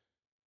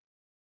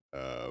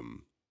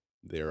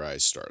 Their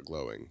eyes start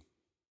glowing.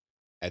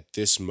 At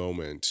this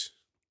moment,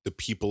 the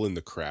people in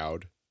the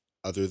crowd,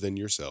 other than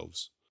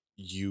yourselves,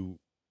 you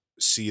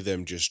see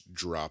them just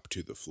drop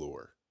to the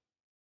floor.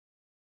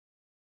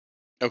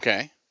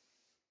 Okay.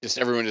 Just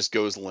everyone just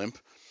goes limp.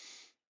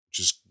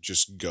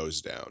 Just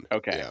goes down.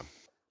 Okay. Yeah.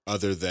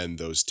 Other than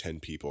those 10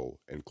 people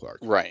and Clark.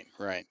 Right.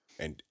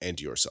 And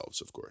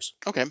yourselves, of course.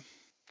 Okay.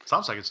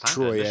 Sounds like it's time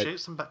Troy, to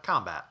initiate some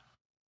combat.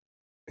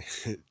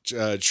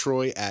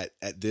 Troy,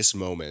 at this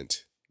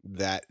moment,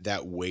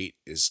 that weight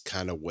is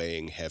kind of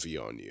weighing heavy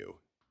on you.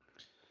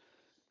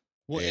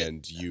 Well,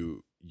 And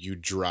you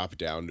drop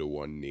down to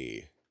one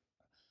knee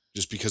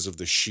just because of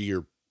the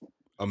sheer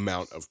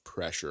amount of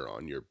pressure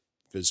on your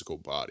physical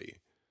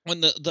body.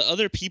 when the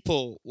other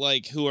people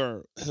like who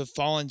have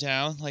fallen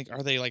down, like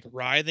are they like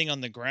writhing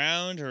on the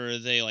ground or are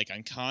they like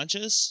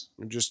unconscious?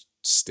 You're just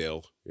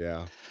still,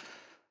 yeah.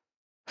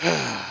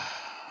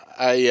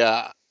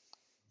 I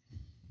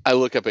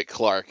look up at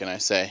Clark and I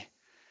say,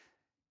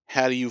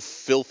 "How do you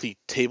filthy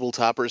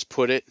tabletoppers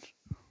put it?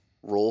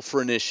 Roll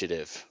for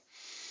initiative."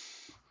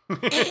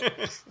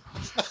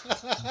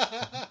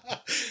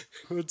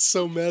 It's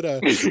so meta.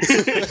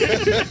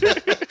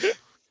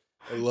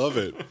 I love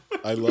it.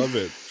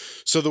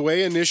 So the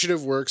way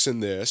initiative works in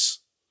this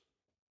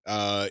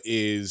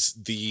is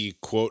the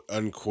quote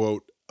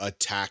unquote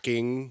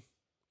attacking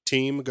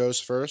team goes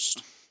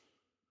first.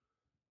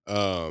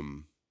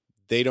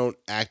 They don't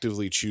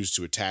actively choose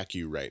to attack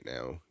you right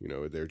now. You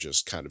know, they're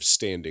just kind of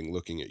standing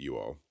looking at you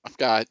all. I've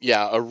got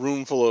a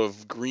room full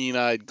of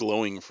green-eyed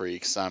glowing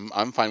freaks. I'm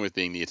fine with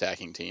being the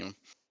attacking team.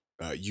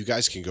 You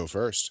guys can go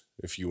first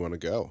if you want to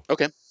go.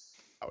 Okay.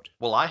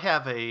 Well, I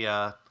have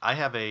a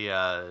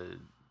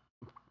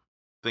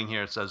thing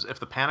here. It says if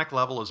the panic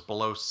level is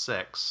below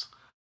 6,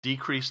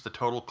 decrease the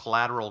total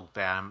collateral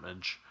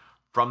damage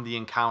from the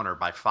encounter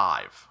by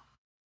 5.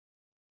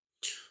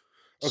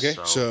 Okay,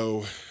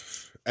 so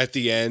at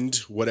the end,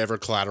 whatever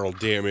collateral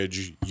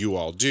damage you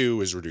all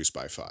do is reduced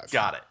by 5.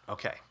 Got it.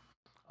 Okay.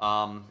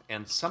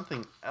 And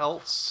something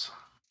else,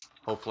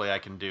 hopefully I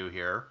can do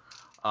here.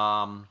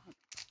 As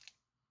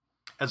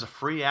a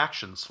free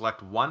action,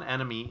 select one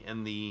enemy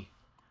in the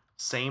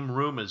same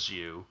room as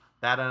you.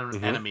 That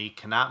enemy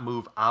cannot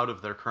move out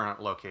of their current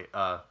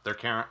their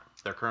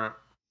current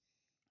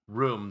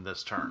room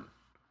this turn.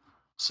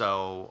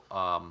 So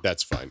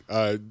that's fine.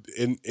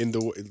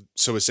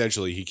 So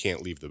essentially, he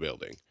can't leave the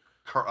building.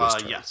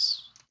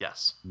 Yes.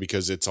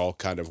 Because it's all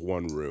kind of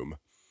one room.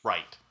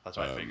 Right. That's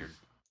what I figured.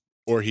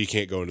 Or he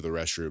can't go into the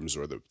restrooms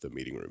or the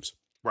meeting rooms.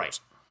 Right.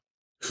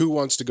 Who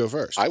wants to go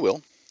first? I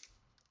will.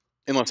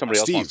 Unless somebody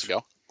else wants to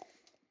go.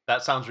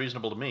 That sounds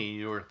reasonable to me.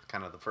 You were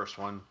kind of the first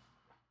one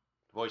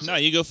to voice No,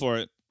 it. you go for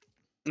it.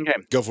 Okay.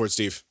 Go for it,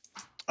 Steve.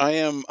 I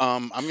am.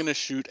 I'm gonna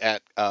shoot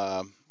at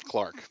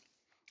Clark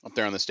up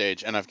there on the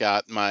stage, and I've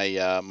got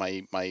my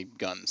my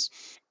guns.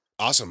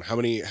 Awesome. How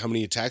many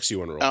attacks do you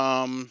want to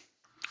roll?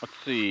 Let's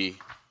see,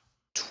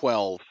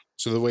 12.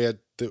 So the way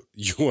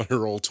you want to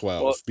roll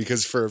 12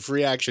 because for a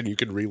free action you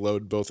can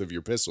reload both of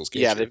your pistols.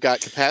 Can't you? They've got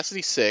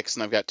capacity 6,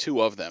 and I've got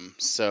 2 of them.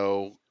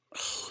 So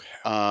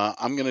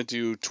I'm gonna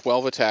do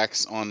 12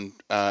 attacks on,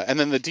 and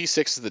then the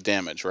D6 is the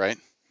damage, right?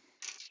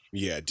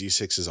 Yeah,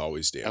 D6 is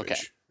always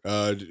damage.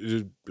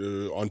 Okay.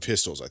 On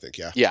pistols, I think.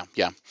 Yeah.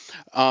 Yeah.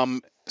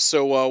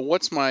 So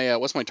what's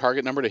my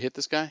target number to hit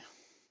this guy?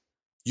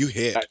 You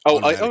hit.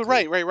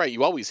 Right.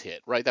 You always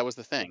hit, right? That was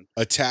the thing.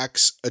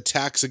 Attacks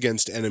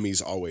against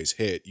enemies always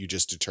hit. You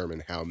just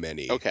determine how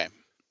many. Okay.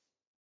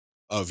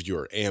 Of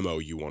your ammo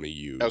you want to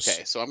use.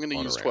 Okay, so I'm going to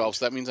use 12.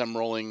 So that means I'm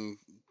rolling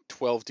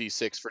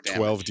 12d6 for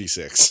damage.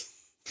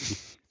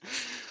 12d6.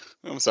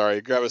 I'm sorry.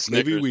 Grab a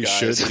Snickers, Maybe we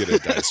guys. should get a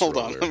dice Hold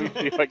roller. on. Let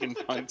me see if I can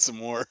find some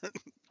more.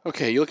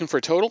 Okay, you looking for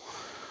a total?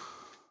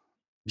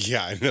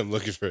 Yeah, I'm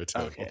looking for a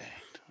total. Okay.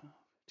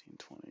 15,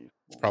 20.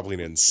 It's probably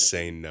an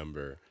insane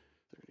number.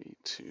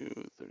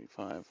 32,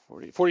 35,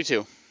 40.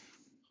 42.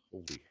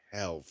 Holy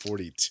hell,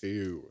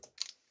 42.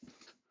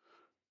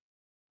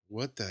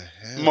 What the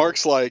hell?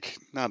 Mark's like,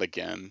 not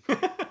again.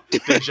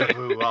 Deja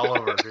vu all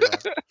over.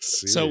 Yeah.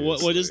 So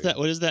what does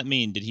that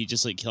mean? Did he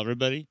just like kill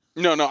everybody?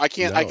 No, I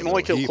can't. I can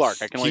only kill Clark.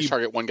 I can only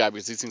target one guy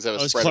because these things have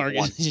a spread Clark. of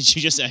 1. Did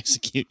you just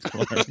execute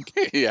Clark?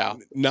 Yeah.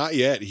 Not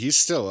yet. He's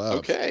still up.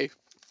 Okay.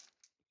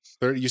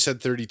 30, you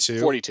said 32?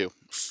 42.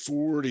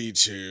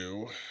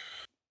 42.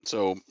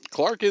 So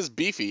Clark is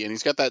beefy, and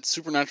he's got that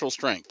supernatural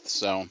strength.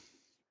 So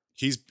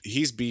he's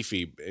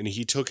beefy, and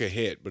he took a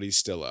hit, but he's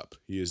still up.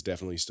 He is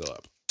definitely still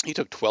up. He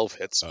took 12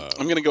 hits.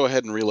 I'm going to go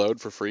ahead and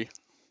reload for free.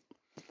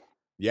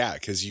 Yeah,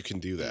 because you can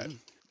do that.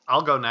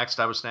 I'll go next.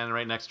 I was standing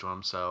right next to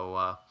him,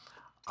 so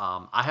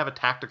I have a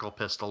tactical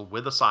pistol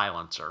with a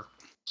silencer,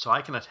 so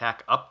I can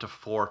attack up to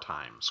 4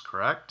 times,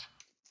 correct?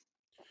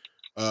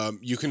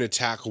 You can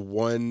attack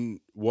one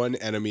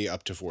enemy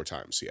up to 4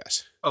 times,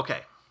 yes. Okay.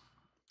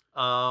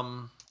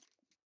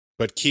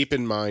 But keep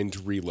in mind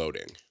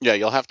reloading. Yeah,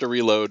 you'll have to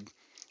reload,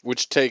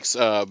 which takes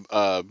an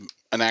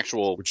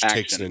actual Which action.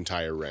 takes an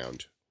entire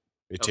round.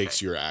 It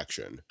takes your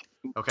action.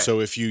 Okay.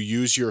 So if you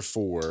use your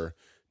 4,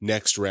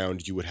 next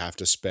round you would have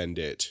to spend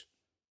it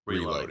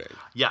reloading.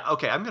 Yeah,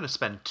 okay, I'm going to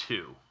spend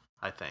 2,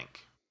 I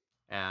think.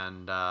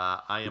 And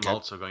I am Okay.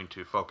 also going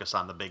to focus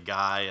on the big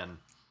guy and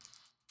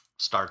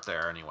start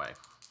there anyway.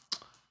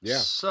 Yeah.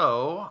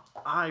 So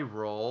I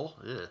roll.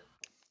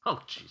 Oh,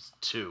 jeez,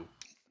 2.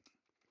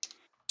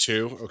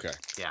 2? Okay.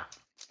 Yeah.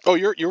 Oh,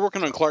 you're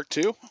working on Clark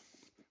too?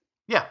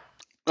 Yeah.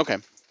 Okay.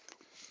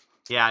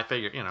 Yeah, I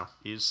figure,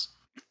 he's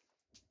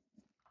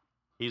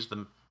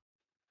the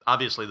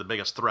obviously the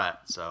biggest threat,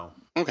 so.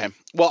 Okay.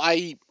 Well,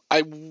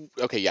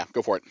 okay, yeah,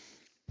 go for it.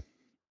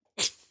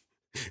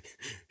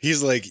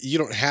 He's like, you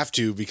don't have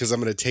to because I'm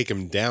going to take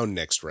him down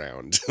next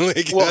round.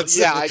 Like, Well, that's,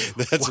 yeah,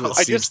 that's what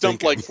I Steve's just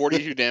dumped thinking. like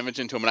 42 damage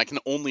into him, and I can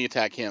only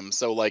attack him.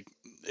 So, like,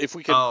 if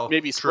we could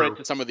maybe spread true.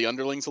 to some of the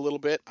underlings a little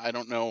bit, I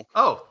don't know.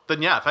 Oh,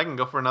 then yeah, if I can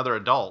go for another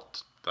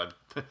adult,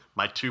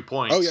 my 2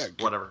 points. Oh, yeah,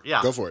 whatever.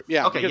 Yeah, go for it.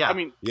 Yeah. Okay, because, yeah. I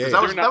mean, Yeah,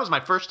 that was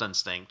my first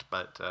instinct,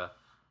 but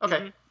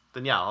okay,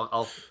 then yeah,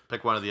 I'll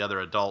pick one of the other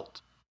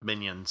adult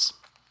minions.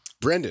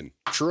 Brendan,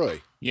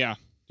 Troy, Yeah.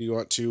 do you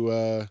want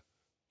to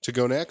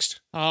go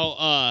next?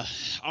 I'll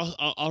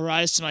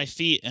rise to my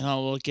feet and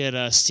I'll look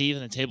at Steve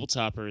and the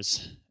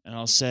tabletoppers and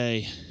I'll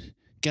say,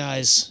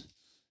 guys,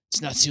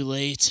 it's not too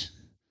late.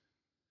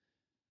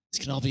 This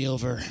can all be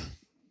over.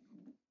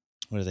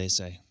 What do they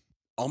say?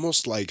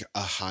 Almost like a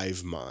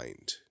hive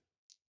mind.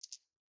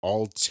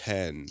 All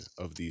 10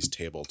 of these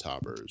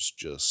tabletoppers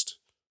just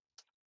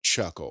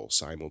chuckle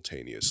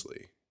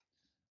simultaneously.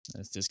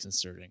 That's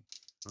disconcerting.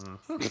 Mm.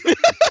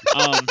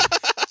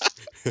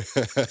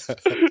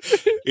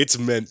 It's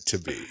meant to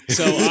be.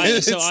 So I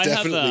have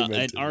definitely meant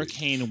an to be.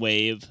 arcane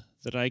wave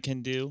that I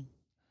can do.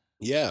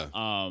 Yeah.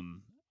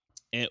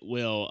 It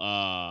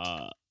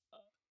will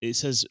it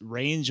says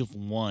range of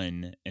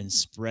 1 and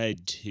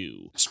spread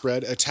 2.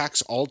 Spread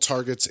attacks all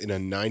targets in a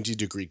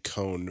 90-degree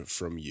cone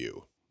from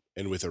you.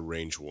 And with a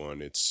range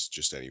 1, it's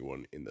just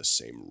anyone in the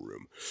same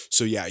room.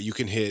 So yeah, you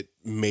can hit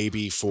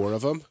maybe 4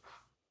 of them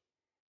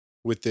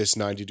with this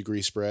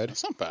 90-degree spread.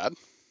 That's not bad.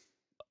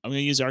 I'm gonna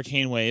use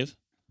arcane wave.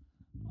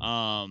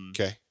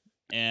 Okay.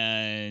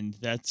 And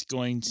that's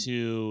going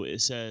to,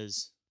 it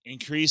says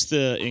increase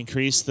the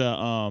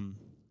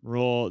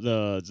roll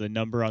the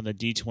number on the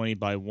d20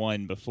 by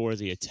 1 before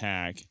the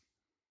attack.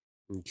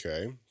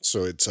 Okay.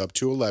 So it's up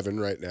to 11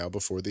 right now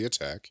before the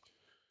attack.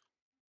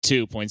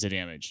 2 points of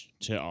damage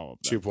to all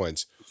of them. 2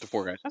 points. The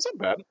 4 guys. That's not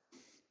bad.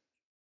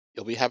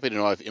 You'll be happy to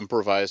know I've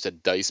improvised a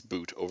dice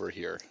boot over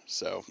here.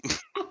 So.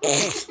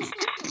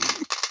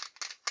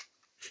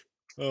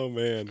 Oh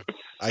man,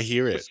 I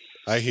hear it.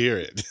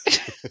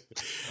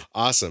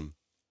 Awesome.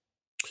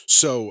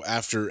 So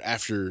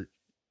after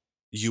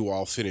you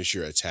all finish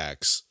your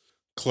attacks,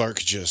 Clark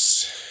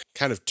just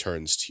kind of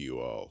turns to you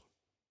all.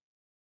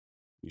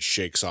 He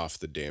shakes off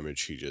the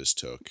damage he just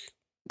took.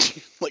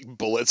 Like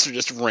bullets are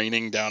just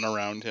raining down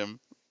around him.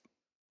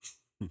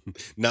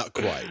 Not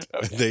quite.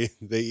 Okay.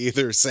 They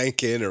either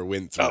sank in or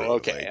went through. Oh,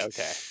 okay, Like,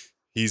 okay.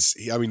 He's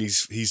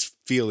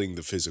feeling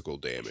the physical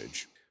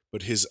damage,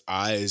 but his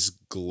eyes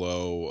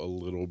glow a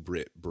little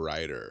bit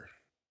brighter.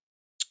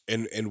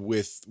 And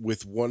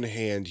with one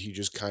hand he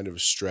just kind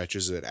of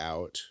stretches it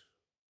out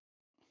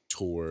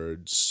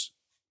towards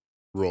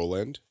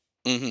Roland.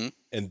 Mm-hmm.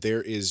 And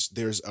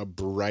there's a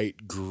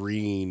bright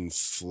green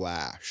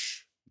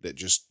flash that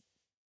just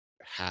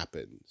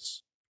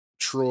happens.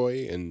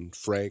 Troy and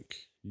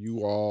Frank, you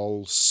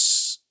all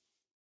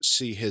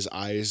see his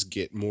eyes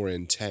get more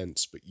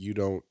intense, but you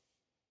don't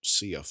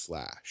see a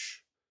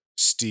flash.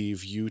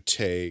 Steve, you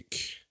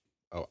take...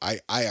 Oh, I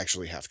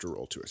actually have to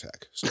roll to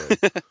attack. So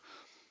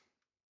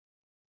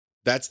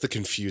that's the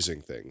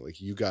confusing thing.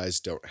 Like, you guys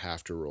don't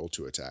have to roll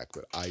to attack,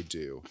 but I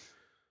do.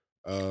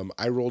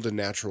 I rolled a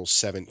natural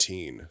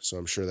 17, so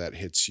I'm sure that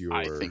hits your...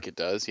 I think it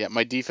does. Yeah,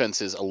 my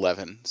defense is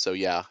 11, so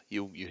yeah,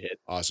 you hit.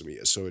 Awesome,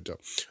 yeah, so it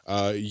does.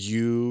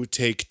 You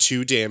take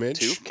 2 damage.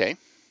 2, okay.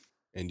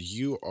 And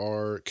you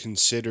are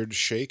considered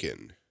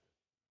shaken.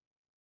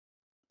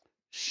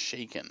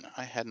 Shaken.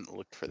 I hadn't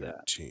looked for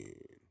that. 13.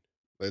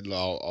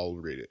 I'll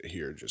read it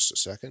here in just a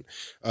second.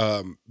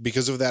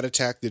 Because of that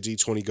attack, the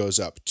d20 goes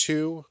up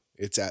 2.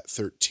 It's at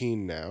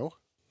 13 now.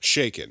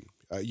 Shaken.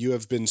 You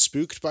have been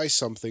spooked by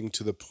something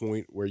to the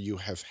point where you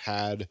have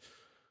had...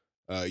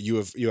 you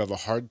have a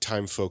hard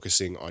time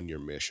focusing on your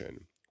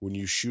mission. When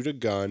you shoot a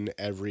gun,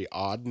 every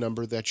odd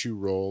number that you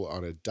roll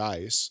on a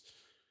dice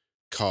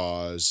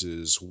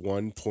causes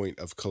 1 point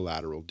of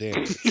collateral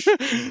damage.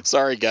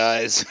 Sorry,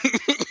 guys.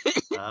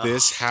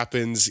 This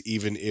happens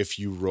even if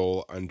you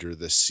roll under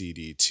the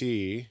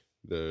CDT,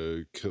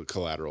 the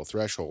collateral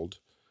threshold,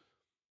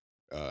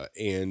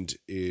 and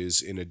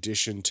is in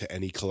addition to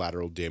any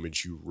collateral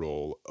damage you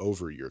roll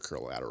over your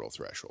collateral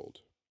threshold.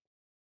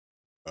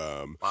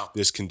 Wow.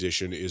 This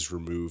condition is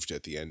removed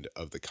at the end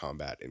of the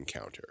combat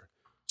encounter.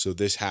 So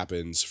this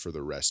happens for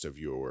the rest of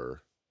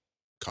your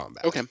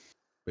combat. Okay.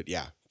 But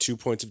yeah, 2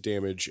 points of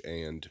damage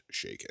and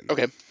shaken.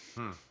 Okay.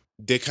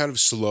 They kind of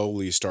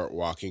slowly start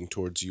walking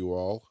towards you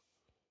all.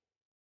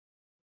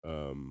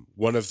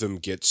 One of them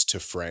gets to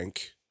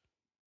Frank,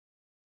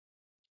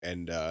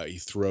 and he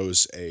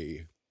throws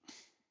a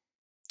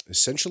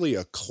essentially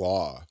a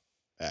claw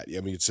at you.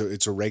 I mean,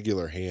 it's a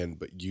regular hand,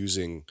 but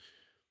using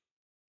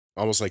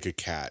almost like a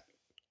cat,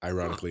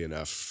 ironically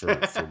enough, for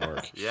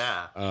Mark.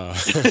 Yeah. Uh,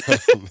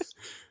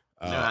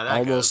 You know how that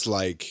almost goes.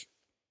 like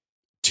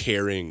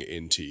tearing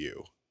into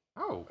you.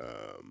 Oh.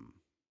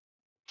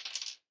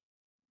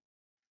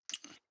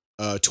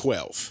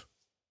 12.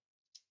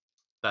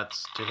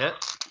 That's to hit?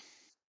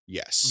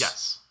 Yes.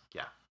 Yes.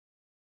 Yeah.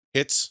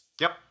 Hits.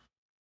 Yep.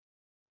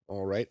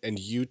 All right, and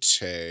you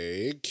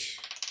take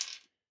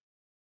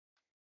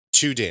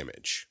 2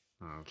 damage.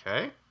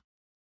 Okay.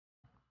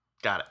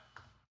 Got it.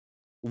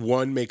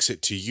 1 makes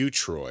it to you,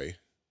 Troy,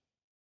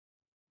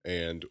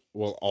 and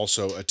will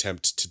also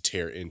attempt to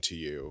tear into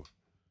you.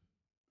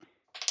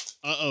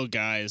 Uh-oh,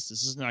 guys.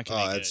 This is not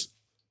going to be good.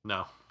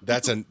 No.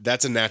 That's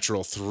a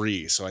natural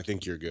 3, so I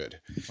think you're good.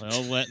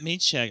 Well, let me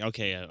check.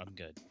 Okay, I'm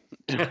good.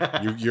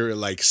 You're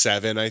like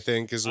 7, I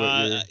think, is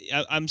what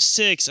you're. I'm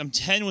 6. I'm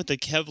 10 with the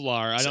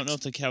Kevlar. I don't know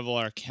if the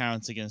Kevlar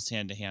counts against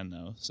hand-to-hand,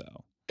 though,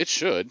 so. It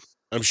should.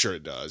 I'm sure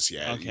it does.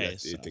 Yeah, Okay, I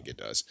so- think it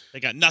does. They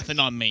got nothing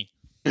on me.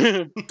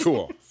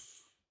 Cool.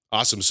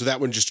 Awesome. So that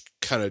one just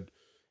kind of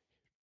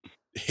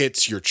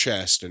hits your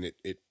chest and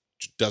it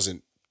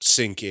doesn't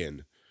sink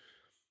in.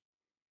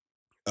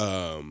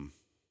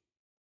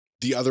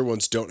 The other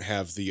ones don't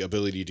have the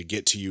ability to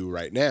get to you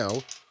right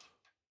now.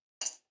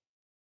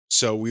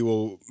 So we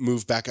will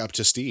move back up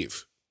to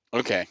Steve.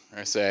 Okay,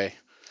 I say,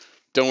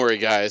 don't worry,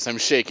 guys. I'm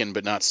shaken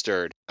but not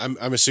stirred. I'm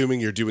assuming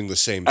you're doing the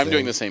same thing. I'm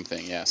doing the same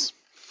thing. Yes.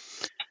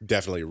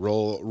 Definitely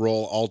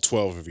roll all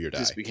 12 of your die.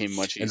 This became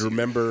much easier. And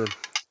remember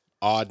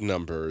odd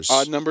numbers.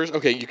 Odd numbers.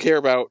 Okay, you care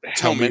about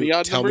how many odd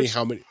numbers? Tell me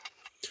how many.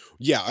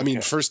 Yeah, I mean,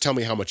 Okay. first tell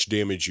me how much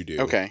damage you do.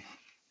 Okay.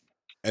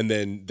 And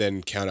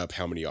then count up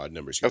how many odd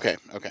numbers you Okay.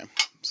 get. Okay.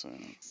 So,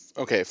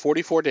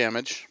 44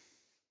 damage.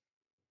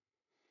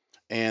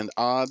 And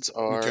odds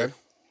are Okay.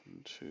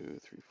 1, 2,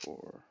 3,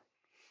 4.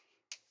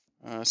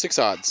 6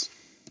 odds.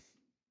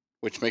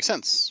 Which makes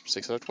sense.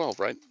 6 out of 12,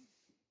 right?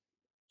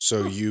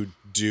 So you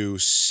do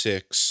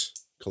 6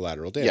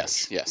 collateral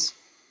damage. Yes.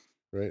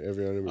 Right?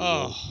 Every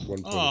Oh,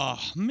 1 point. oh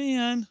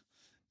man.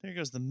 There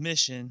goes the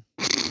mission.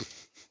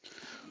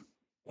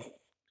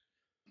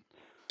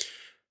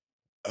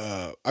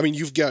 I mean,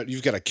 you've got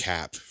a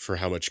cap for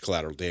how much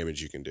collateral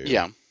damage you can do.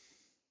 Yeah.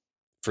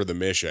 For the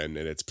mission,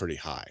 and it's pretty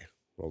high.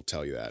 I'll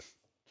tell you that.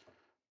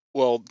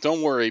 Well,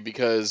 don't worry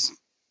because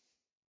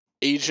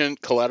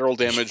Agent Collateral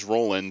Damage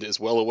Roland is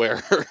well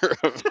aware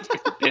of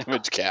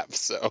damage caps.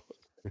 So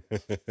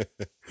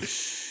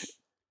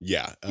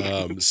yeah.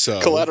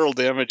 So collateral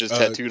damage is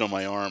tattooed on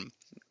my arm.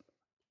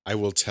 I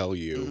will tell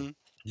you, Mhm.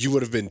 you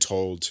would have been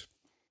told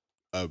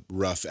a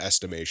rough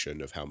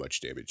estimation of how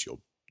much damage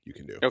you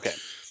can do. Okay.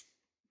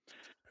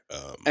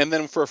 And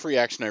then for a free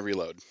action, I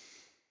reload.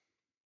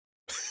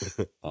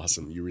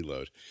 Awesome. You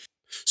reload.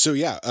 So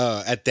yeah,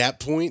 at that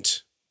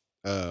point,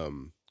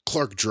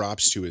 Clark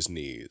drops to his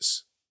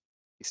knees.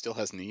 He still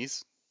has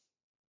knees?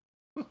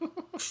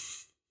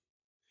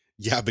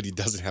 Yeah, but he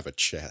doesn't have a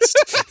chest.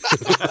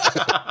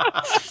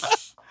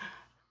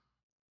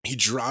 He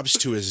drops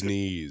to his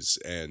knees,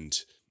 and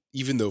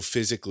even though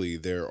physically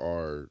there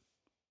are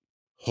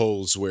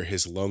holes where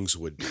his lungs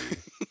would be,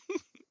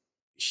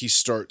 he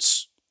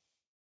starts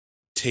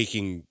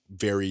taking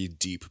very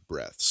deep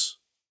breaths.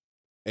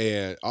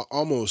 And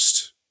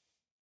almost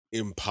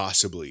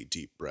impossibly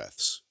deep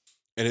breaths.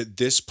 And at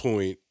this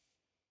point,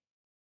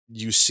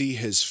 you see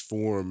his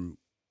form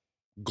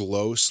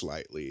glow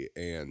slightly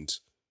and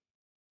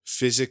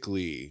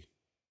physically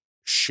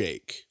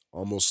shake,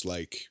 almost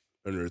like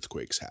an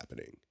earthquake's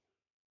happening.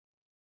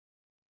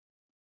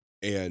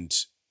 And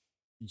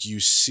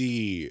you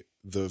see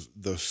the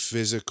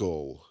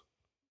physical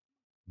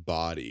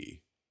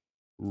body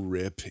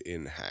rip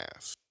in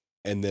half.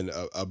 And then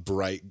a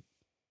bright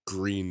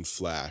green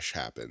flash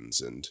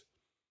happens, and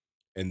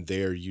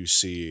there you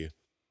see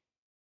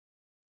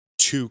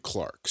 2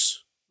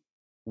 Clarks,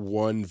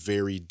 one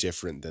very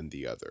different than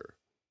the other.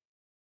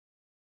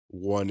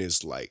 One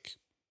is like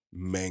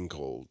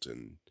mangled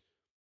and,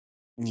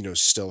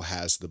 still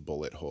has the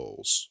bullet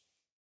holes.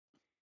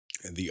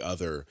 And the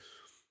other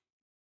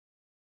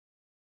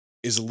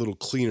is a little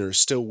cleaner,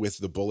 still with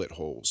the bullet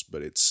holes,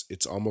 but it's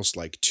almost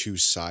like 2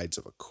 sides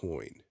of a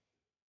coin.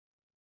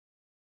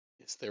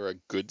 Is there a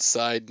good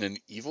side and an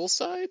evil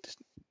side?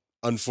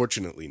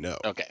 Unfortunately, no.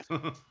 Okay.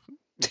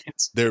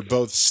 It's They're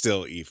both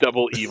still evil.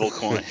 double evil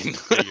coin.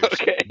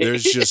 Okay.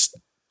 There's just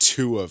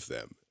 2 of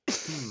them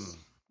Hmm.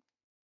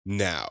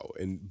 now,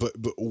 but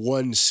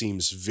one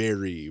seems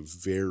very,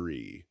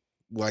 very,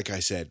 like I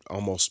said,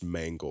 almost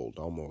mangled,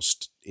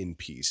 almost in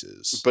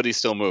pieces. But he's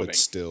still moving. But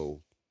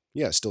still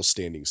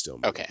standing still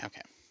moving. Okay.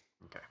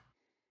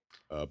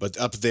 But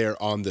up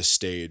there on the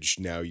stage,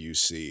 now you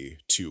see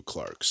 2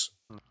 Clarks.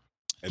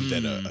 And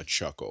then a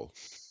chuckle.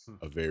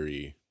 A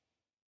very...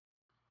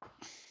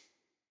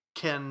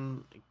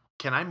 Can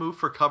I move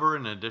for cover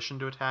in addition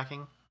to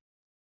attacking? Of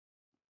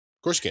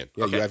course you can.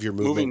 Yeah, Okay. you have your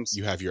movement, Moving's-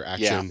 you have your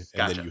action, yeah, and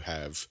gotcha. then you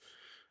have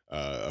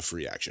a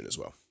free action as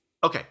well.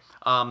 Okay.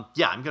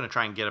 Yeah, I'm going to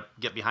try and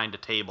get behind a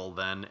table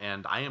then,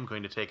 and I am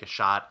going to take a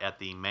shot at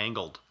the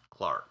mangled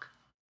Clark.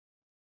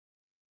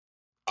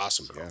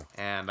 Awesome. So, Yeah.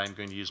 and I'm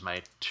going to use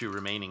my 2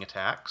 remaining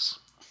attacks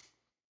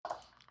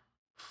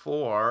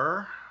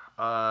for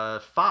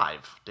 5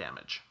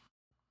 damage.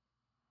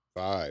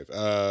 5.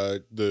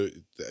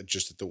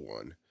 Just at the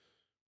 1.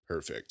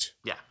 Perfect.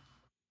 Yeah.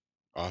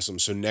 Awesome.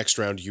 So next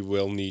round you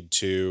will need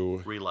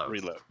to Reload.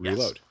 Reload.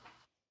 reload.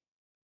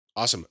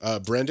 Awesome.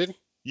 Brendan,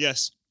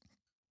 Yes.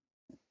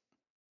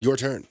 your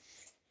turn.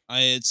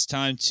 It's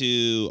time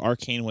to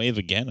Arcane Wave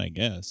again, I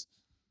guess.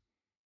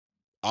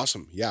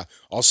 Awesome. Yeah.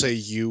 I'll say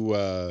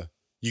you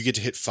get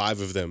to hit 5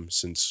 of them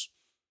since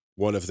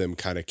one of them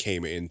kind of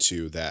came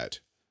into that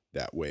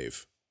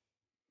wave.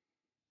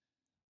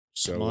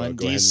 So Come on,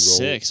 go ahead and roll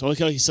D6.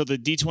 Okay, so the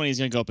D20 is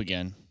going to go up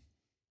again.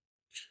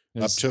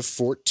 up to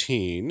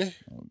 14.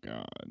 Oh,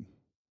 God.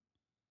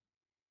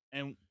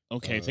 And,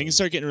 okay, Um, things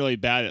start getting really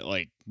bad at,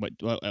 like,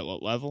 at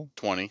what level?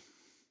 20.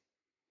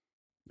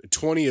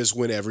 20 is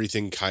when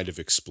everything kind of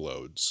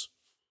explodes.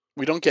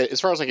 We don't get,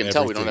 as far as I can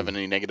tell, we don't have Everything-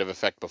 any negative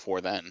effect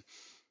before then,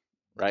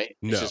 right?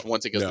 No. It's just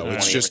once it goes No, to 20.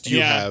 it's just everything- you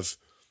Yeah. have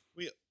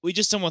We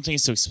just don't want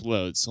things to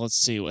explode, so let's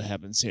see what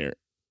happens here.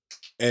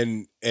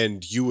 and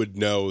you would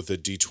know the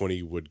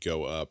D20 would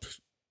go up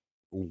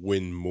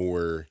when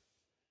more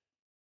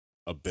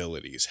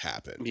abilities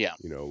happen. Yeah.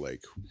 You know,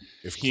 like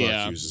if Clark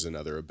Yeah. uses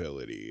another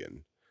ability,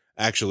 and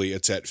actually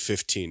it's at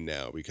 15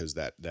 now because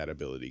that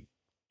ability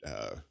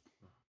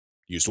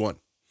used 1.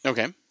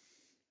 Okay.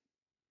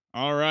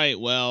 All right,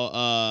 well,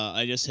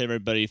 I just hit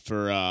everybody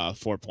for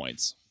 4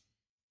 points.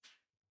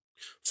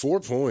 4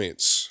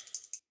 points.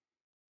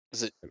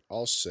 Does it And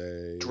I'll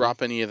say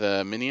drop any of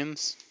the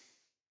minions?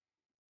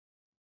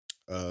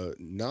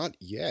 not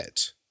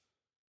yet.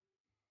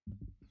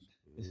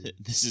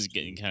 This is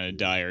getting kind of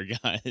dire,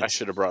 guys. I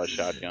should have brought a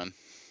shotgun.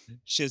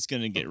 Shit's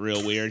gonna get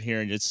real weird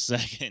here in just a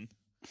second.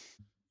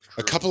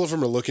 A couple of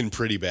them are looking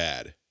pretty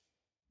bad.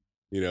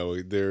 You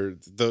know, they're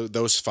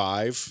those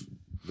 5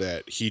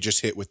 that he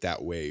just hit with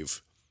that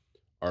wave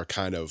are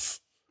kind of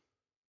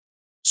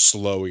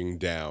slowing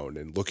down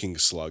and looking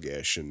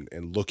sluggish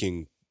and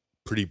looking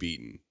pretty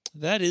beaten.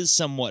 That is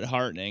somewhat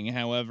heartening.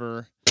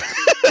 However,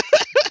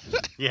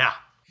 Yeah.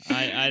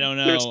 I don't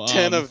know. There's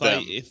 10 of if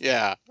them.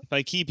 If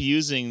I keep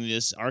using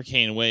this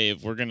arcane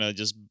wave, we're gonna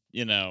just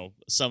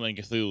summon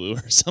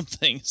Cthulhu or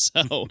something.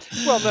 So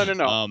Well,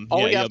 no.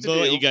 All we have to but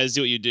let do- you guys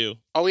do what you do.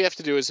 All we have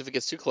to do is if it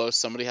gets too close,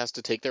 somebody has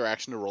to take their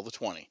action to roll the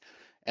 20.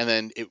 And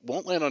then it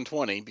won't land on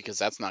 20 because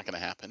that's not going to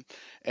happen.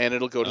 And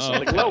it'll go to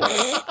something Okay.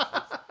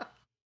 lower.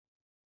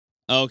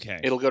 Okay.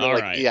 It'll go to All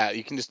like right. yeah,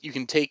 you can just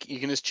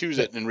choose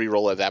it and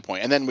re-roll at that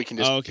point. And then we can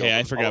just go Okay,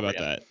 I from forgot all over about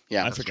again. that.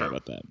 Yeah. I That's forgot true.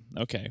 about that.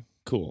 Okay,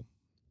 cool.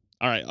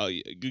 All right,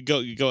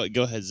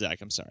 go ahead,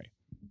 Zach. I'm sorry.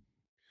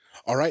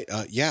 All right.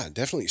 Yeah,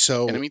 definitely.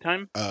 So Enemy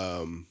time?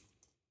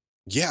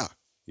 yeah.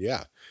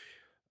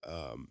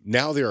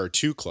 Now there are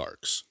 2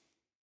 Clarks.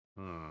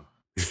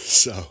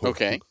 So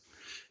Okay.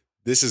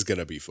 this is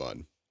gonna be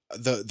fun.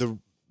 The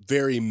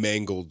very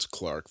mangled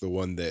Clark, the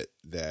one that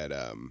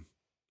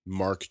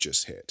Mark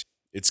just hit,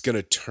 it's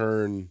gonna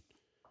turn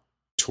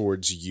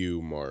towards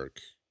you, Mark,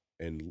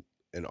 and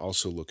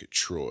also look at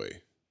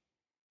Troy,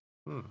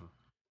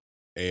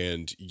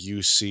 and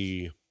you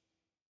see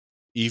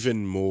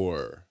even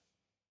more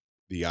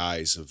the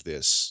eyes of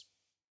this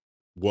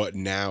what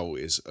now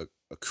is a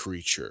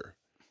creature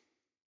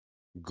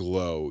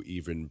glow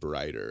even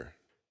brighter.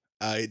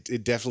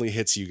 It definitely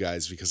hits you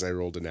guys because I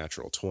rolled a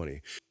natural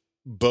 20.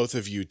 Both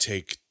of you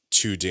take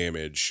 2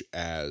 damage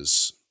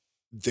as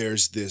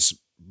there's this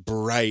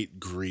bright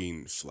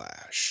green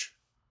flash.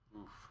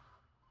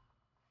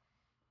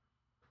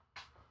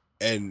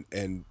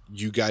 And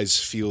you guys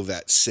feel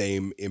that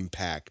same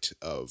impact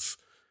of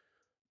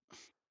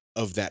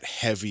that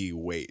heavy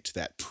weight,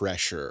 that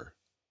pressure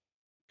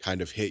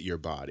kind of hit your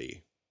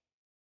body.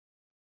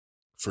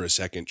 For a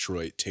second,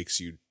 Troy, it takes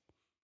you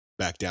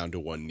back down to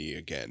one knee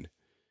again.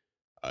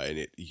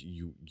 And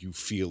you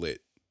feel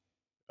it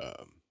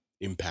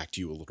impact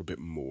you a little bit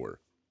more.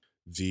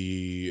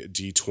 The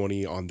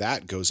D20 on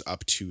that goes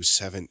up to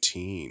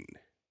 17.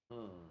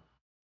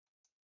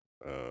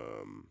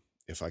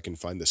 If I can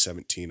find the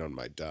 17 on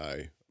my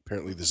die.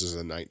 Apparently this is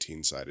a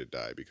 19-sided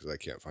die because I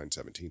can't find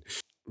 17.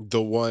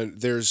 The one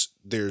there's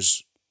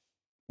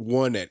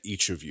one at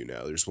each of you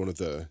now. There's one of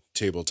the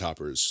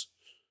tabletoppers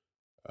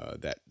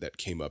that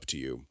came up to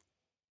you.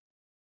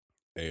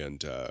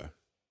 And I'll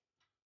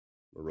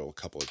roll a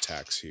couple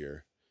attacks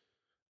here.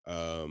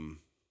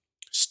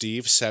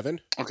 Steve,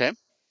 7. Okay.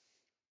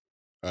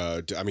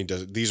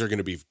 These are going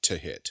to be to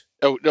hit.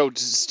 Oh, no,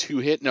 just 2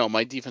 hit? No,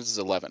 my defense is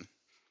 11.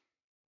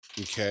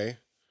 Okay.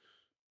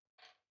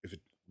 If it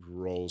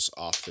rolls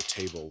off the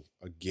table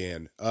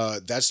again,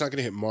 that's not going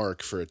to hit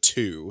Mark for a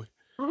 2.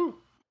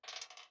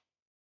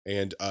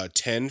 And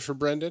 10 for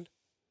Brendan.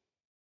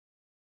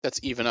 That's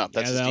even up.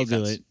 That's Yeah, his that'll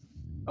defense. do it.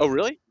 Oh,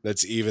 really?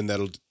 That's even.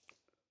 That'll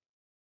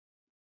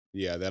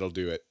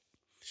do it.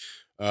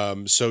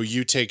 So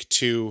you take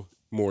 2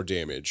 more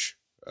damage,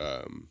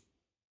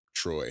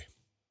 Troy.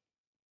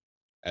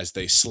 as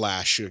they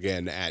slash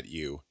again at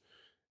you,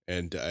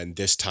 and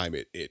this time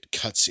it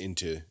cuts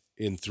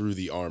in through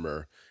the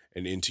armor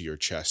and into your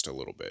chest a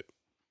little bit.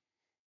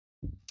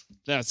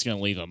 That's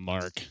gonna leave a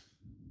mark.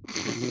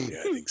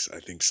 Yeah, I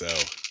think so.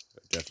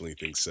 I definitely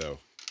think so.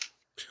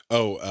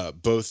 Oh,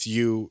 both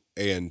you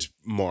and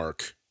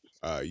Mark,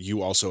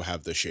 you also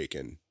have the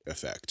shaken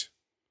effect.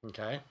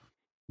 Okay.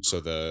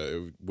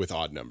 So with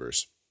odd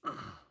numbers.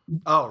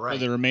 Oh, For right.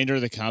 the remainder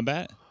of the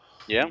combat?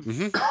 Yeah.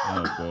 Mm-hmm.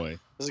 Oh boy.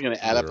 This is going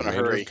to add up in a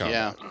hurry.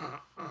 Yeah.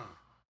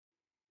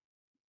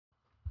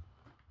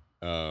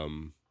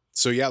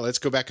 So yeah, let's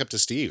go back up to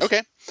Steve.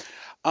 Okay.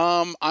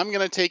 I'm going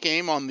to take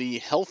aim on the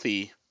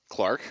healthy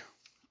Clark.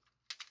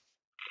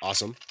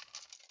 Awesome.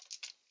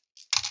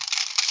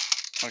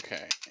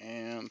 Okay.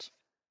 And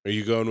Are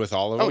you going with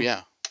all of them? oh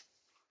yeah.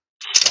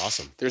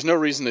 Awesome. There's no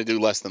reason to do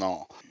less than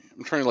all.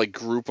 I'm trying to like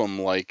group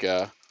them like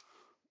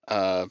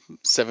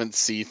 7th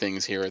C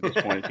things here at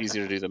this point. It's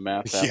easier to do the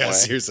math that Yeah, way.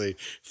 seriously.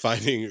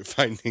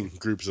 Finding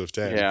groups of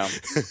 10. Yeah.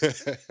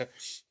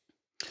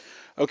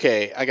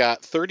 Okay, I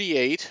got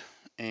 38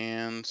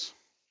 and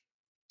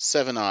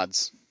 7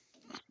 odds.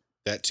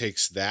 That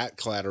takes that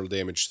collateral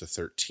damage to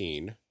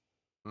 13,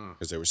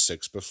 because there was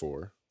 6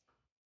 before.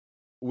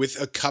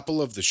 With a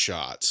couple of the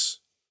shots,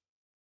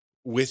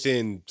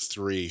 within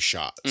 3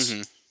 shots,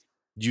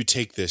 you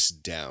take this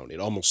down. It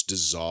almost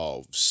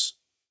dissolves.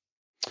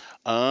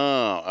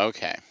 Oh,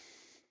 okay.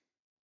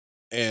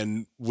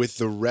 And with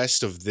the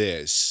rest of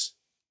this,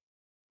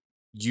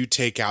 you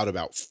take out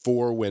about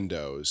 4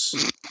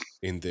 windows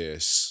in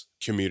this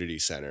community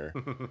center.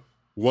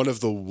 One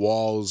of the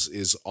walls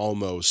is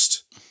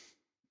almost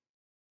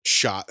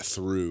shot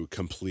through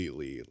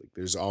completely. Like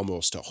there's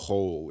almost a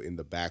hole in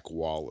the back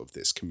wall of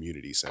this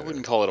community center. I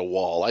wouldn't call it a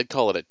wall. I'd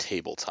call it a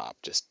tabletop,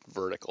 just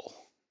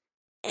vertical.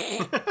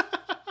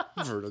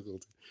 Vertical.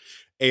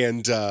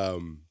 And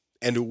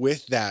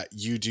with that,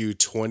 you do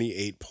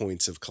 28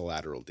 points of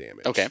collateral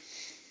damage. Okay.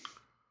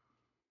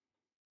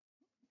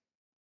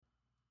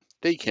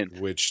 They can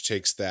Which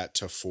takes that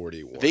to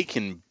 41. They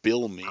can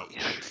bill me.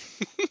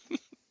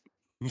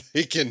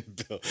 They can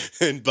bill.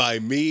 And by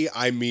me,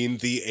 I mean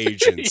the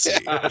agency.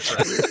 That's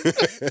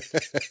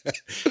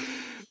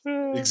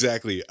right.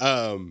 Exactly.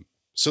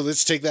 So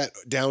let's take that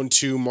down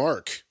to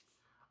Mark.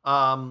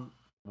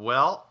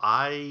 Well,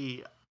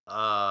 I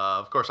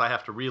of course I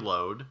have to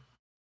reload.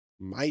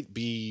 Might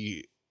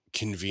be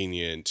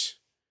convenient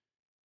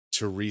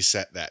to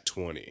reset that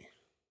 20.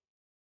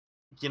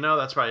 You know,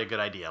 that's probably a good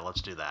idea.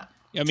 Let's do that.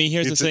 I mean,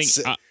 here's the thing.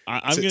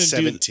 I'm gonna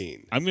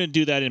 17. I'm gonna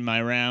do that in my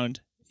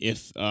round,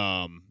 if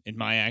in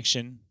my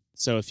action.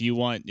 So if you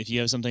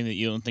have something that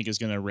you don't think is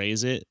gonna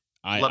raise it,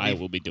 I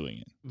will be doing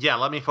it. Yeah,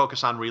 let me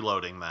focus on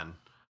reloading then.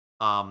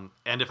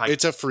 And if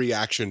It's a free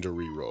action to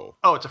reroll.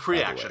 Oh, it's a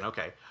free action.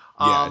 Okay.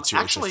 Yeah, it's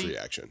a free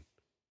action.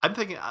 I'm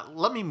thinking,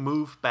 let me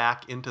move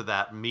back into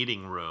that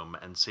meeting room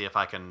and see if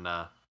I can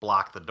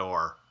block the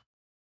door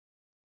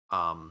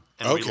and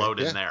reload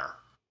in there.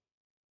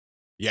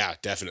 Yeah,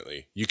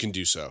 definitely. You can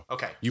do so.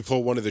 Okay. You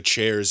pull one of the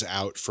chairs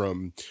out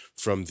from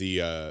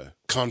the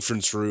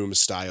conference room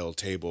style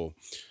table,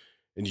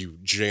 and you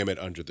jam it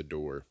under the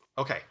door.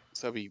 Okay.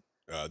 So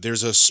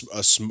there's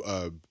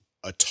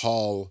a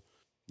tall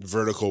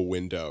vertical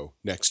window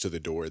next to the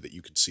door that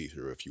you can see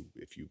through if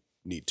you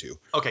need to.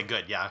 Okay,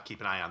 good. Yeah, keep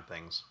an eye on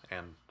things,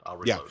 and I'll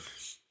reload. Yeah.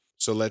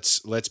 So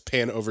let's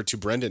pan over to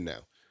Brendan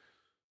now.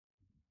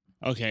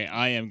 Okay,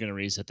 I am gonna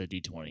reset the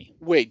D20.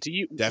 Wait, do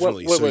you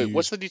definitely? Wait.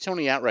 What's the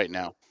D20 at right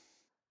now?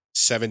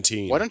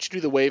 17. Why don't you do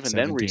the wave and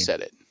 17. then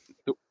reset it?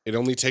 It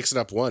only takes it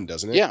up 1,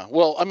 doesn't it? Yeah.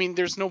 Well, I mean,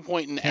 there's no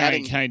point in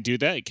adding. Can I do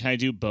that? Can I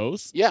do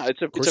both? Yeah,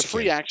 it's a you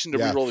free can. action to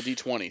reroll the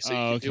D20, so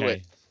you can do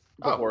it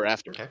before or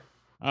after. Okay.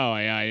 Oh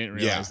yeah, I didn't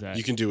realize that.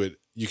 You can do it.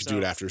 You can do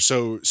it after.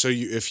 So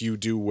if you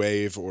do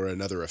wave or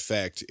another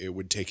effect, it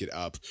would take it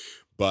up,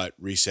 but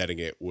resetting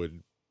it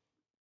would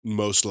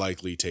most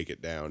likely take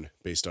it down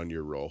based on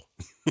your roll.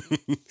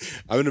 I'm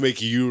going to make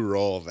you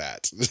roll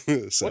that.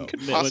 So What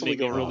could possibly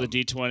go roll wrong?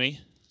 the D20?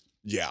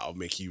 yeah, I'll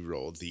make you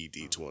roll the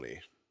D20.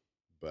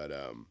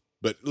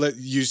 But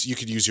you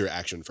could use your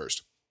action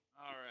first.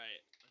 All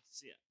right, let's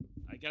see.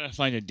 I gotta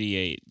find a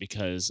D8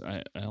 because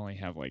I only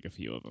have like a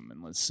few of them,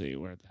 and let's see,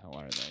 where the hell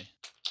are they?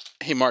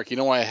 Hey, Mark, you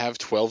know why I have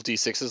 12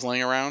 D6s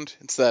laying around?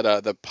 It's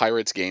that the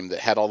Pirates game that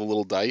had all the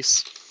little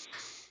dice.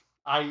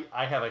 I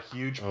have a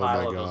huge Oh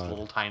pile my of those God.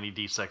 little tiny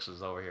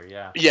D6s over here.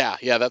 Yeah.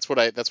 Yeah, that's what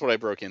I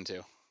broke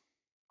into.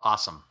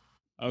 Awesome.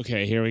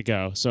 Okay, here we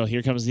go. So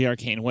here comes the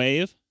arcane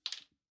wave.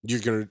 You're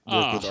going to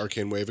work with Oh,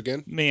 Arcane Wave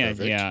again? Man,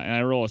 Perfect. yeah, and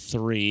I roll a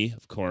 3,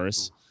 of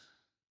course.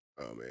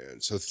 Oh, man.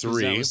 So 'cause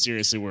 3. That was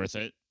seriously worth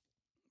it.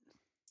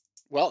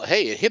 Well,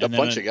 hey, it hit And a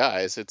then bunch of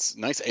guys. It's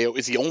nice.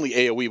 It's the only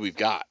AOE we've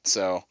got,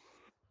 so.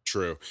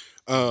 True.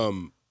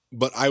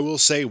 But I will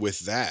say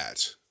with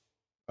that,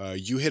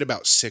 you hit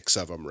about 6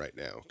 of them right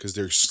now because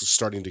they're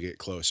starting to get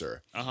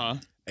closer. Uh-huh.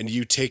 And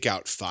you take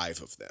out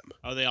 5 of them.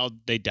 Oh,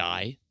 they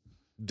die?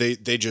 They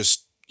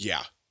just,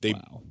 they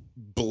Wow.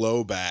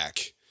 blow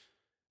back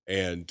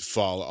and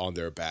fall on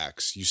their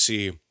backs. You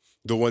see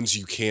The ones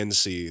you can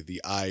see,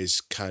 the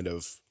eyes kind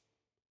of,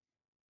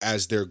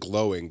 as they're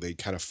glowing, they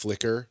kind of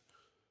flicker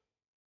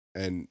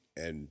and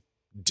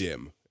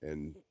dim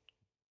and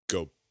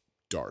go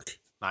dark.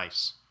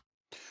 Nice.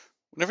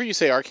 Whenever you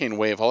say arcane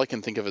wave, all I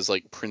can think of is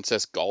like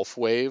Princess Golf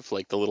Wave,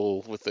 like the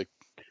little with the.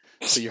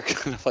 So you're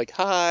kind of like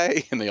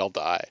hi, and they all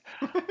die.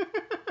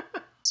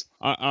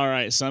 All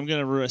right, so I'm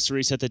gonna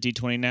reset the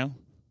D20 now.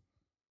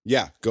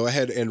 Yeah, go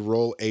ahead and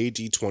roll a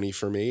d20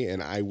 for me,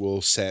 and I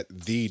will set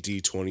the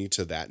d20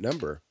 to that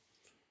number.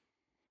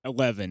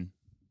 11.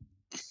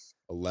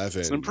 11.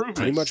 It's an improvement.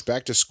 Pretty much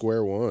back to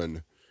square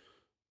one.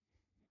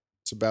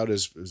 It's about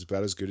as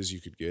good as you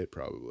could get,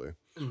 probably.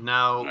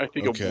 Now, I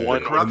think Okay. a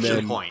one the corruption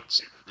then-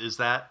 points, is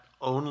that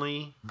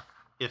only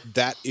if...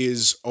 That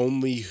is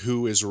only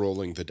who is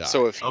rolling the die.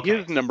 So if Okay.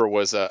 his number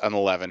was an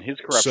 11, his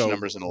corruption So,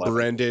 number is an 11.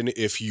 Brendan,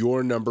 if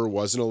your number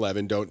was an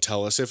 11, don't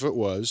tell us if it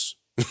was.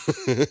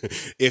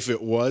 If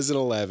it was an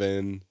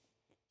 11,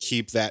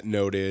 keep that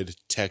noted.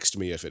 Text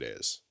me if it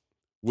is.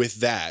 With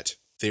that,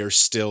 there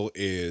still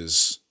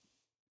is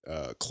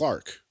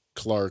Clark.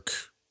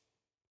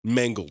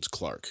 Mangled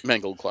Clark.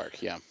 Mangled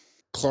Clark, yeah.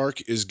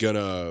 Clark is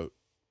gonna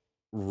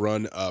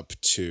run up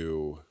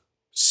to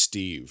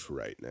Steve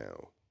right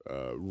now.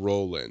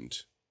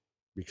 Roland,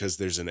 because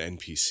there's an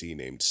NPC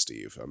named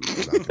Steve. I'm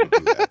not gonna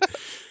do that.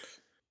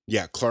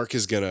 Yeah, Clark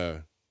is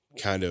gonna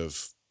kind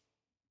of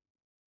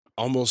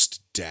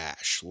almost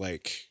dash,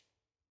 like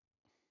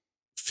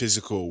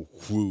physical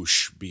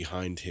whoosh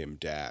behind him,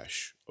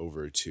 dash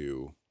over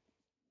to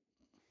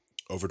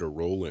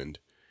Roland,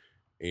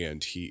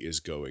 and he is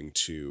going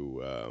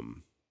to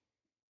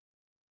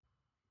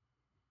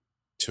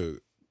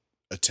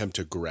attempt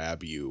to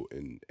grab you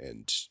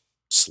and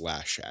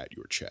slash at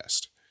your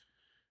chest.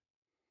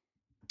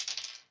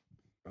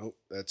 Oh,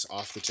 that's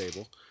off the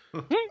table.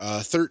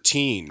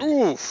 13.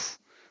 Oof.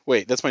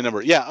 Wait, that's my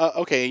number. Yeah,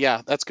 okay,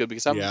 yeah, that's good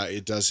because Yeah,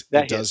 it does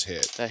that does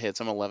hit. that hits.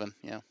 I'm 11,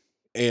 yeah.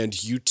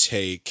 And you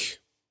take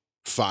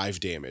 5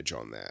 damage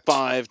on that.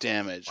 5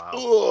 damage.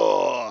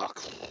 Wow.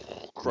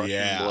 Ugh. Crushing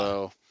Yeah.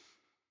 blow.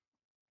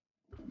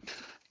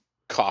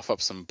 Cough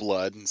up some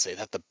blood and say,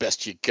 "That's the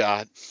best you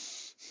got."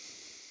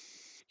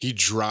 He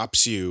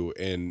drops you,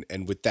 and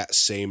with that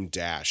same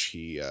dash,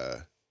 he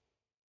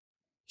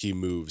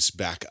moves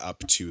back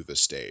up to the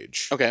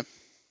stage. Okay.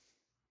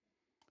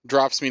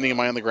 Drops meaning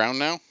am I on the ground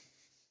now?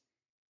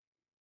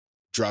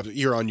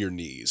 You're on your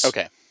knees.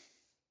 Okay.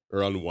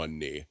 Or on one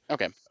knee.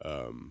 Okay.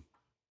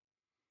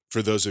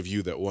 For those of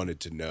you that wanted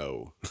to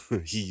know,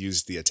 he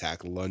used the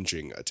attack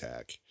lunging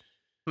attack.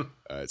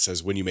 It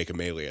says when you make a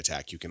melee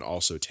attack, you can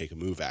also take a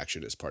move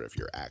action as part of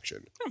your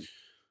action.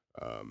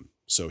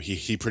 So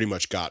he pretty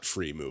much got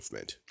free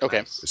movement. Okay.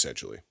 Nice.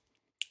 Essentially.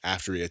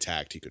 After he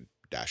attacked, he could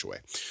dash away.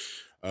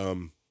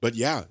 But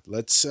yeah,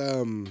 let's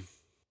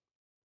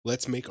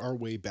make our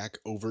way back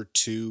over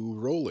to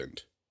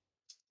Roland.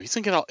 He's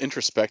gonna get all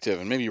introspective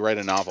and maybe write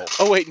a novel.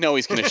 Oh wait, no,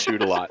 he's gonna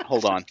shoot a lot.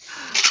 Hold on.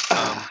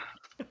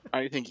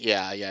 I think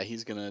yeah,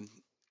 he's gonna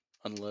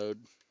unload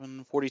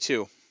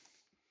 42.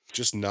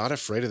 Just not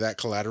afraid of that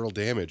collateral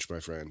damage, my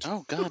friend.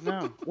 Oh god,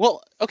 no.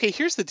 Well, okay,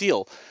 here's the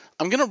deal.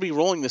 I'm gonna be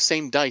rolling the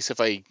same dice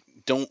if I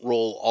don't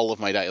roll all of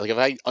my dice. Like if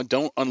I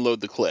don't unload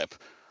the clip,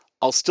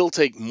 I'll still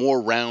take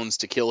more rounds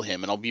to kill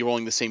him, and I'll be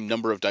rolling the same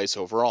number of dice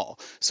overall.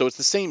 So it's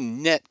the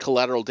same net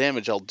collateral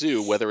damage I'll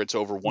do, whether it's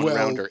over one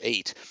round or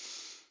 8.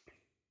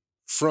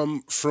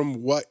 From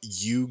what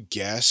you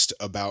guessed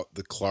about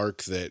the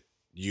Clark that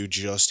you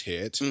just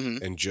hit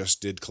Mhm. and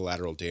just did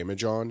collateral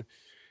damage on,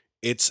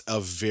 it's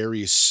a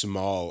very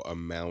small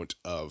amount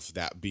of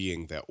that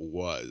being that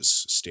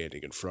was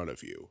standing in front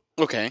of you.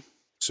 Okay.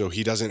 So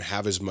he doesn't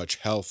have as much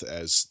health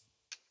as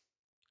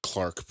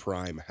Clark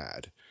Prime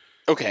had.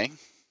 Okay.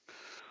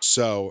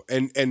 So,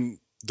 and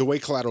the way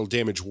collateral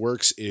damage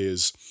works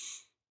is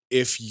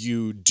if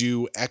you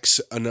do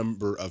a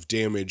number of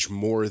damage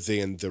more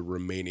than the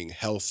remaining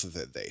health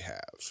that they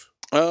have,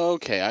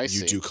 Okay, I see.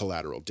 you do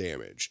collateral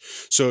damage.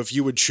 So if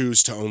you would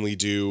choose to only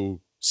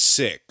do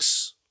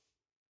 6,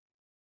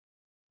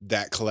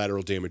 that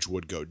collateral damage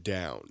would go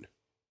down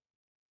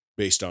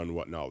based on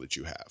what knowledge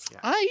you have. Yeah.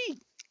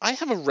 I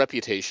have a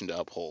reputation to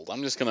uphold.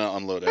 I'm just gonna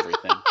unload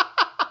everything.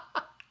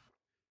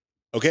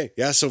 Okay,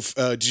 yeah, so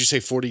did you say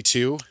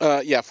 42?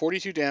 Yeah,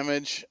 42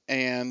 damage,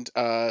 and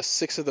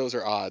 6 of those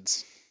are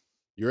odds.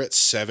 You're at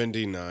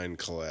 79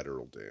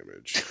 collateral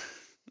damage.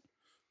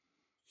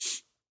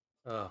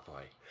 Oh,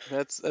 boy.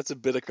 That's a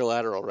bit of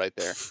collateral right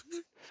there.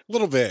 A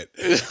little bit.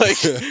 Like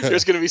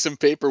there's gonna be some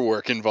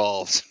paperwork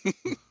involved.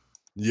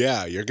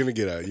 Yeah, you're gonna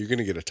get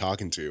a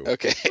talking to.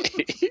 Okay.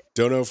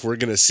 Don't know if we're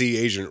gonna see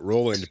Agent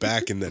Roland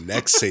back in the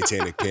next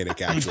Satanic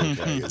Panic actual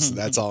play. So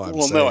that's all I'm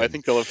Well, saying. no, I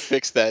think they'll have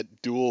fixed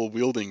that dual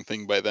wielding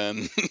thing by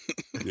then.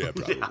 Yeah,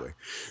 probably.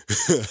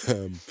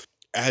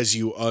 As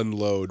you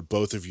unload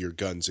both of your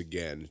guns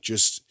again,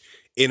 just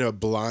in a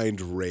blind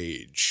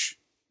rage.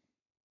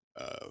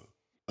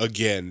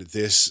 Again,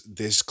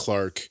 this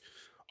Clark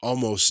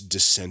almost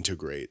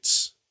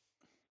disintegrates.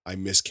 I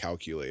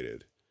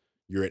miscalculated.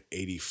 You're at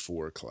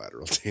 84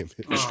 collateral damage.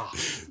 Oh.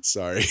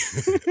 Sorry.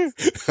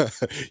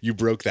 You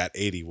broke that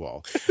 80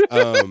 wall.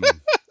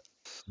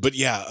 But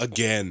yeah,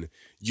 again,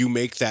 you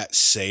make that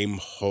same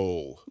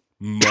hole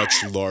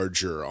much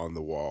larger on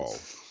the wall.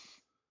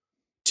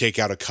 Take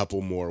out a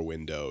couple more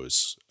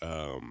windows.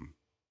 And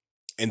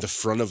the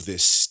front of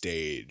this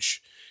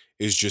stage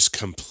is just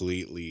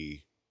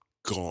completely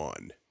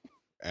gone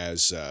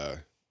as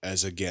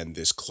again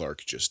this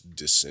Clark just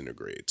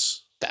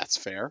disintegrates. That's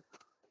fair.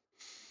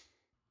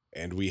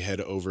 And we head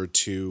over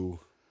to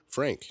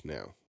Frank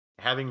now.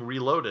 Having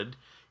reloaded,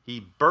 he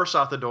bursts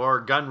out the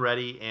door, gun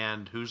ready,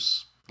 and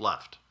who's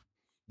left?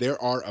 There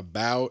are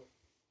about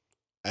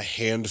a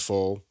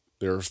handful.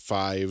 There are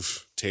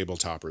 5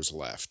 tabletoppers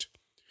left.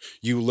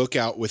 You look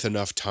out with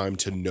enough time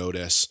to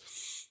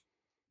notice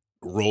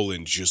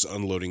Roland just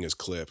unloading his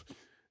clip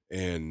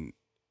and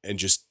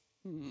just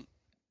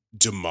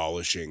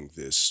demolishing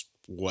this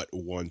what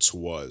once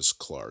was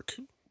Clark.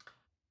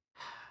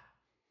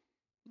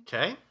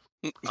 Okay.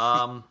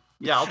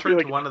 Yeah, I'll turn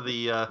You're to like one of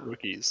the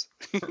rookies.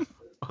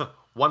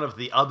 one of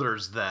the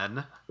others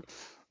then,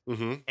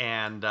 Mm-hmm.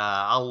 and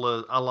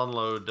I'll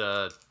unload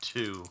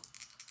 2,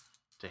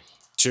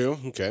 2,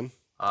 okay.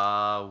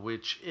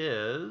 which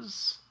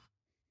is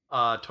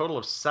a total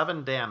of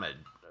 7 damage.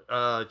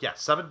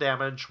 7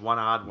 damage, 1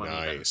 odd, 1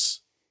 even.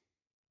 Nice.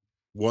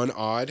 1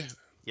 odd.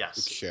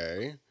 Yes.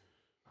 Okay.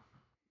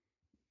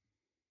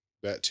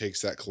 That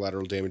takes that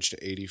collateral damage to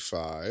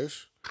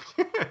 85.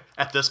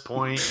 At this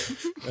point,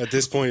 At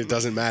this point, it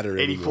doesn't matter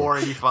 84,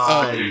 anymore.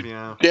 85,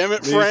 yeah. Damn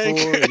it, Frank.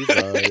 84,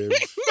 85,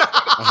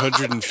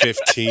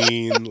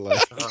 115.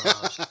 Like,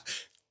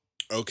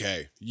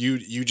 okay,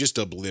 you just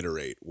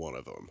obliterate one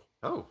of them.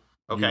 Oh,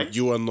 okay.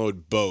 You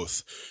unload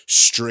both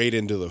straight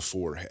into the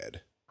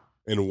forehead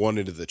and one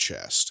into the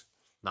chest.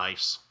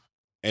 Nice.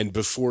 And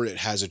before it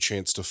has a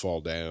chance to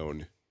fall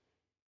down,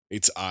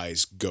 its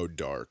eyes go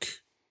dark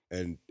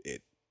and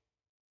it,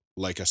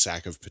 like a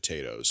sack of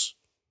potatoes,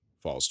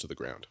 falls to the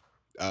ground.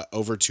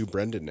 Over to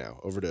Brendan now.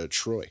 Over to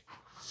Troy.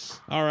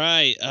 All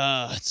right.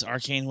 It's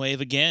Arcane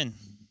Wave again.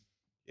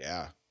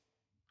 Yeah.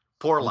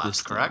 4 Well, this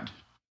left, correct?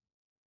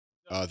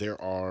 There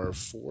are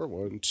 4.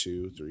 1,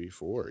 2, 3,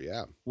 4.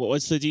 Yeah.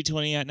 What's the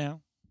D20 at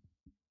now?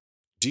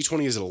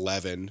 D20 is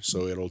 11,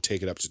 so it'll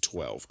take it up to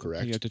 12,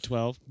 correct? Take it up to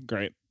 12.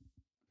 Great.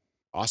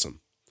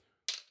 Awesome.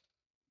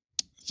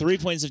 3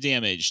 points of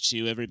damage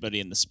to everybody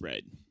in the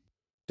spread.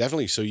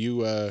 Definitely. So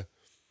you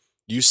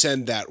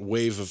send that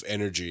wave of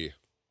energy.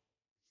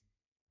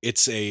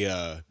 It's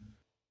a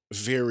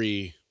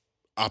very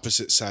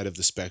opposite side of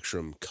the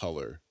spectrum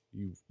color.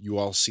 You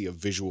all see a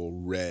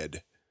visual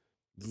red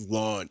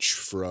launch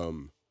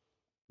from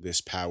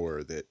this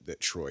power that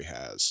Troy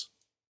has.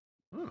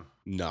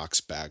 Knocks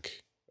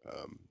back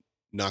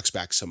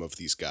some of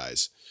these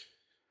guys.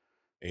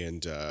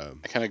 And I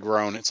kind of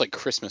groan. It's like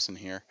Christmas in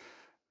here.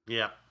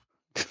 Yeah.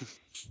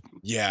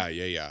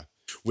 yeah.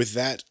 With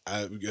that,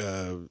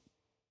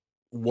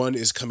 one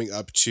is coming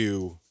up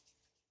to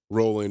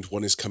Roland,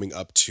 one is coming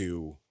up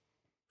to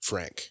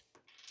Frank.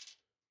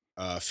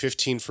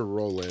 15 for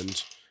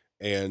Roland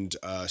and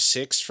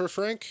 6 for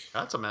Frank.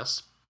 That's a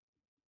miss.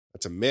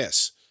 That's a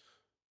miss.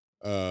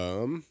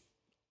 And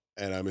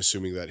I'm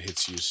assuming that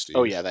hits you, Steve.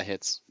 Oh yeah, that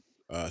hits.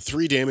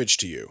 3 damage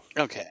to you.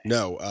 Okay.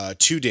 No,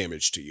 2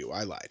 damage to you.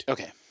 I lied.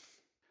 Okay.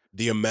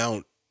 The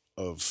amount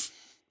of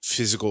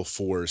physical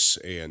force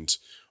and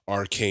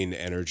arcane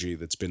energy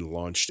that's been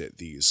launched at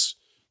these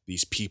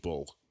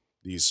people,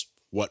 these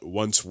what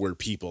once were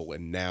people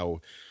and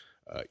now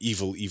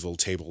evil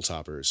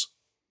tabletoppers,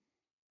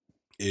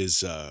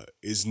 is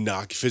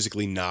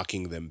physically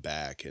knocking them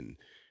back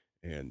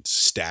and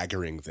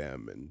staggering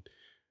them, and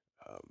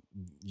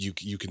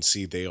you can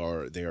see they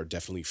are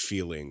definitely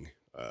feeling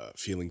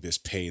this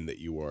pain that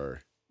you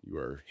are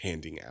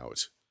handing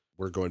out.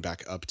 We're going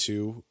back up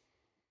to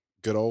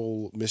good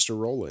old Mr.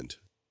 Roland.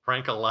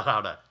 Frank will let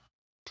out a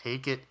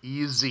take it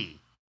easy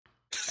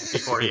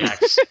before he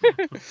acts.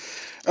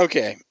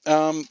 Okay.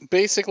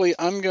 Basically,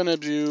 I'm gonna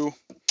do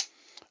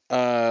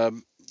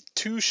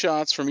 2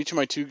 shots from each of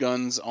my 2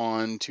 guns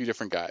on 2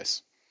 different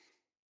guys,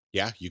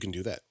 Yeah, you can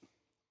do that.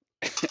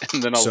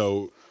 and then I'll.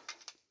 So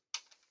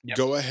Yep.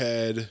 go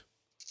ahead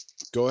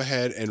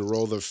and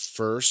roll the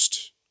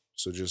first.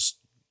 So just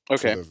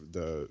Okay. for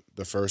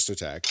the first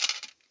attack.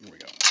 Here we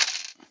go.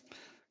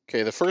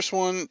 Okay, the first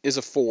one is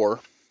a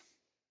 4.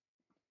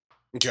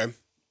 Okay.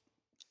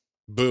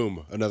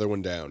 Boom, another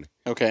one down.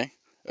 Okay.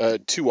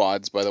 2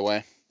 odds, by the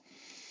way.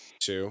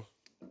 2.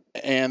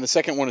 And the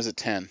second one is a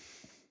 10.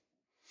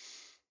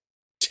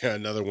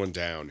 Another one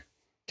down.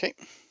 Okay.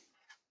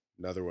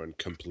 Another one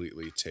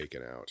completely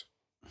taken out.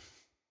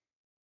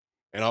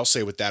 And I'll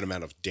say with that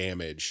amount of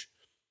damage,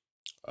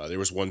 there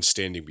was one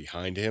standing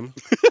behind him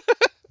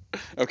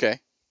Okay.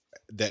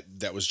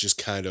 that was just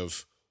kind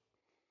of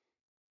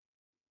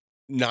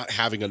not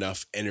having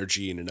enough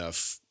energy and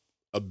enough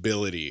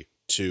ability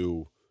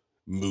to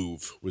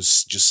move,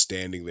 was just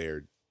standing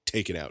there,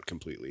 taken out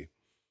completely.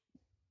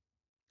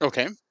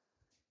 Okay.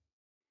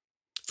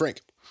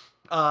 Frank.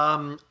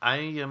 I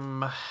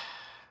am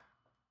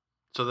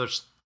So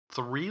there's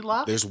 3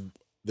 left?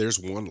 There's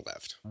one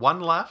left. 1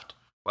 left?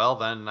 Well,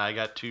 then I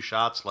got 2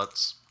 shots.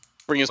 Let's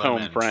Bring us let 'em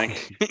home, in.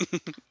 Frank.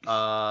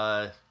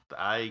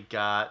 I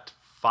got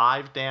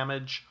 5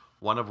 damage,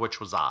 one of which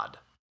was odd.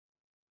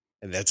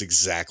 And that's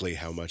exactly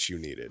how much you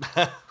needed.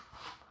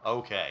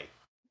 Okay.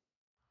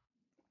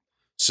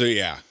 So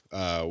yeah,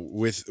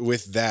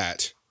 with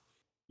that,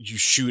 you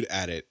shoot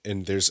at it,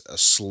 and there's a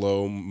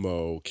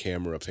slow-mo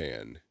camera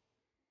pan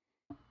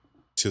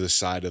to the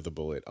side of the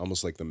bullet,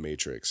 almost like the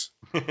Matrix,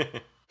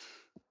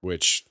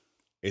 which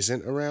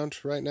isn't around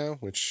right now.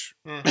 Which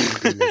Eh,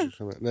 did Matrix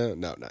come out? No,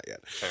 not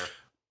yet. fair.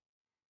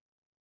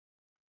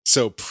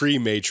 So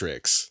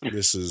pre-Matrix,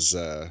 this is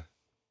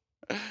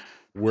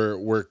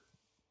we're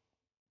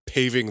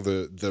paving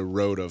the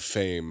road of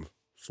fame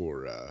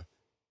for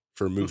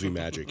movie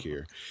magic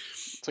here.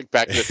 It's like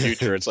Back to the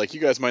Future. It's like, you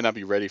guys might not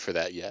be ready for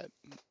that yet.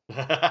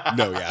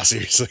 No, yeah,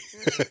 seriously.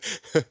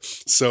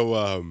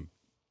 So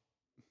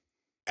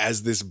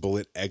as this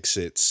bullet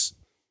exits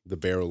the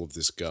barrel of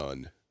this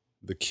gun,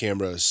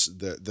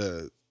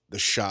 the the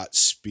shot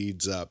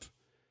speeds up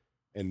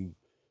and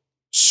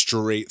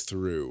straight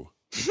through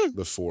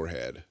the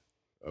forehead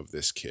of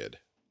this kid.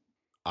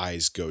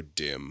 Eyes go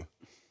dim,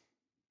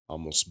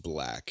 almost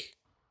black,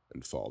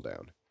 and fall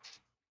down.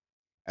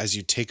 As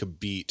you take a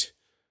beat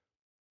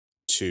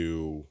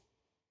to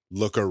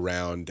look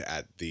around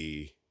at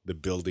the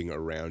building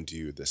around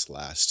you this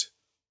last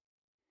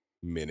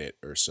minute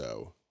or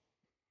so,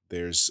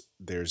 there's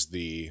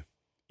the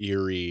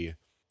eerie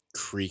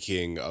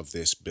creaking of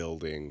this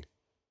building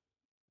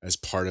as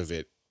part of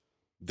it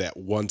that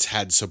once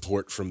had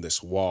support from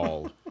this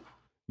wall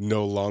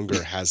no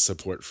longer has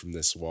support from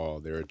this wall.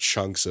 There are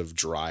chunks of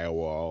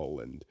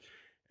drywall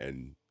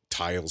and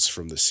tiles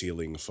from the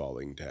ceiling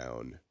falling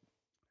down.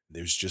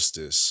 There's just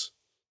this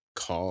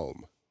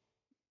calm.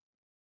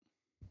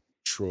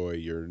 Troy,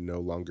 you're no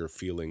longer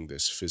feeling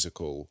this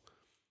physical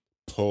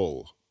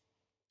pull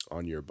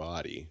on your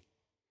body.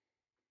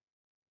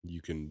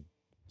 You can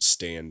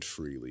stand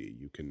freely.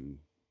 You can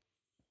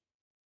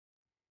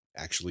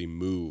actually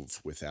move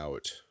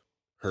without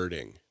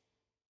hurting.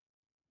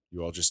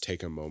 You all just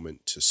take a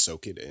moment to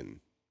soak it in.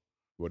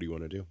 What do you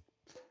want to do?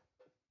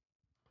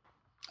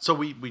 So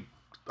we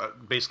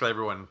basically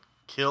everyone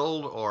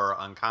killed or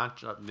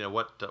unconscious.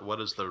 What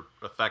is the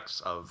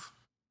effects of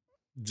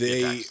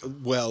They, attacks?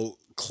 well,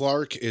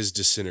 Clark is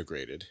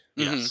disintegrated.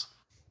 Yes.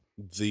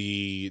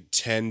 The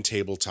 10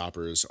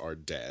 tabletoppers are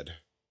dead.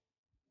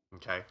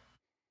 Okay.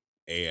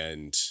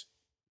 And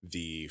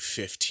the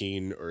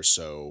 15 or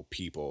so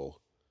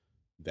people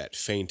that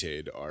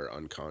fainted are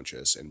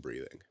unconscious and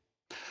breathing.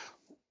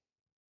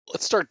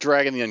 Let's start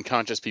dragging the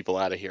unconscious people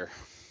out of here.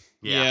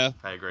 Yeah,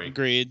 I agree.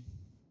 Agreed.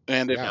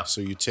 And Yeah,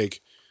 so you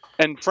take...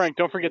 And Frank,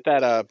 don't forget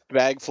that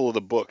bag full of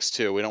the books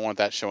too. We don't want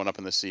that showing up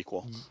in the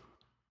sequel.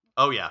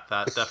 Oh yeah,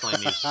 that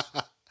definitely needs.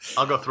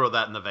 I'll go throw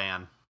that in the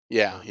van.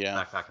 Yeah, The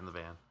backpack in the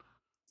van.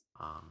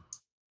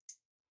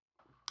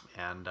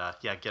 And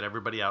get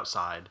everybody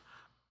outside.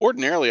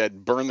 Ordinarily,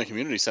 I'd burn the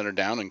community center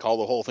down and call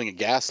the whole thing a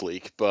gas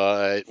leak,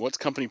 but what's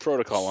company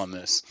protocol on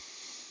this?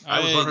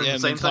 I was wondering the am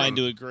same inclined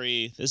thing. to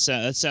agree.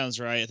 That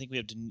sounds right. I think we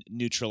have to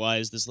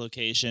neutralize this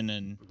location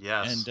and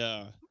Yes.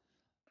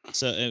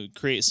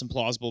 Create some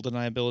plausible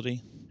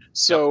deniability.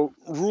 So,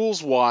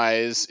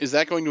 rules-wise, is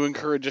that going to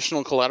incur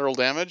additional collateral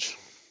damage?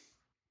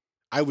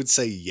 I would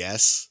say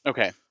yes.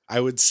 Okay. I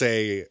would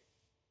say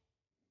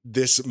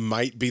this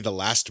might be the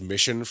last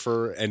mission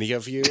for any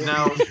of you.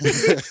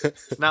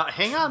 Now,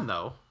 hang on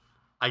though.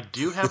 I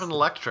do have an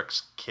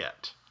electrics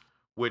kit,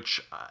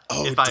 which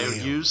if damn. I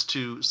use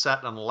to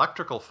set an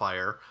electrical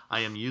fire,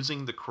 I am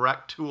using the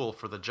correct tool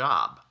for the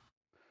job.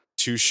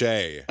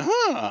 Touché.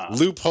 Ah.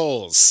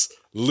 Loopholes,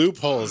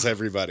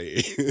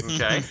 everybody.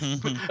 Okay.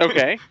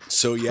 Okay.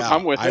 So yeah,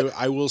 I'm with it.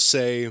 I will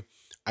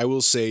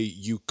say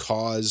you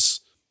cause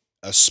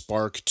a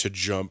spark to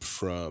jump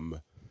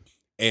from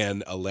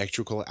an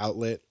electrical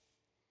outlet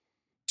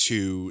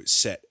to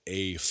set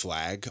a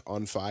flag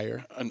on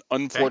fire. An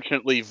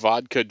unfortunately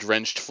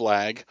vodka-drenched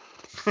flag.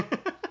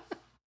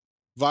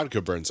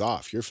 Vodka burns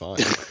off. You're fine.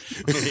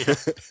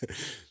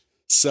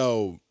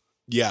 So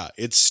yeah,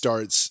 it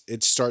starts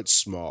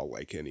small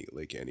like any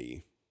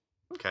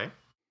Okay.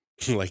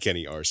 like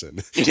any arson.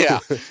 Yeah.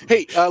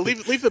 Hey,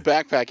 leave the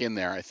backpack in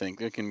there. I think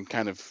we can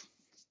kind of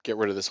get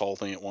rid of this whole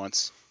thing at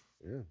once.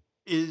 Yeah.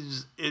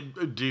 Is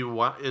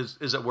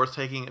it worth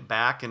taking it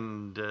back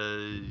and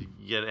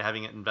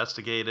having it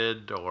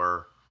investigated,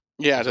 or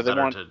Yeah. is Do it they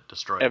better want to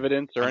destroy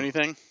evidence or it?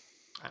 anything?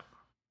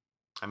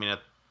 I mean,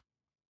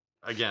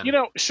 again,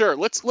 Sure.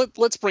 Let's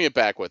bring it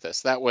back with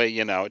us. That way,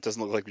 it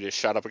doesn't look like we just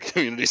shot up a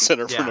community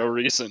center for Yeah. no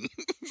reason.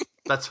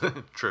 that's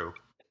true.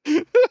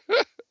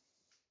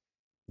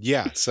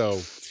 Yeah,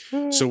 so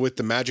with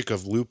the magic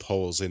of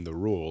loopholes in the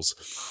rules,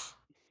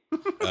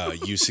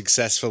 you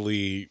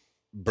successfully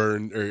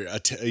burn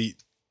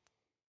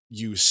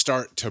you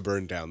start to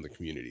burn down the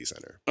community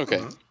center. Okay.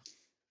 Mhm.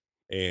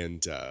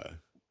 And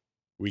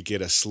we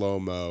get a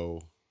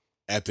slow-mo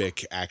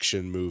epic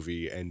action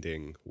movie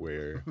ending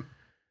where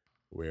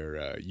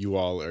where you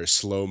all are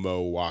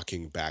slow-mo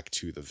walking back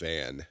to the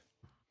van,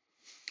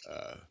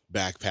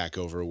 backpack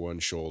over one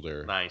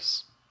shoulder,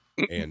 Nice.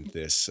 and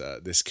this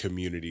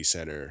community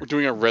center. We're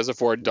doing a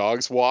Reservoir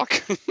Dogs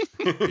walk.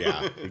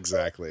 Yeah,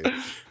 exactly.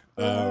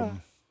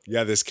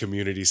 Yeah, this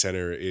community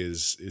center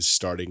is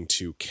starting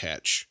to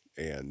catch,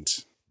 and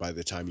by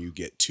the time you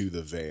get to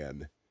the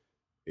van,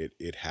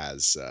 it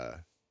has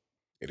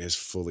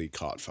fully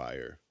caught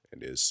fire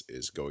and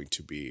is going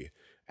to be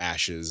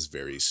ashes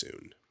very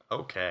soon.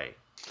 Okay.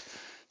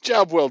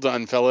 Job well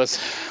done, fellas.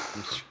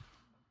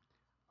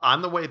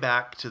 On the way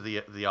back to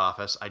the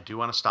office, I do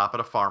want to stop at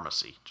a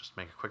pharmacy. Just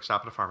make a quick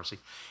stop at a pharmacy,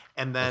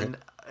 and then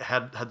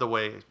head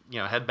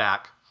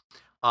back.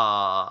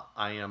 I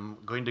am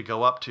going to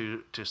go up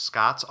to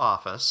Scott's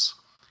office,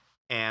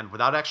 and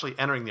without actually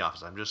entering the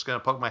office, I'm just going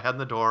to poke my head in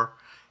the door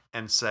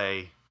and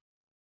say,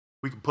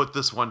 "We can put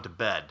this one to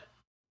bed.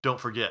 Don't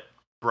forget,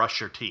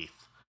 brush your teeth."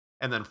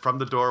 And then from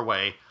the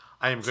doorway,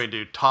 I am going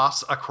to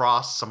toss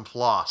across some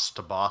floss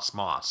to Boss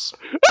Moss.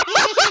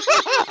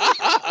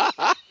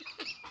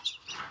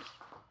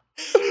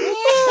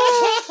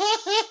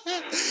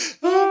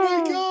 Oh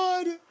my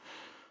god!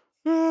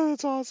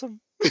 That's awesome.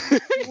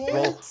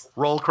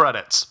 Roll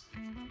credits.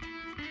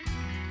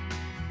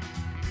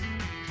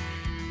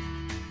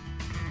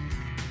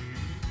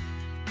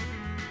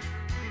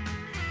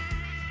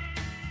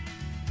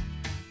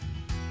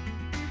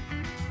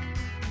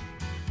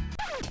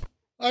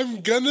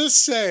 I'm gonna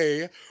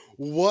say,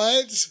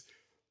 what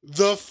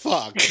the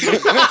fuck?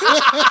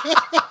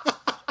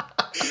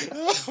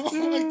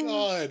 Oh my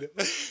god.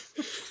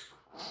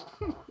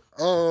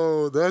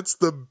 Oh, that's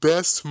the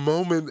best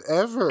moment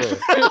ever.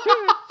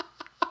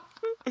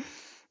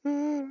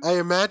 I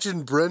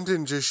imagine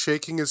Brendan just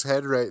shaking his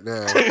head right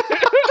now.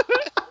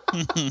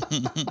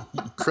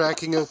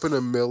 Cracking open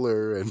a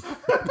Miller and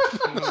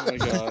Oh my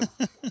god.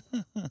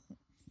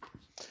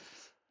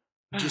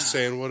 just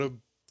saying, what a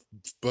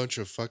bunch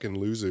of fucking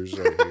losers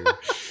right here.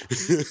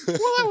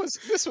 Well,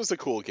 this was a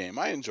cool game.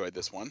 I enjoyed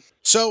this one.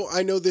 So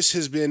I know this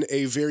has been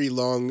a very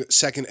long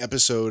second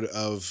episode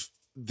of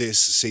this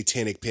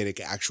Satanic Panic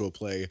actual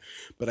play,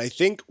 but I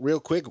think real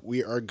quick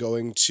we are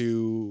going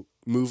to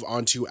move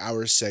on to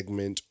our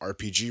segment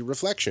RPG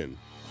Reflection.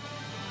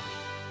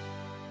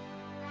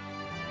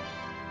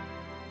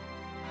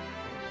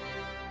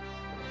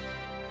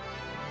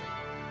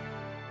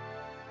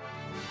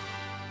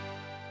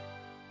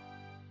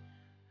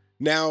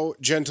 Now,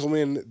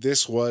 gentlemen,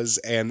 this was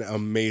an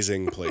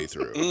amazing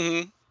playthrough.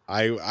 Mm-hmm.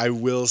 I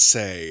will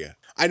say,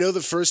 I know the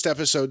first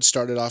episode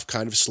started off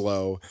kind of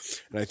slow,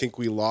 and I think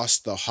we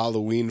lost the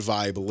Halloween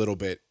vibe a little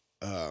bit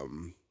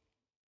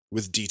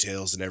with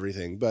details and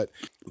everything, but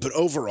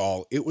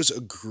overall, it was a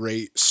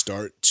great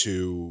start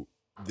to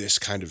this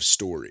kind of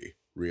story,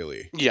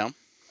 really. Yeah.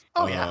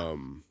 Oh, yeah.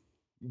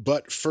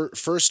 But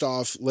first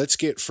off, let's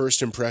get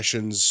first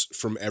impressions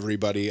from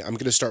everybody. I'm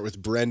going to start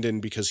with Brendan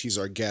because he's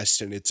our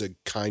guest and it's a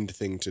kind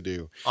thing to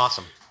do.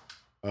 Awesome.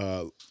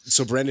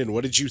 So Brendan,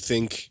 what did you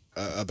think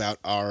about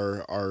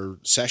our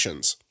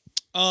sessions?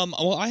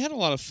 Well, I had a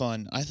lot of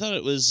fun. I thought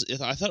it was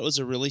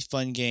a really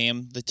fun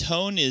game. The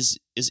tone is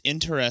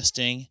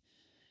interesting,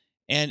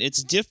 and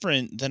it's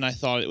different than I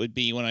thought it would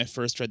be when I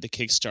first read the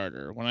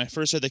Kickstarter. When I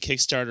first read the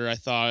Kickstarter, I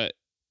thought,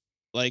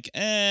 like,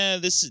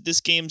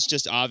 this game's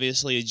just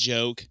obviously a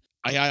joke.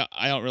 I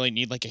don't really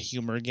need like a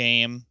humor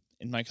game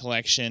in my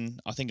collection.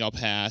 I think I'll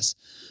pass.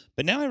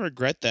 But now I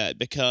regret that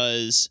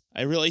because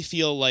I really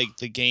feel like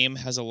the game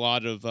has a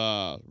lot of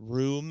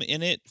room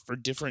in it for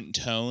different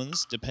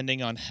tones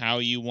depending on how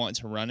you want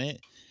to run it.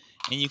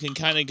 And you can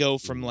kind of go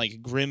from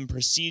like grim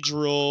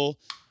procedural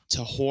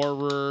to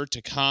horror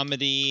to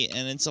comedy,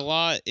 and it's a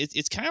lot.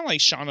 It's kind of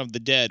like Shaun of the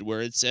Dead,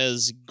 where it's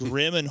as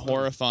grim and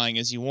horrifying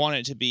as you want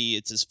it to be.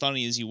 It's as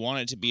funny as you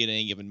want it to be at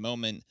any given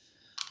moment.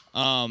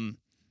 I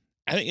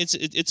think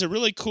it's a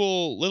really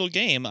cool little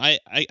game. I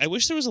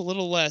wish there was a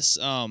little less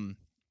I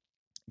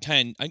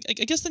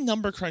guess the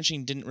number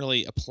crunching didn't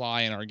really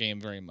apply in our game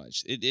very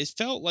much. It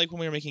felt like when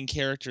we were making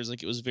characters,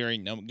 like it was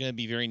going to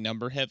be very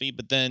number heavy,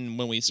 but then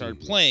when we started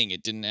playing,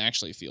 it didn't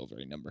actually feel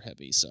very number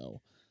heavy. So.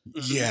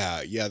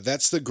 Yeah,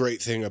 that's the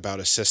great thing about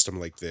a system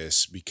like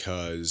this,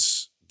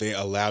 because they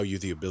allow you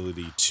the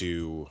ability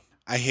to.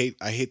 I hate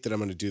that I'm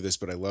going to do this,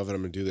 but I love that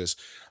I'm going to do this.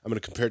 I'm going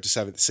to compare it to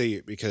 7th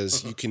Sea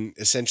because you can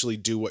essentially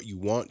do what you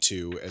want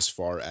to as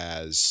far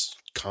as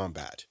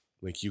combat.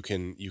 Like you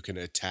can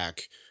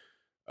attack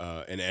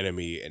an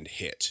enemy and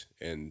hit,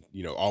 and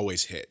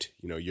always hit.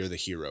 You're the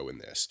hero in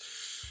this,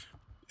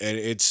 and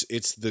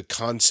it's the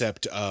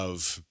concept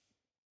of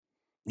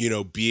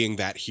being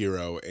that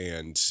hero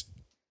and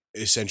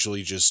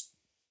essentially just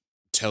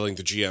telling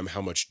the GM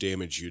how much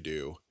damage you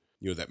do,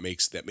 that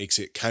makes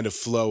it kind of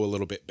flow a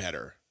little bit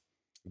better.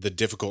 The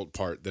difficult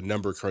part, the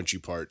number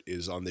crunchy part,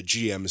 is on the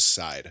GM's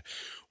side,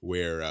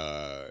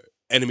 where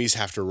enemies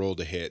have to roll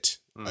to hit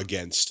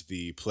against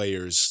the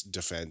player's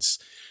defense,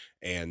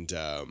 and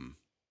then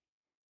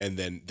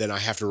I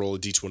have to roll a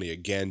d20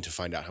 again to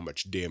find out how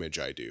much damage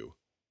I do.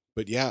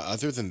 But yeah,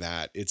 other than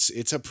that,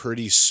 it's a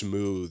pretty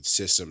smooth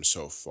system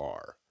so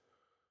far.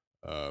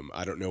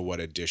 I don't know what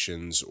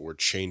additions or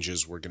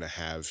changes we're going to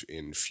have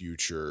in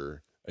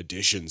future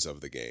editions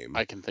of the game.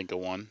 I can think of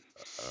one.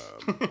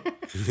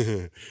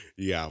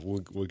 Yeah,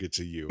 we'll get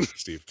to you,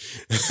 Steve.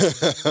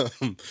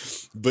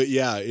 But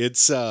yeah,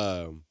 it's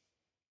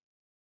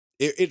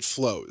it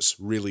flows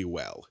really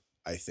well,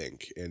 I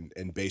think,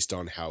 and based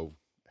on how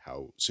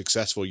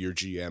successful your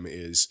GM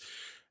is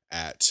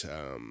at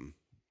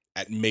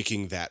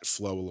making that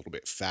flow a little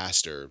bit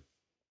faster,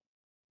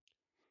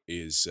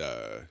 is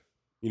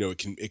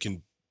it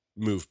can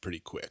move pretty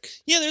quick.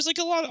 Yeah, there's like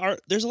a lot of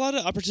there's a lot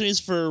of opportunities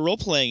for role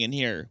playing in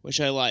here, which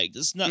I like.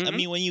 It's not. I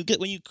mean, when you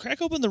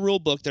crack open the rule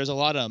book, there's a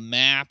lot of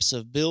maps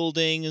of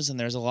buildings, and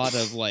there's a lot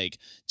of like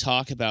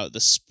talk about the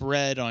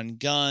spread on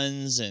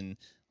guns and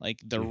like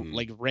the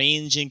like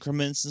range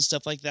increments and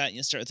stuff like that. And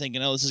you start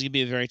thinking, oh, this is gonna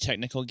be a very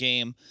technical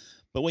game.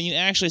 But when you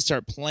actually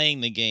start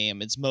playing the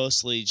game, it's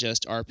mostly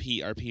just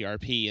RP, RP,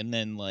 RP, and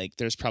then like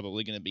there's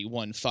probably going to be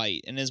one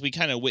fight. And as we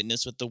kind of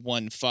witnessed with the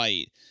one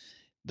fight,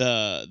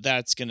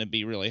 that's going to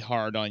be really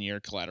hard on your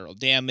collateral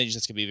damage.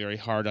 That's going to be very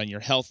hard on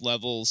your health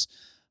levels.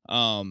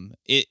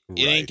 It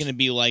ain't going to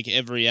be like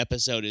every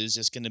episode is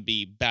just going to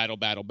be battle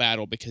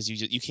because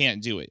you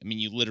can't do it. I mean,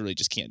 you literally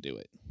just can't do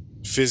it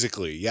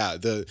physically. Yeah,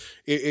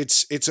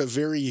 it's a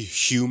very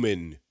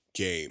human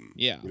game.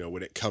 Yeah,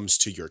 when it comes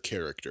to your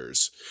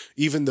characters,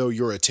 even though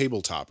you're a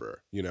tabletopper,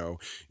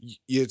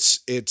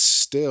 it's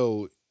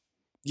still,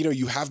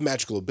 you have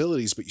magical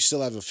abilities, but you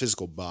still have a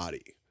physical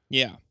body.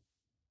 Yeah.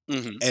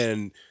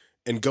 And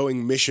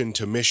going mission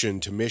to mission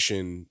to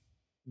mission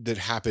that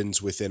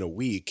happens within a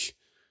week,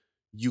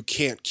 you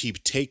can't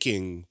keep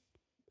taking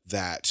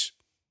that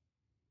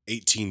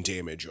 18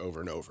 damage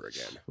over and over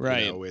again.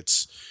 Right.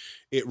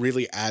 It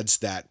really adds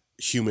that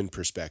human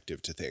perspective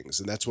to things,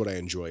 and that's what I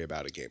enjoy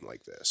about a game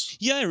like this.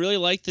 Yeah, I really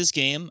like this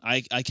game.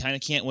 I kind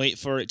of can't wait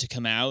for it to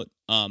come out.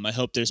 I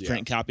hope there's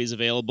print copies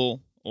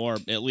available, or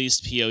at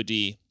least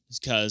POD,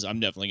 because I'm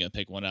definitely going to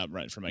pick one up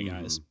right for my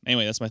guys.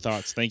 Anyway, that's my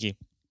thoughts. Thank you.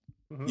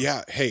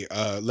 Yeah. Hey,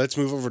 let's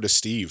move over to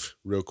Steve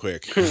real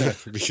quick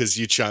because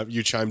you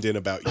chimed in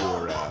about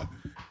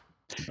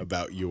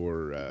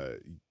your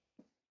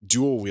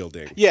dual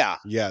wielding. Yeah.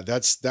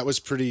 That was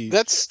pretty.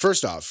 That's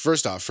first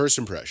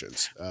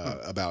impressions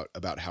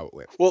about how it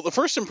went. Well, the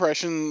first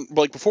impression,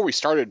 like before we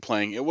started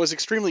playing, it was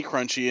extremely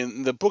crunchy,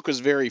 and the book was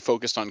very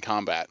focused on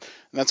combat,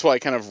 and that's why I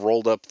kind of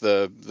rolled up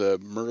the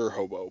murder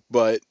hobo.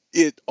 But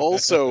it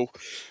also,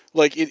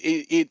 like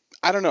it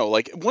I don't know,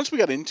 like once we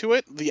got into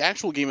it, the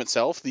actual game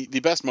itself, the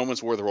best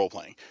moments were the role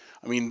playing.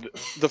 I mean,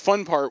 the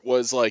fun part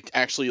was like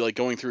actually like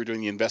going through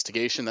doing the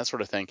investigation, that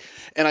sort of thing.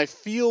 And I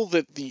feel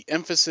that the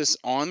emphasis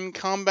on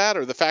combat,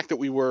 or the fact that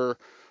we were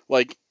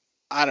like,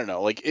 I don't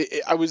know, like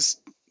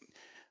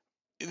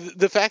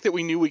the fact that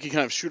we knew we could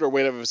kind of shoot our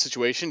way out of a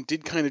situation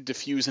did kind of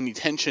diffuse any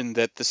tension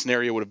that the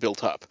scenario would have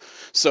built up.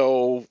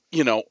 So,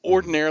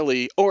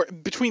 ordinarily, or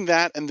between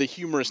that and the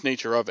humorous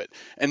nature of it,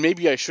 and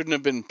maybe I shouldn't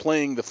have been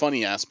playing the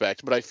funny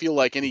aspect, but I feel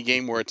like any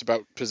game where it's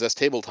about possessed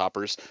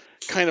tabletoppers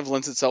kind of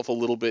lends itself a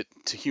little bit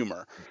to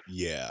humor.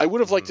 Yeah. I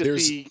would have liked it to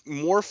be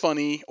more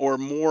funny, or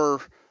more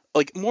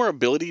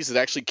abilities that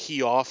actually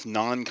key off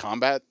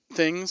non-combat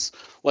things,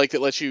 like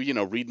that lets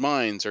you, read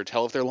minds or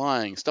tell if they're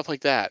lying, stuff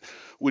like that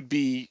would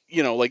be,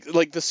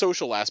 like the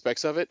social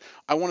aspects of it.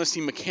 I want to see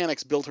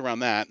mechanics built around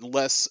that,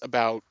 less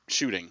about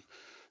shooting.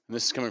 And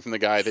this is coming from the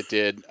guy that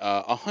did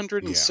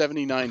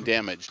 179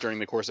 damage during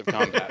the course of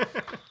combat.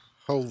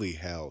 Holy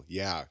hell,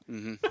 yeah.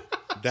 Mm-hmm.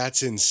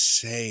 That's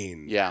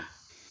insane. Yeah.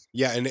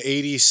 Yeah, and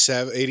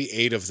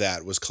 88 of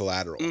that was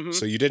collateral. Mm-hmm.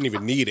 So you didn't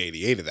even need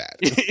 88 of that.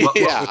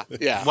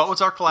 Yeah. What was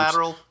our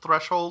collateral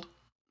threshold?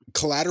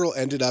 Collateral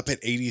ended up at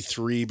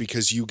 83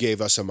 because you gave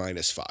us a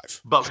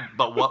 -5.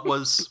 But what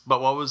was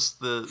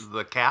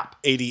the cap?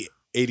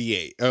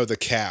 88. Oh, the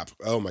cap.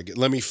 Oh my god.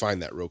 Let me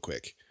find that real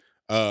quick.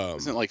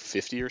 Isn't it like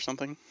 50 or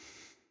something?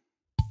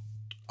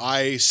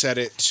 I set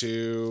it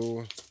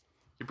to...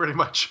 You pretty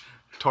much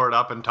tore it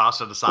up and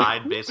tossed it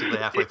aside basically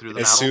halfway through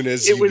the as battle. Soon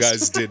as you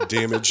guys did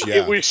damage,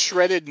 yeah. It was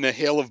shredded in a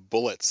hail of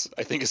bullets,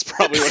 I think is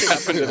probably what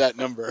happened to that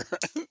number.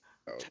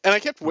 And I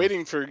kept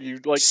waiting for you,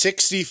 like...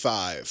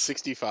 65.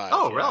 65.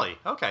 Oh, yeah. Really?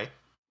 Okay.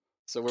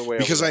 So we're way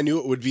because over I knew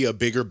it would be a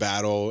bigger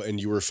battle,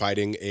 and you were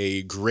fighting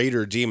a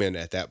greater demon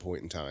at that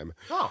point in time.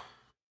 Oh.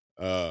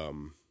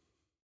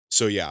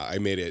 So yeah, I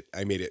made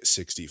it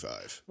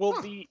 65.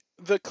 Well,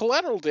 the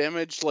collateral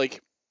damage,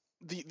 like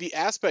the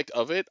aspect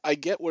of it, I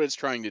get what it's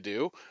trying to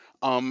do.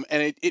 And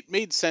it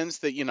made sense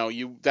that,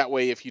 you that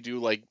way if you do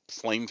like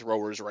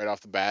flamethrowers right off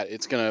the bat,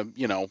 it's gonna,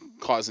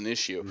 cause an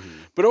issue. Mm-hmm.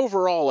 But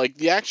overall, like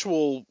the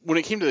actual, when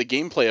it came to the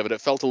gameplay of it,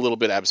 it felt a little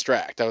bit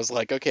abstract. I was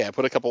like, okay, I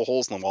put a couple of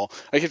holes in the wall.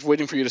 I kept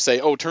waiting for you to say,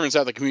 oh, turns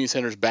out the community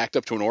center's backed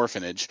up to an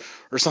orphanage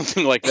or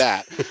something like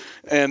that.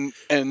 and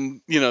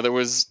there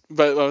was,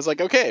 but I was like,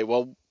 okay,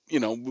 well,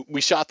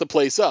 we shot the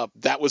place up.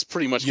 That was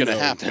pretty much gonna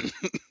happen.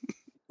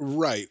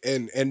 Right.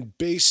 And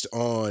based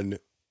on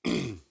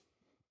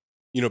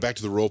back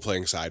to the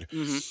role-playing side,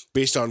 mm-hmm.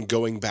 based on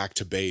going back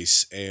to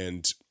base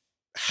and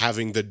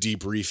having the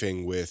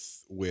debriefing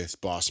with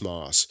Boss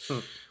Moss,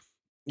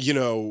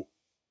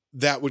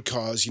 that would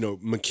cause,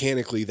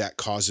 mechanically that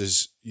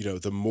causes,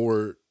 the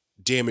more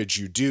damage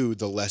you do,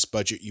 the less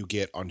budget you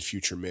get on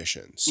future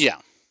missions. Yeah.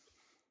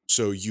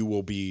 So you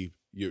will be,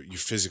 you're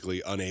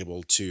physically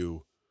unable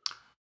to,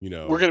 We're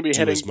going to be do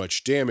heading. as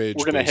much damage.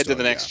 We're going to head to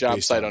the next job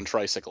based site on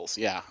tricycles.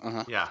 Yeah.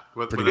 Uh-huh. Yeah,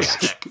 with Pretty a much.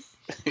 stick.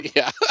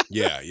 Yeah.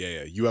 Yeah.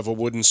 You have a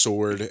wooden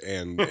sword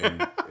and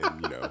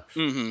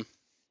Mm-hmm.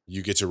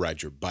 you get to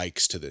ride your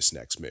bikes to this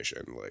next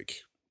mission. Like,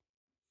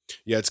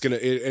 yeah,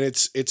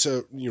 it's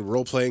a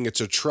role playing.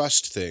 It's a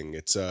trust thing.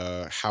 It's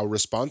a how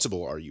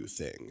responsible are you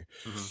thing.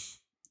 Mhm.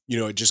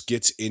 It just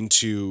gets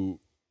into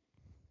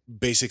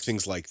basic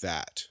things like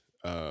that.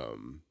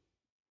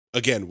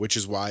 Again, which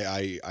is why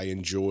I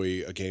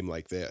enjoy a game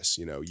like this.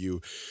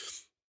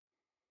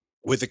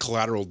 With the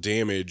collateral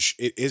damage,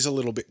 it is a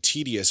little bit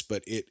tedious,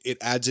 but it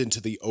adds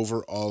into the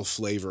overall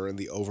flavor and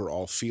the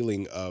overall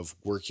feeling of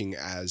working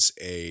as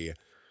a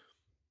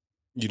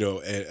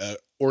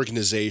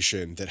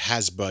organization that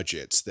has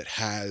budgets, that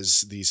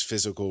has these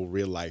physical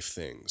real life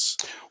things.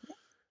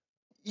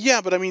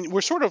 Yeah, but I mean,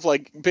 we're sort of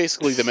like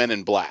basically the Men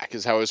in Black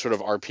is how I was sort of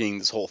RPing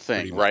this whole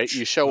thing, Pretty right? much.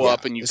 You show Yeah,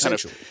 up and you kind of,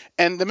 essentially.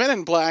 and the Men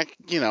in Black,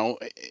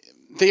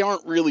 they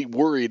aren't really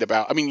worried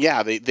about. I mean,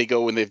 yeah, they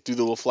go and they do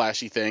the little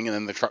flashy thing, and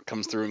then the truck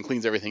comes through and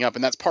cleans everything up,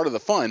 and that's part of the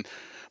fun.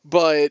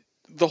 But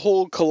the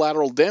whole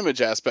collateral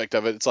damage aspect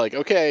of it, it's like,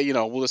 okay,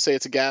 we'll just say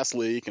it's a gas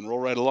leak and roll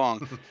right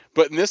along.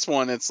 But in this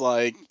one, it's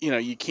like,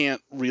 you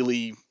can't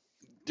really.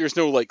 There's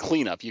no like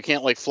cleanup. You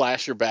can't like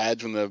flash your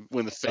badge when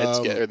the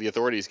feds get or the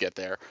authorities get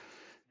there.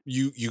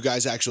 You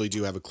guys actually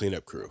do have a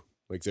cleanup crew.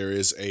 Like there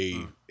is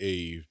Hmm.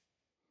 a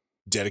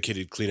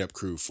dedicated cleanup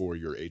crew for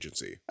your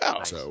agency. Oh,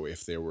 Nice. So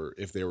if there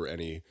were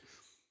any,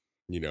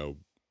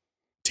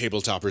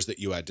 tabletoppers that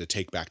you had to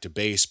take back to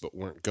base but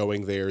weren't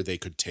going there, they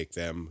could take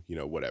them,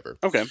 whatever.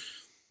 okay.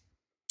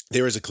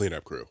 There is a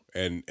cleanup crew,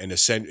 and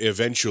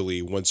eventually,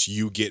 once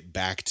you get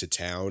back to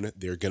town,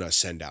 they're gonna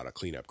send out a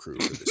cleanup crew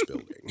for this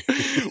building.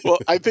 Well,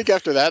 I think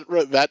after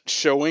that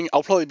showing,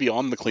 I'll probably be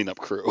on the cleanup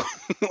crew.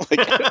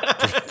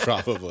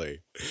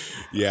 Probably,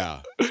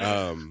 yeah.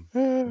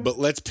 But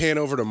let's pan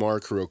over to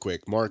Mark real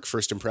quick. Mark,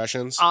 first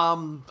impressions.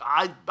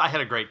 I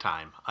had a great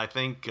time. I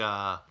think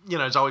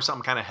there's always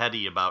something kind of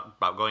heady about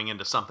going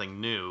into something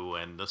new,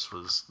 and this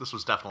was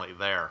definitely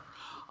there.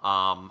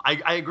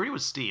 I agree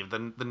with Steve.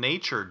 The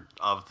nature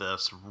of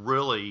this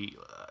really,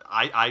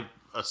 I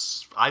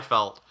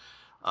felt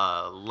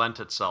lent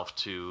itself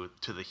to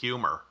the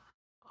humor.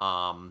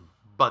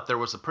 But there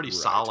was a pretty Right.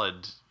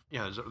 solid,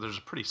 there's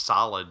a pretty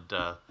solid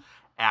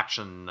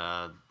action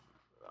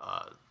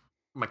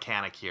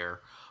mechanic here.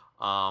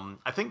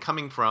 I think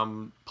coming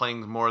from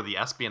playing more of the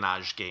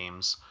espionage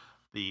games,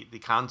 the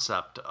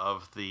concept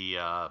of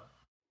the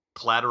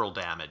collateral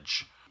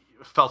damage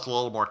felt a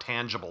little more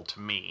tangible to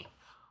me.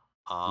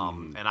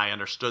 And I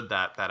understood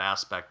that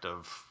aspect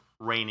of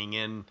reining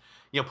in,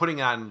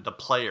 putting on the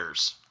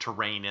players to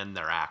rein in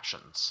their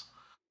actions.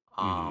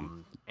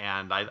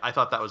 And I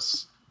thought that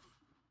was,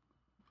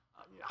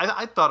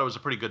 I thought it was a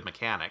pretty good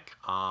mechanic.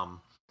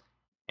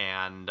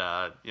 And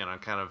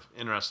kind of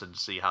interested to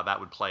see how that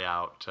would play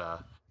out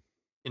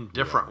in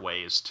different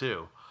ways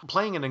too.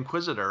 Playing an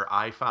Inquisitor,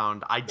 I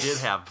found I did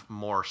have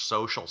more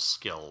social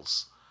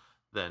skills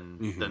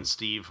than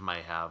Steve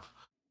may have.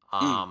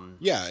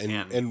 Yeah,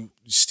 and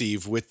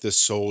Steve, with the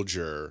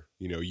soldier,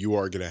 you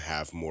are going to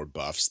have more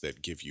buffs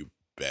that give you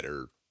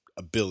better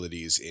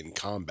abilities in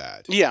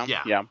combat. Yeah.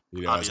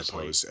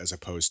 Obviously. as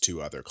opposed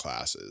to other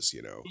classes.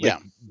 Yeah.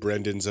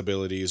 Brendan's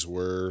abilities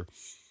were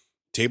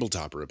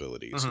tabletopper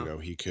abilities.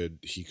 Mhm.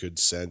 He could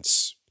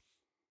sense,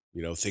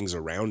 things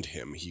around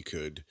him. He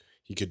could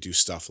do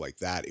stuff like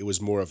that. It was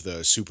more of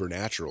the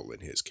supernatural in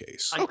his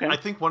case. Okay. I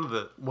think one of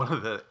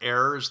the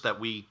errors that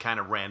we kind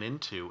of ran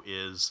into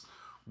is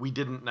we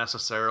didn't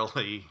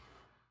necessarily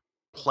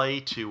play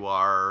to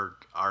our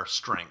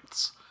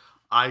strengths.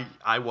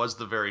 I was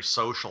the very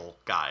social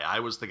guy. I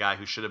was the guy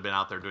who should have been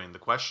out there doing the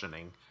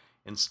questioning.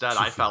 Instead,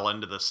 I fell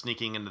into the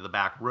sneaking into the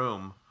back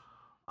room,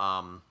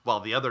 while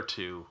the other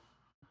two,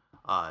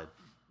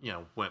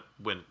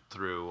 went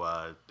through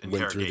interrogation.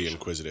 Went through the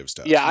inquisitive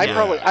stuff. Yeah, I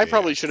Yeah.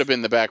 probably should have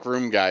been the back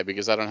room guy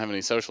because I don't have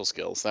any social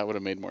skills. That would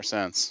have made more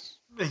sense.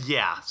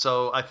 Yeah,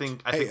 so I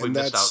think we and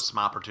missed out that's- some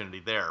opportunity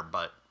there,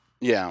 but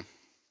Yeah.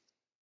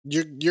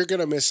 You're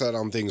gonna miss out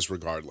on things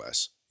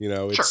regardless.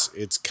 It's Sure.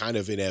 it's kind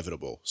of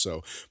inevitable.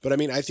 So, but I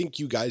mean, I think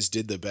you guys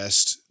did the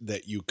best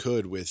that you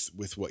could with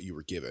what you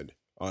were given.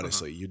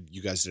 Honestly,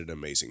 you guys did an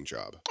amazing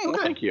job. Oh, well,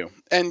 Okay. thank you.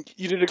 And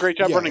you did a great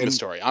job Yeah, running the and-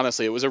 story.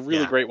 Honestly, it was a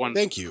really Yeah. great one.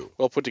 Thank you.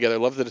 Well put together.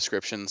 Love the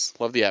descriptions.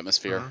 Love the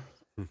atmosphere.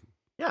 Mhm.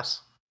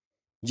 Yes.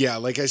 Yeah,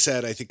 like I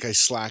said, I think I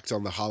slacked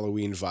on the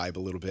Halloween vibe a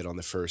little bit on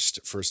the first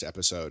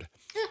episode.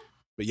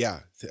 But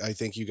yeah, I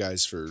thank you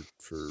guys for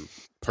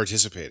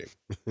participating.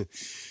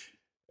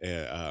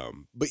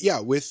 But yeah,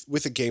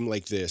 with a game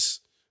like this,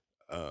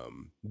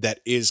 that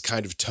is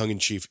kind of tongue in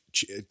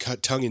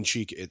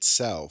cheek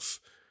itself,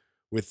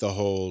 with the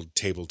whole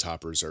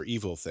tabletoppers are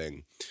evil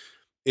thing,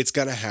 it's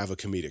gonna have a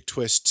comedic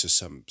twist to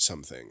some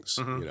things.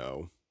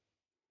 Mhm.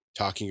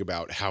 talking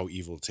about how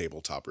evil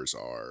tabletoppers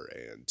are,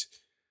 and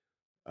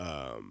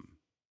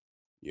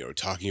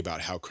talking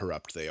about how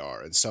corrupt they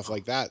are and stuff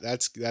like that.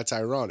 That's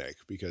ironic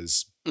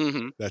because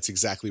Mm-hmm. that's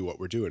exactly what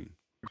we're doing.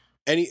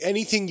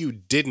 Anything you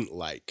didn't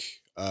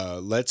like?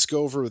 Let's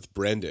go over with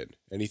Brendan.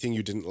 Anything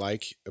you didn't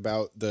like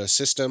about the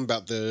system,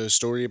 about the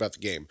story, about the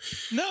game?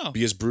 No,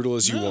 Be as brutal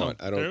as you no,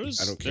 want. I there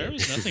don't care.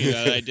 was nothing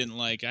about it I didn't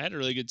like. I had a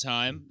really good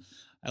time.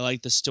 I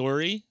liked the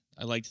story.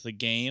 I liked the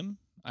game.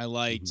 I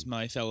liked Mhm.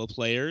 my fellow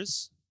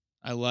players.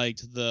 I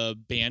liked the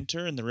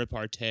banter and the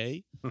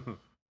repartee.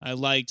 I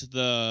liked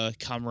the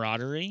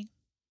camaraderie.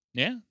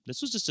 Yeah,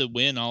 this was just a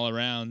win all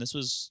around. This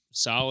was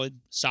solid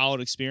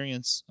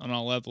experience on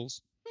all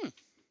levels.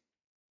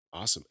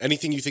 Awesome.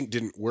 Anything you think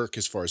didn't work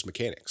as far as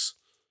mechanics?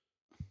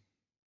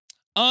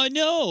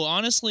 No,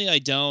 honestly, I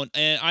don't.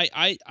 And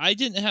I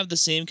didn't have the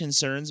same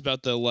concerns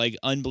about the like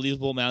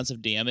unbelievable amounts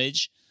of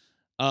damage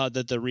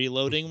that the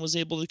reloading was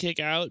able to kick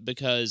out,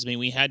 because I mean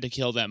we had to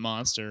kill that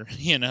monster.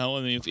 You know,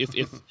 I mean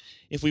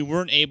if we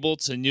weren't able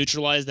to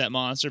neutralize that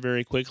monster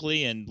very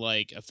quickly and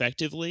like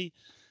effectively,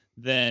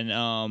 then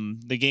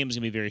the game is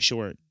gonna be very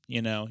short.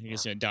 You know, you're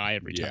just gonna die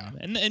every Yeah. time,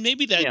 and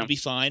maybe that Yeah. would be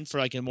fine for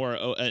like a more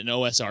an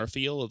OSR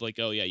feel of like,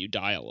 oh yeah, you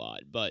die a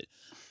lot, but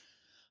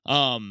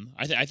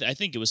I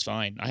think it was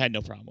fine. I had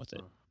no problem with it.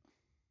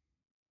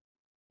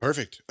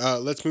 Perfect.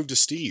 Let's move to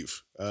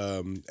Steve.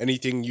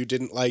 Anything you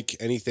didn't like?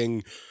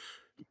 Anything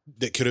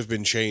that could have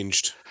been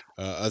changed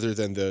other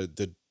than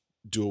the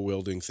dual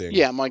wielding thing?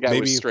 Yeah, my guy was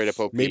Maybe straight up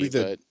OP, maybe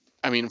the but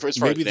I mean, as far as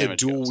maybe the damage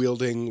dual goes.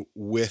 wielding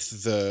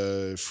with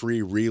the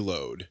free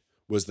reload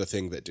was the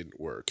thing that didn't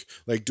work.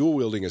 Like dual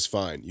wielding is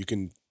fine. You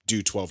can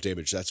do 12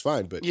 damage. That's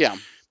fine. But Yeah,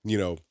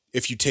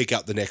 if you take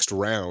out the next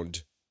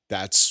round,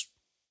 that's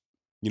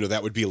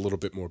that would be a little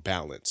bit more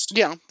balanced.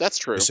 yeah, that's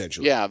true.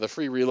 Essentially. Yeah, the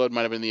free reload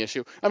might have been the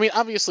issue. I mean,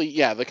 obviously,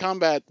 yeah, the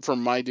combat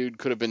from my dude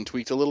could have been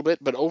tweaked a little bit,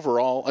 but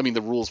overall, I mean,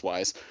 the rules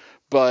wise,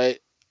 but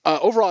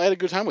overall, I had a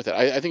good time with it.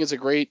 I think it's a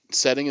great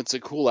setting. It's a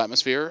cool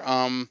atmosphere.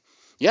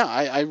 Yeah,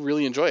 I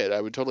really enjoy it.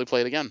 I would totally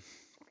play it again.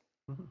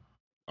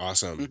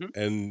 Awesome. Mhm.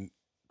 And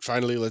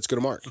finally, let's go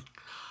to Mark.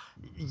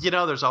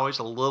 There's always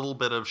a little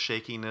bit of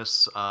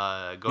shakiness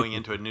going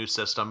into a new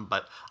system,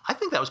 but I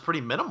think that was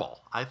pretty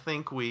minimal. I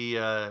think we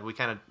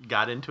kind of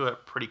got into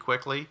it pretty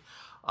quickly,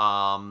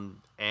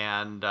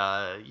 and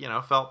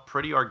felt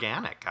pretty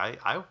organic.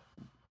 I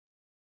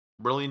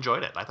really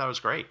enjoyed it. I thought it was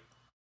great.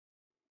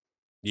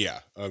 Yeah.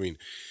 I mean,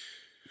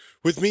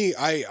 with me,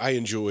 I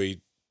enjoy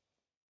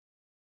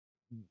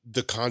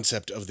the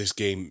concept of this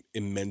game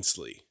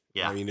immensely.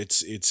 Yeah. I mean,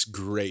 it's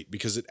great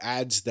because it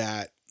adds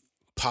that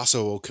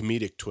possible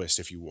comedic twist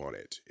if you want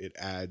it. It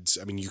adds,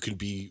 I mean, you can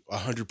be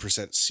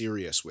 100%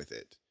 serious with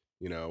it,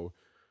 you know.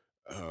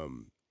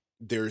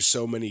 There's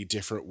so many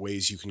different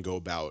ways you can go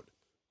about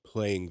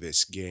playing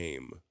this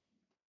game,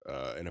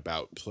 and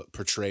about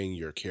portraying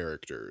your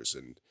characters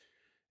and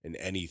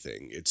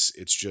anything. It's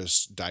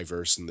just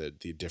diverse in the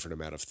different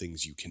amount of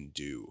things you can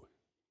do.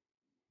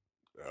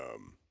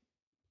 Um,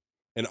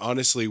 and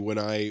honestly, when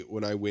I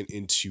went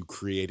into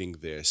creating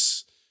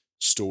this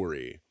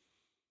story,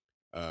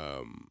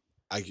 um,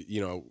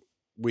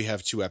 we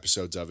have 2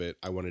 episodes of it.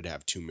 I wanted to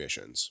have 2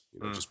 missions,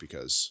 Mm. just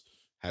because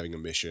having a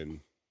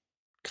mission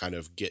kind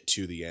of get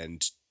to the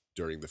end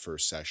during the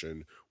first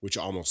session, which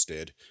almost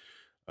did.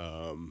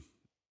 Um,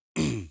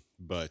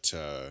 but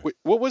Wait,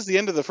 what was the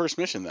end of the first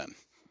mission then?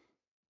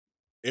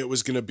 it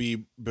was going to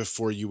be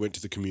before you went to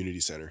the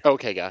community center.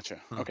 Okay, gotcha.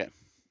 Hmm. Okay.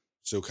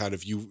 So kind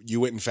of you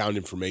went and found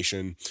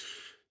information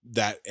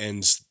that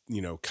ends,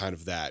 kind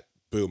of that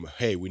boom.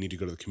 Hey, we need to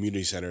go to the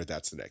community center.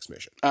 That's the next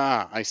mission,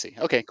 Ah, I see.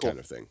 Okay, cool. kind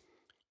of thing.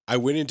 I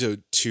went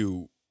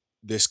into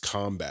this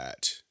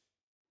combat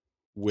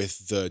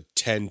with the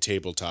 10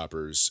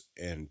 tabletoppers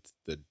and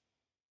the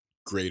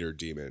greater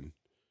demon.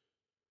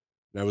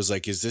 And I was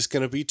like, is this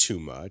going to be too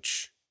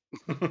much?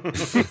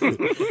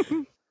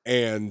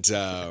 And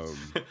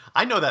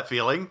I know that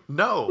feeling.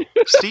 No,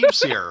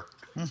 Steve's here.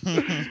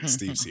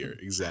 Steve's here,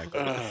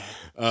 exactly.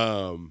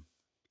 Ah.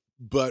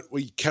 But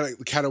we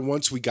kind of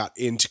once we got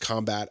into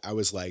combat, I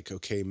was like,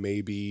 okay,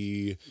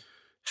 maybe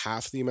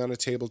half the amount of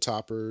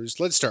tabletoppers.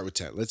 Let's start with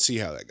 10. Let's see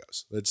how that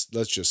goes. Let's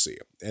just see.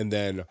 And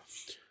then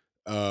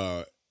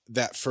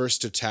that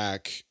first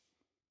attack,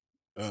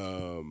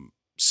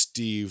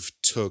 Steve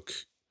took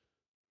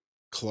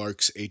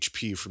Clark's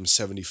HP from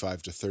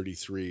 75 to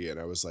 33, and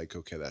I was like,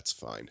 okay, that's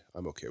fine.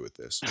 I'm okay with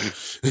this.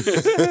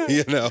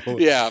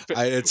 Yeah,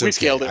 it's we okay.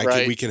 scaled it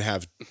right. We can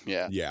have,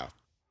 Yeah.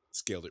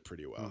 scaled it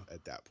pretty well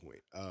at that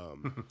point.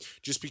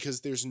 Just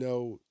because there's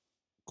no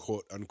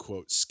quote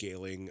unquote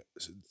scalability.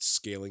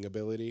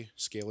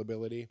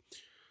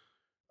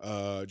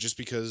 Just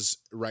because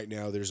right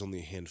now there's only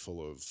a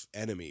handful of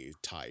enemy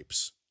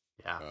types.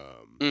 Yeah.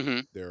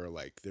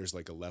 There's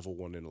like a level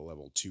 1 and a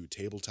level 2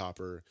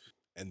 tabletopper,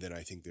 and then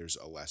I think there's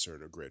a lesser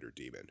and a greater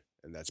demon,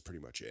 and that's pretty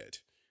much it.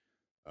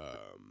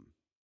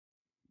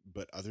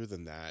 But other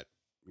than that,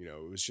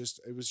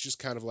 it was just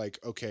kind of like,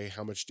 okay,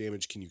 how much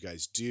damage can you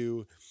guys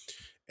do?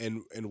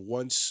 And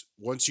once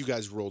you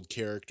guys rolled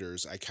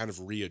characters, I kind of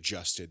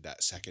readjusted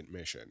that second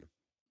mission,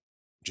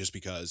 just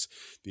because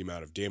the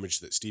amount of damage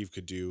that Steve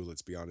could do,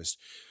 let's be honest,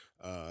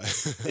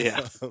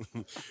 Yeah.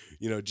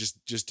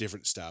 just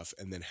different stuff,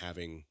 and then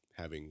having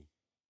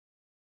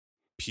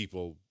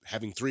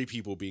three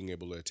people being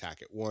able to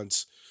attack at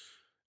once,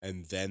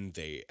 and then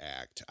they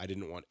act. I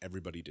didn't want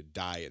everybody to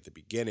die at the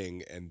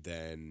beginning and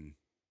then,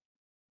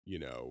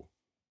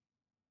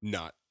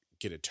 not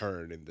get a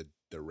turn and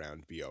the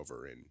round be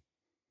over in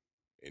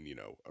a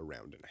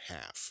round and a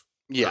half,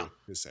 Yeah.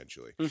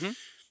 essentially. Mhm.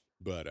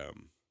 But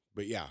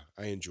yeah,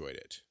 I enjoyed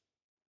it.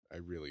 I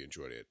really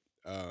enjoyed it.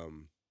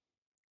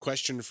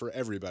 Question for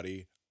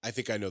everybody. I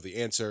think I know the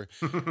answer.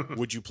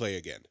 Would you play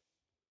again?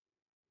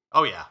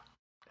 Oh yeah,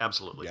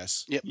 absolutely.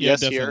 Yes. Yep. Yeah,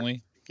 Yes, here.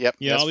 definitely. Yep.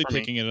 Yeah, yes I'll be for me.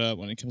 picking it up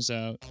when it comes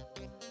out.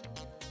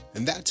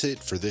 And that's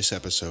it for this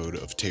episode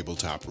of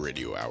Tabletop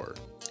Radio Hour.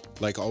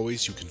 Like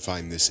always, you can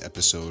find this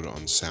episode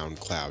on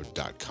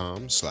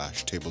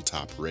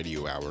soundcloud.com/Tabletop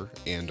Radio Hour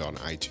and on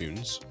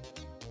iTunes.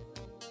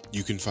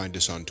 You can find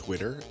us on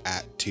Twitter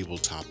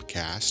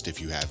 @TabletopCast if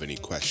you have any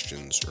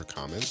questions or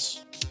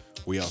comments.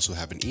 We also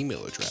have an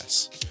email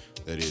address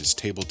that is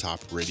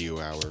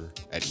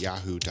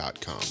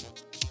tabletopradiohour@yahoo.com.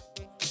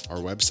 Our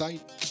website,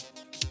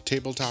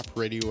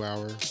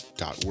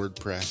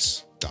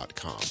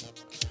 tabletopradiohour.wordpress.com.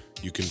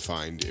 You can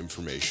find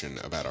information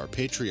about our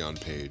Patreon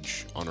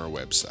page on our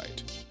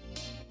website.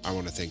 I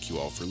want to thank you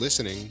all for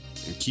listening,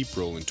 and keep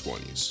rolling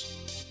 20s.